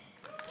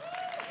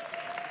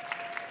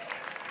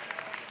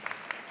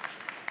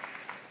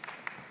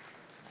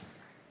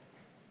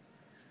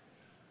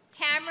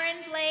 Cameron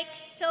Blake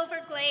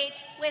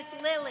Silverglade with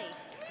Lily.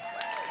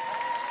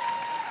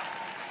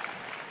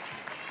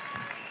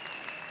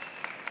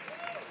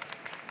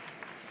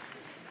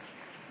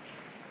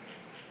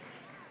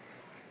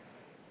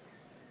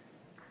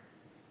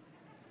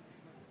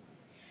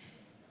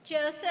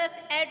 Joseph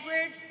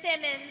Edward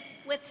Simmons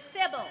with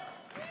Sybil.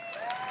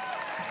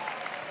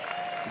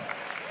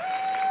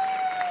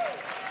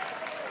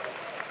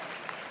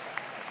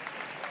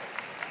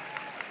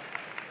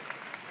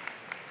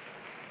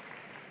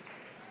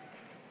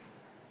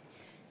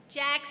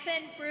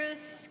 Jackson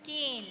Bruce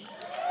Skeen.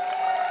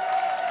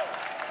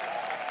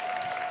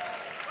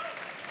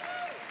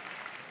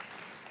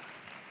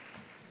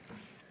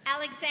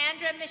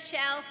 Alexandra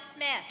Michelle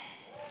Smith.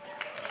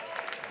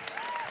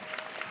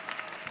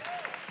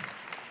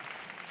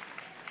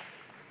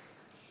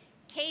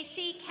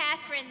 Casey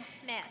Catherine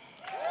Smith.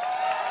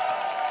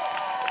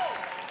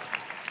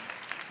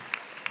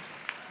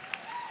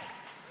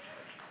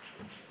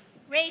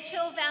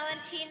 Rachel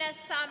Valentina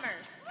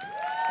Summers.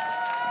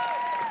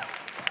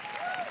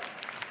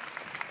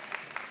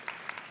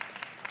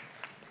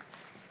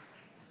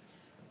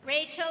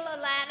 Rachel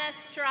Alana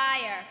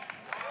Stryer.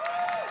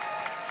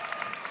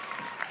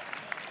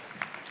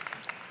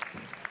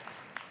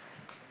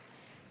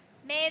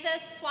 Medha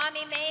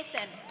Swami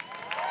Mathan.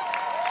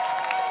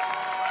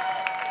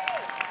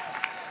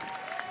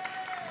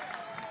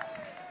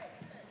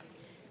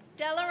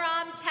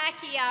 Delaram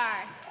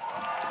Takiyar.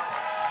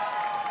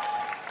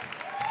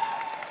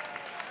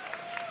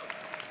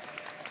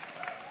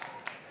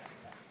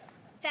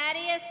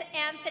 Thaddeus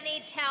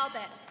Anthony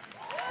Talbot.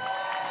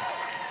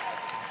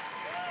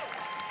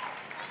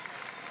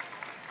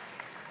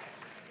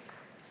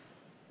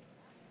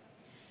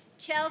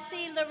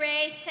 Chelsea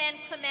Lorraine San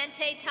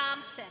Clemente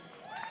Thompson.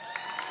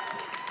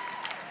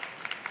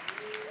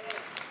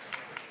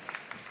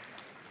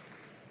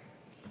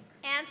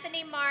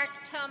 Anthony Mark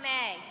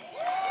Tomei.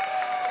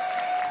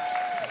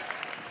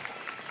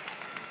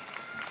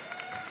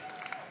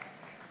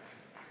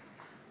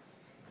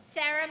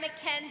 Sarah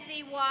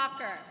Mackenzie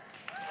Walker.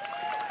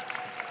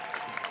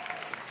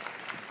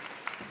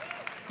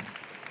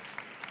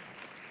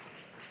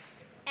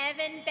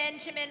 Evan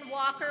Benjamin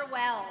Walker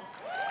Wells.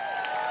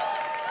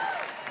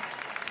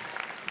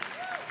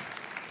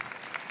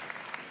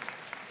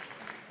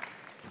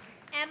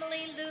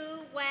 Emily Lou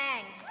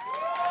Wang.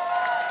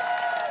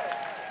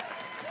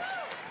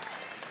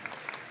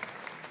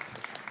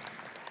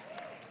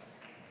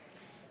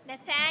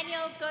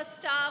 Nathaniel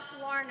Gustav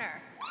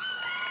Warner.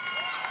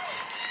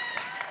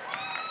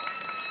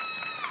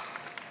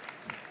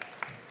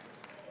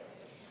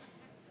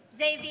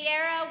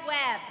 Xaviera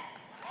Webb.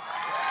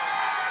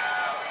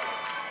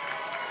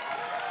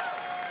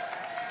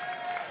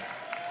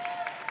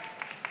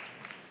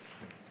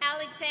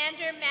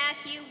 Alexander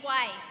Matthew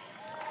Weiss.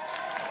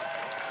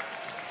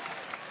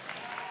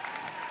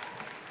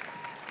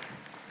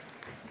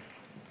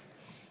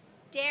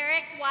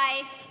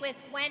 Weiss with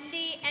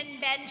Wendy and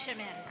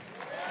Benjamin.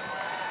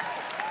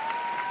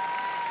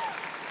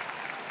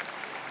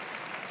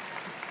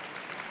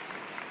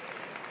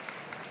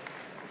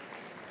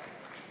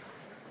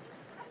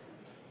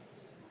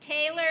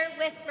 Taylor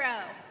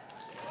Withrow.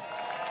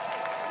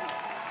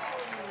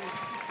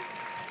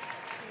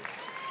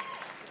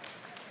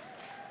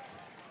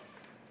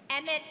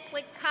 Emmett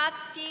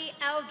Witkowski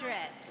Eldred.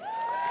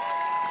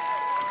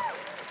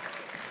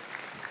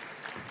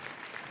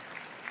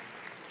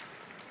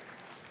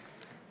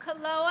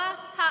 Kaloa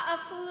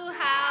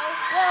Ha'afuluhau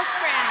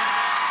Wolfram.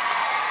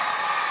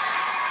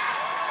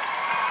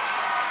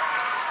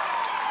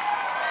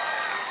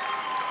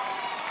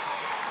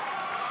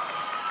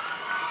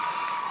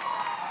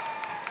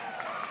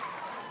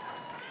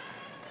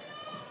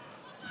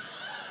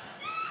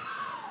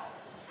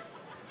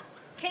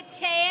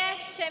 Katea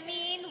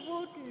Shamin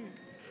Wooten.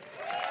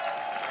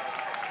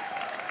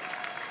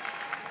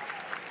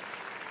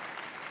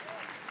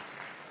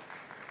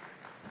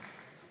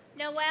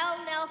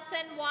 Noel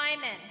Nelson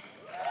Wyman.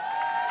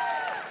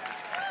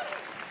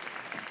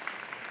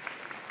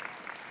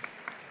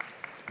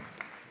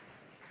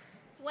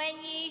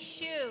 Wenyi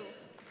Xu.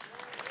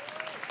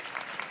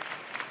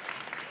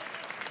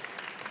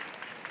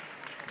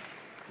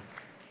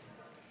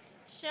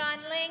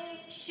 Shanling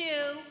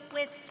Xu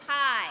with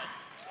Pi.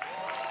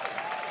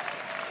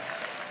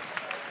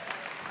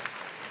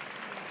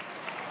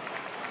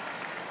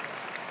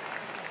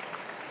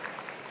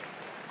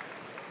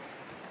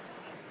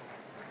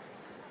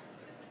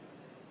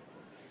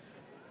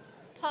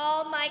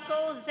 Paul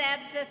Michael Zeb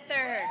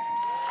III.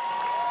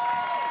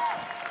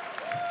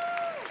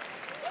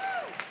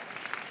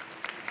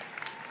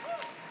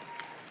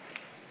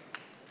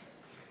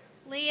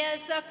 Leah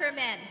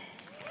Zuckerman.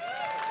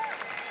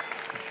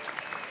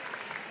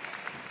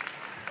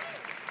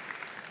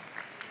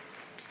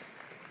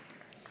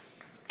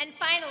 And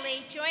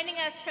finally, joining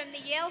us from the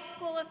Yale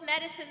School of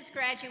Medicine's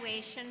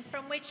graduation,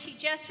 from which she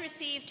just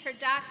received her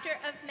Doctor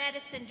of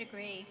Medicine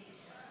degree,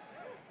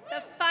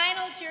 the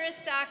final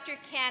Juris Doctor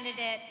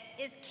candidate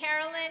is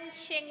Carolyn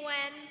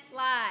Xingwen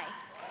Lai.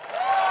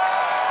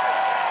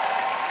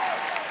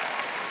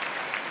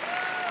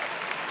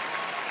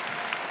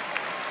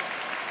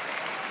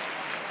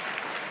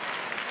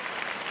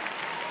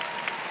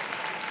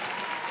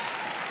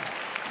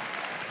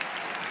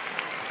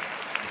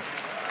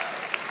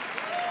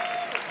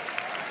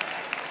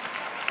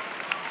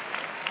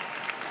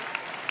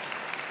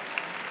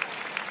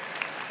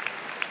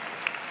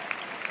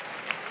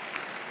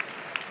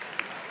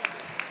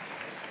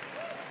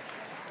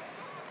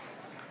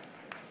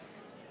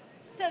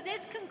 So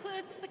this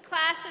concludes the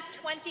class of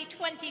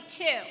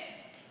 2022.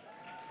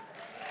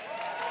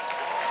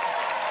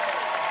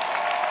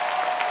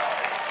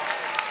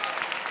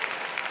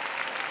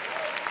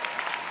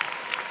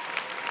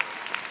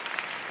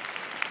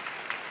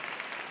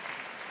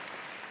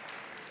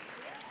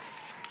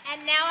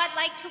 And now I'd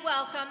like to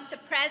welcome the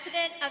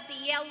president of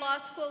the Yale Law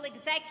School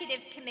Executive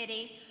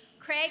Committee,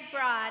 Craig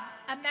Broad,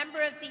 a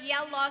member of the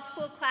Yale Law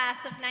School Class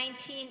of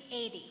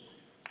 1980.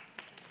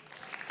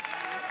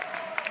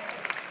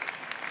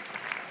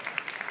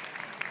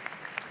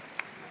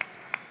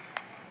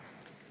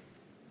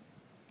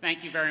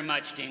 Thank you very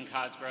much, Dean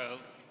Cosgrove.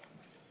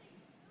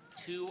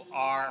 To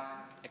our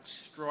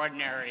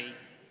extraordinary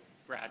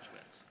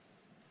graduates,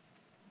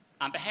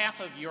 on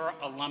behalf of your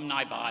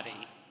alumni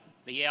body,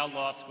 the Yale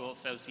Law School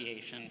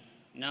Association,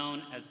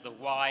 known as the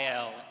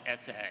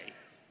YLSA,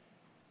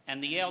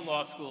 and the Yale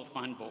Law School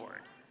Fund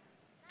Board,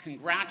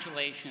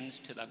 congratulations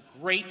to the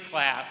great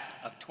class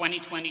of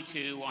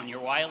 2022 on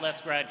your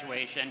YLS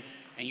graduation,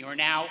 and you are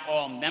now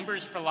all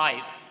members for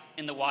life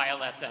in the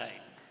YLSA.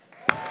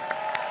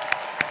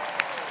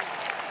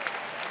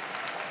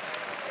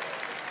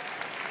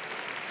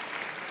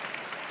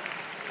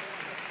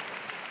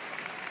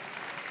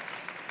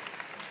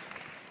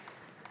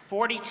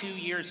 "42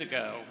 years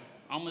ago,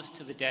 almost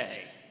to the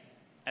day,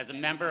 as a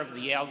member of the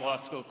Yale Law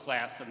School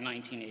Class of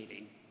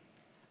 1980,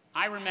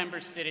 I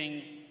remember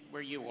sitting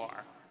where you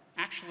are.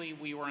 Actually,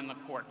 we were in the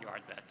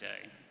courtyard that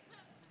day,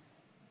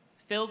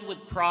 filled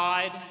with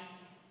pride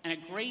and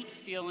a great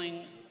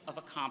feeling of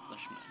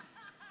accomplishment,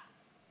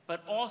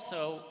 but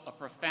also a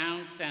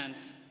profound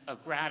sense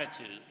of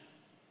gratitude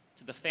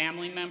to the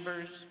family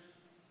members,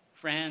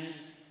 friends,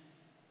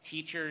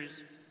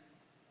 teachers,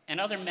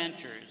 and other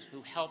mentors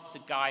who helped to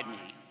guide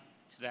me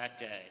to that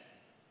day.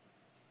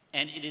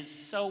 And it is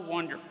so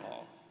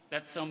wonderful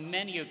that so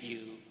many of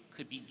you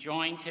could be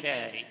joined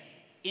today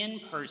in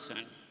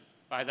person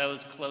by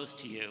those close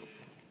to you.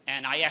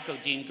 And I echo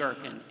Dean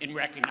Gerken in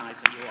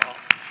recognizing you all.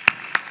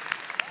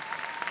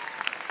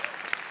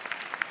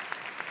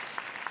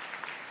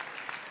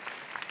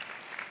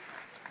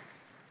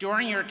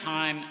 During your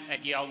time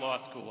at Yale Law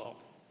School,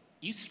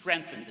 you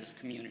strengthened this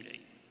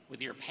community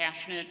with your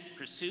passionate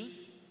pursuit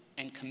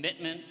and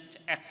commitment to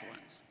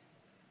excellence,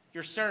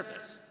 your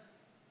service,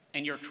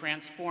 and your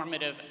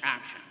transformative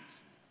actions.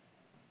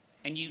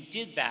 And you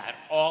did that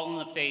all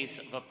in the face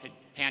of a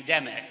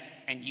pandemic,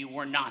 and you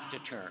were not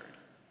deterred.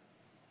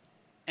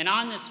 And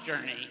on this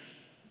journey,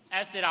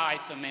 as did I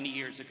so many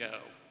years ago,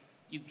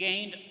 you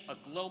gained a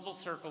global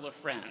circle of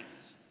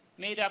friends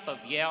made up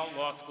of Yale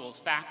Law School's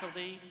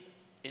faculty,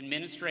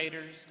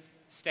 administrators,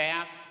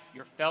 staff,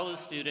 your fellow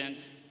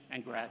students,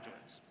 and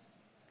graduates.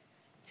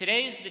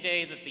 Today is the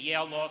day that the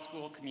Yale Law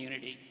School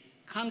community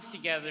comes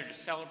together to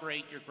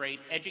celebrate your great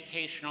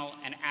educational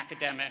and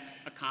academic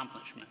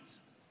accomplishments.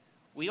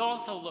 We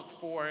also look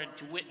forward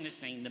to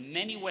witnessing the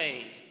many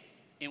ways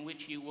in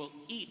which you will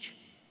each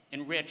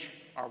enrich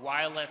our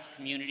YLS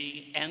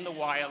community and the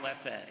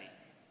YLSA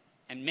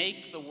and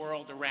make the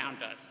world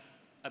around us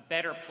a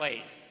better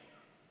place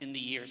in the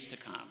years to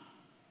come.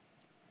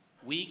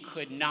 We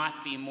could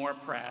not be more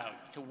proud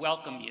to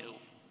welcome you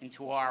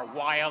into our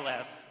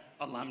YLS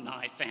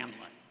alumni family.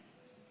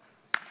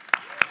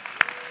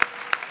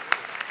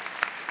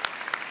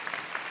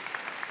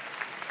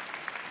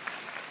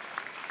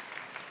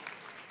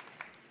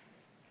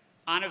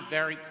 On a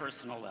very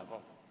personal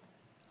level,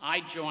 I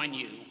join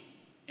you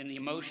in the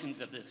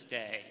emotions of this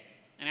day,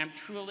 and I'm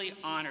truly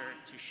honored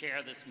to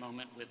share this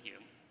moment with you.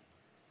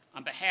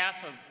 On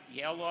behalf of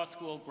Yale Law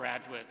School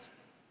graduates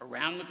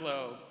around the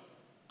globe,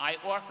 I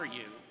offer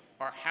you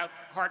our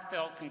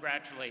heartfelt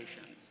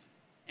congratulations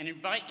and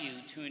invite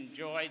you to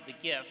enjoy the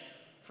gift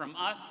from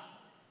us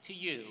to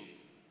you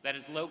that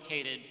is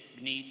located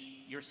beneath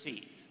your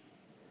seats.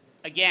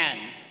 Again,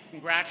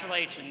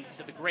 congratulations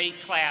to the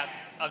great class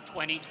of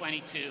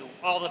 2022.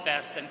 All the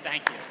best, and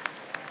thank you.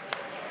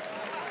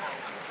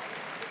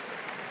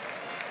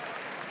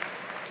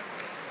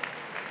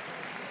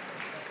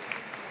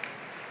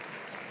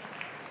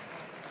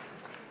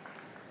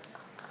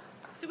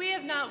 So we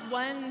have not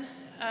one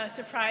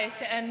surprise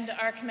to end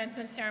our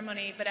commencement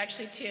ceremony, but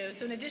actually two.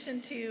 So in addition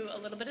to a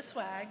little bit of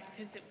swag,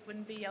 because it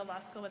wouldn't be Yale Law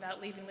School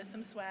without leaving with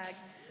some swag,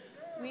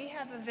 we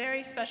have a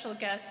very special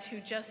guest who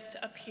just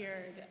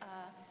appeared,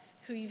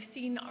 who you've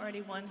seen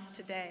already once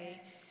today.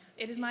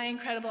 It is my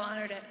incredible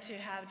honor to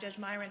have Judge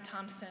Myron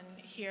Thompson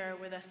here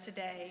with us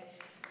today.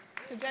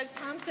 So Judge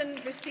Thompson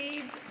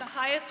received the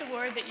highest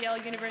award that Yale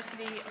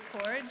University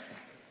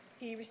accords.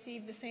 He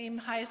received the same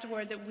highest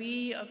award that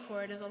we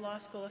accord as a law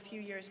school a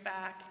few years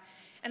back.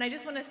 And I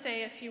just want to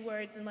say a few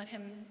words and let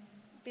him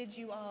bid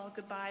you all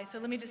goodbye. So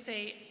let me just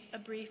say a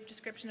brief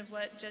description of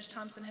what Judge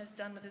Thompson has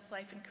done with his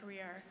life and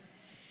career.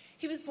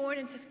 He was born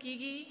in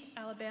Tuskegee,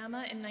 Alabama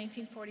in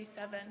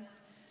 1947,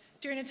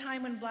 during a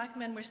time when black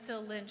men were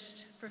still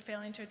lynched for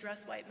failing to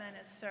address white men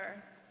as sir.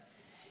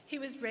 He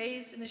was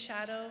raised in the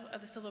shadow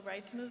of the civil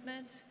rights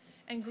movement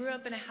and grew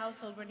up in a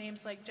household where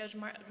names like Judge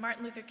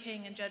Martin Luther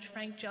King and Judge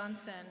Frank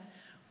Johnson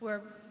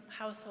were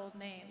household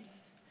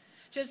names.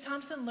 Judge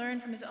Thompson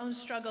learned from his own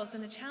struggles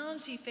and the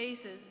challenge he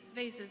faces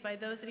by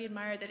those that he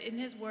admired that in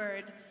his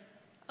word,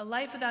 a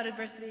life without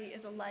adversity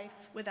is a life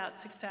without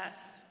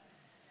success.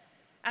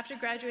 After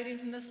graduating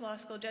from this law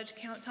school, Judge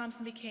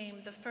Thompson became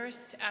the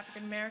first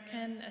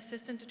African-American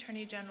Assistant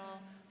Attorney General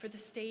for the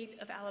state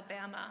of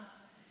Alabama.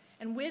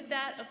 And with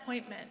that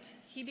appointment,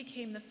 he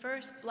became the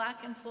first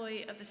black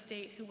employee of the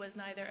state who was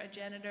neither a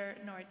janitor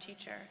nor a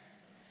teacher.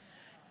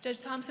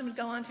 Judge Thompson would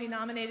go on to be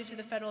nominated to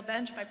the federal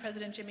bench by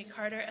President Jimmy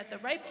Carter at the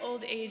ripe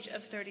old age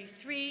of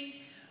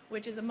 33,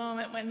 which is a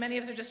moment when many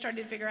of us are just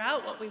starting to figure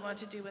out what we want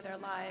to do with our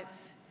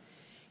lives.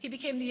 He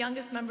became the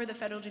youngest member of the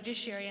federal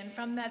judiciary, and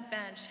from that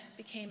bench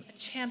became a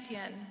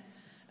champion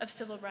of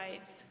civil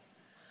rights.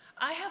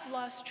 I have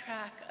lost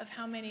track of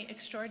how many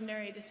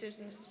extraordinary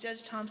decisions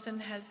Judge Thompson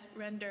has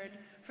rendered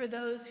for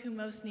those who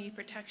most need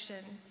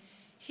protection.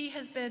 He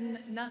has been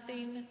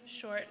nothing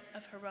short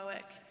of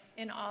heroic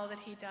in all that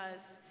he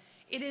does.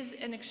 It is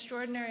an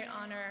extraordinary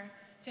honor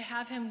to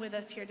have him with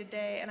us here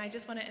today, and I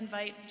just want to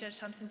invite Judge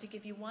Thompson to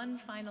give you one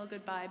final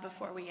goodbye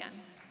before we end.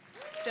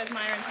 Judge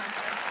Myron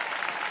Thompson.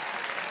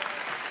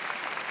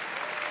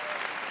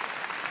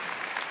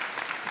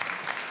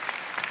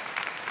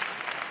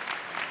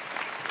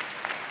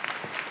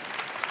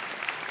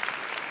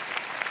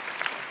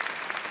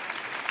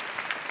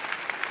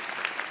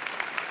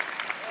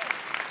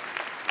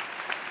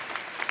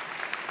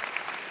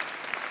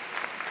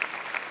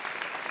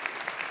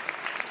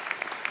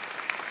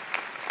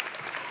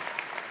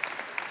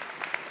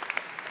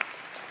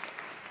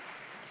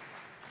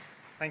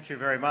 Thank you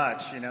very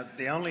much. You know,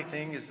 the only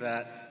thing is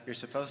that you're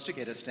supposed to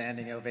get a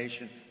standing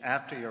ovation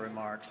after your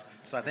remarks,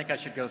 so I think I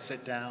should go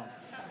sit down.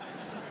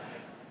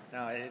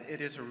 Now, it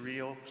is a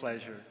real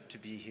pleasure to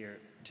be here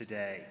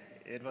today.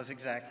 It was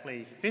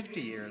exactly 50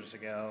 years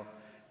ago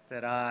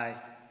that I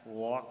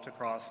walked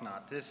across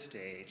not this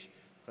stage,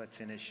 but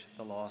finished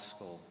the law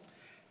school.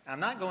 I'm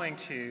not going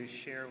to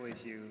share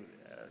with you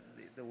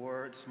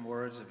some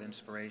words of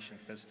inspiration,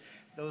 because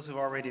those have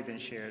already been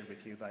shared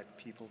with you by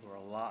people who are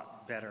a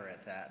lot better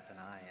at that than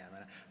I am.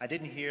 And I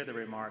didn't hear the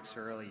remarks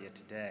earlier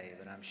today,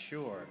 but I'm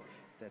sure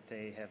that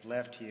they have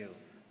left you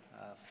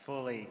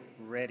fully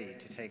ready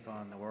to take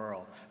on the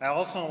world. I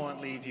also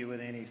won't leave you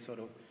with any sort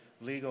of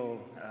legal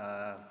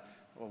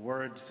or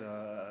words,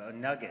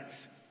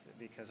 nuggets,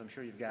 because I'm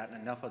sure you've gotten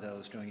enough of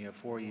those during your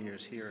 4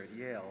 years here at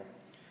Yale.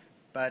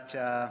 But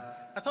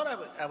I thought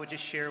I would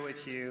just share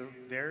with you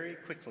very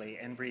quickly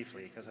and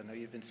briefly, because I know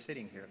you've been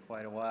sitting here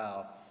quite a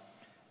while,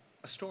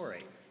 a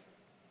story.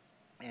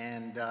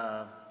 And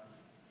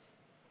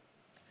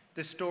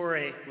this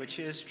story, which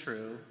is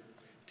true,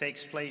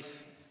 takes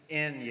place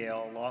in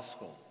Yale Law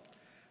School.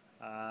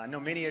 I know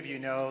many of you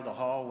know the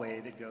hallway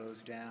that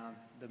goes down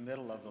the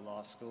middle of the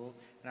law school,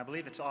 and I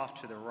believe it's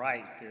off to the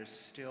right. There's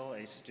still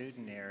a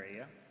student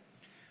area.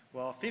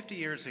 Well, 50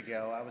 years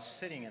ago, I was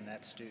sitting in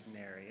that student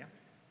area,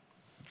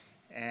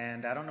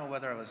 and I don't know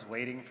whether I was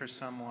waiting for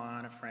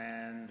someone, a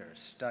friend, or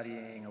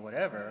studying, or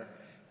whatever,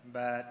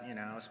 but, you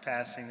know, I was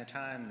passing the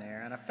time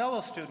there, and a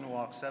fellow student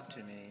walks up to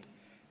me,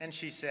 and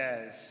she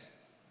says,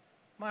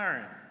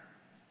 "Myron,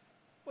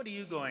 what are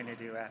you going to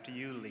do after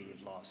you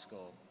leave law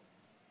school?"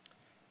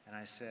 And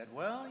I said,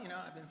 "Well, you know,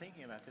 I've been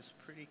thinking about this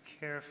pretty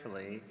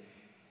carefully,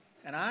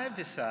 and I've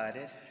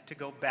decided to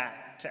go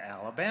back to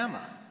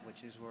Alabama,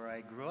 which is where I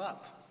grew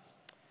up."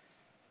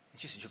 And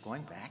she said, "You're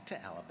going back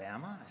to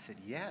Alabama?" I said,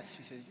 "Yes."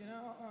 She said, "You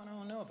know, I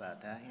don't know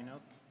about that. You know,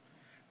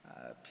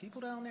 people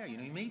down there, you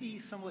know, you may be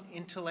somewhat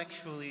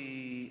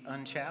intellectually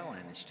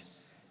unchallenged."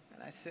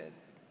 And I said,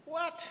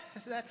 "What?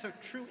 That's a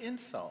true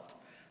insult."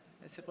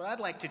 I said, "What I'd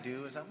like to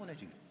do is I want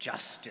to do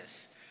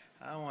justice.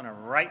 I want to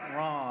right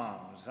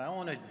wrongs. I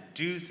want to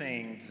do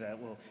things that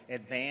will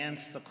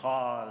advance the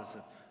cause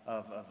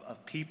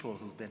of people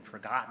who've been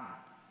forgotten."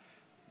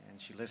 And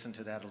she listened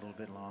to that a little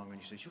bit longer,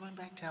 and she said, "You going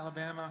back to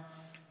Alabama?"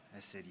 I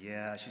said,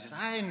 "Yeah." She says,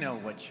 "I know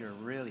what you're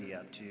really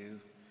up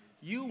to.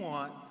 You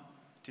want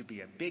to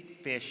be a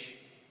big fish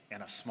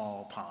in a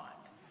small pond."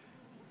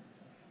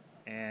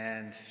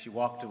 And she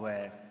walked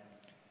away.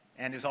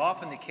 And it's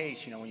often the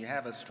case, you know, when you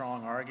have a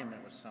strong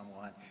argument with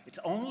someone, it's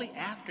only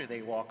after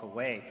they walk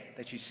away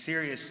that you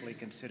seriously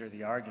consider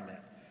the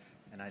argument.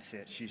 And I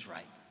said, "She's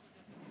right."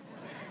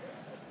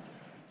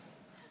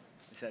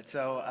 I said,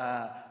 so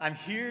I'm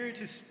here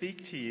to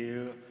speak to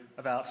you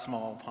about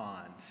small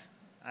ponds.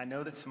 I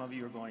know that some of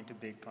you are going to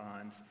big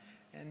ponds,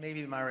 and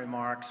maybe my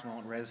remarks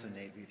won't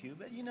resonate with you,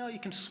 but you know, you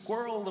can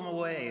squirrel them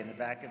away in the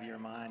back of your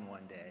mind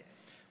one day.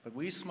 But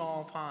we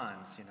small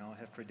ponds, you know,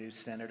 have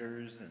produced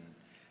senators and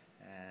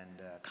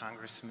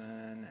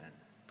congressmen and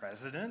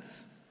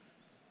presidents,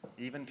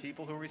 even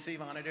people who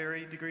receive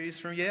honorary degrees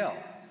from Yale.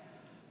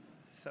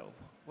 So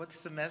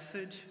what's the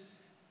message?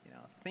 You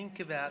know, think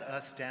about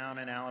us down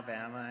in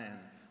Alabama and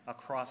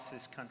across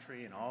this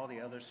country and all the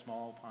other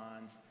small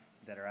ponds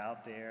that are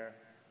out there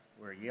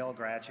where Yale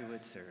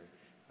graduates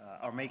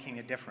are making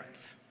a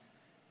difference.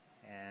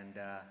 And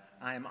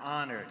I am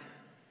honored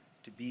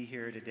to be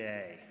here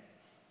today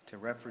to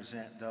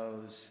represent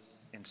those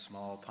in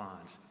small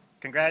ponds.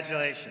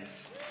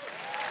 Congratulations.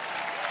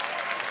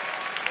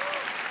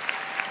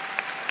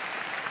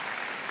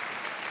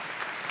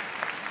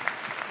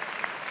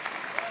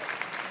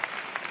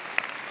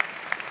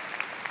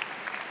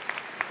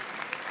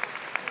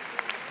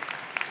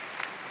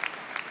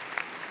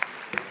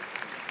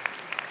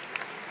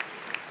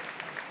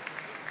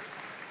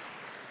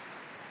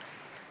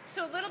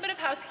 So a little bit of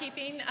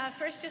housekeeping.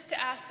 First, just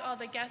to ask all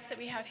the guests that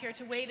we have here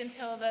to wait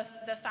until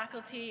the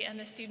faculty and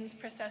the students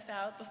process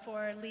out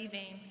before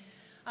leaving.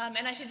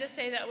 And I should just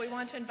say that we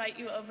want to invite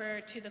you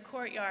over to the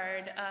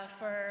courtyard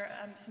for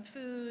some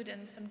food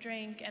and some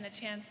drink and a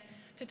chance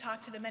to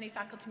talk to the many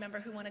faculty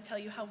members who want to tell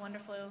you how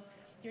wonderful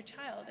your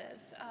child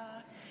is.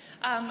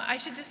 I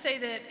should just say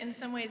that in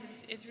some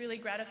ways it's really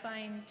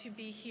gratifying to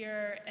be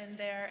here and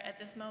there at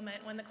this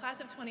moment. When the class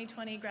of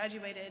 2020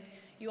 graduated,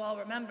 you all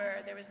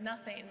remember there was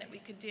nothing that we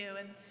could do.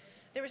 And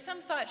there was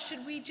some thought,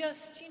 should we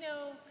just, you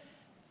know,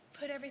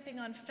 put everything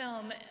on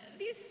film?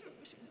 These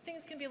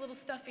things can be a little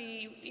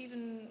stuffy,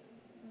 even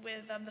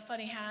with the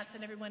funny hats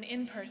and everyone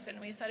in person.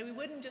 We decided we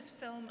wouldn't just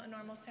film a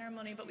normal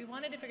ceremony, but we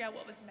wanted to figure out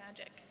what was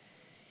magic.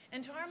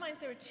 And to our minds,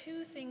 there are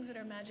two things that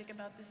are magic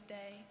about this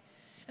day.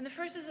 And the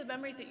first is the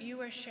memories that you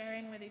are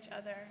sharing with each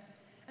other.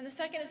 And the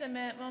second is a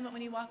moment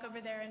when you walk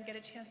over there and get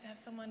a chance to have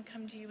someone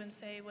come to you and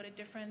say what a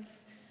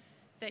difference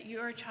that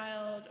your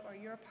child or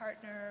your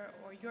partner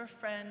or your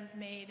friend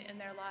made in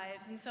their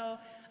lives. And so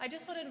I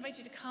just want to invite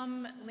you to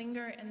come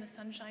linger in the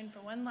sunshine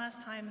for one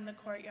last time in the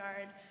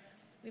courtyard.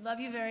 We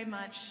love you very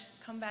much.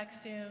 Come back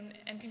soon.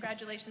 And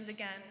congratulations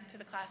again to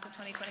the class of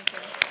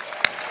 2022.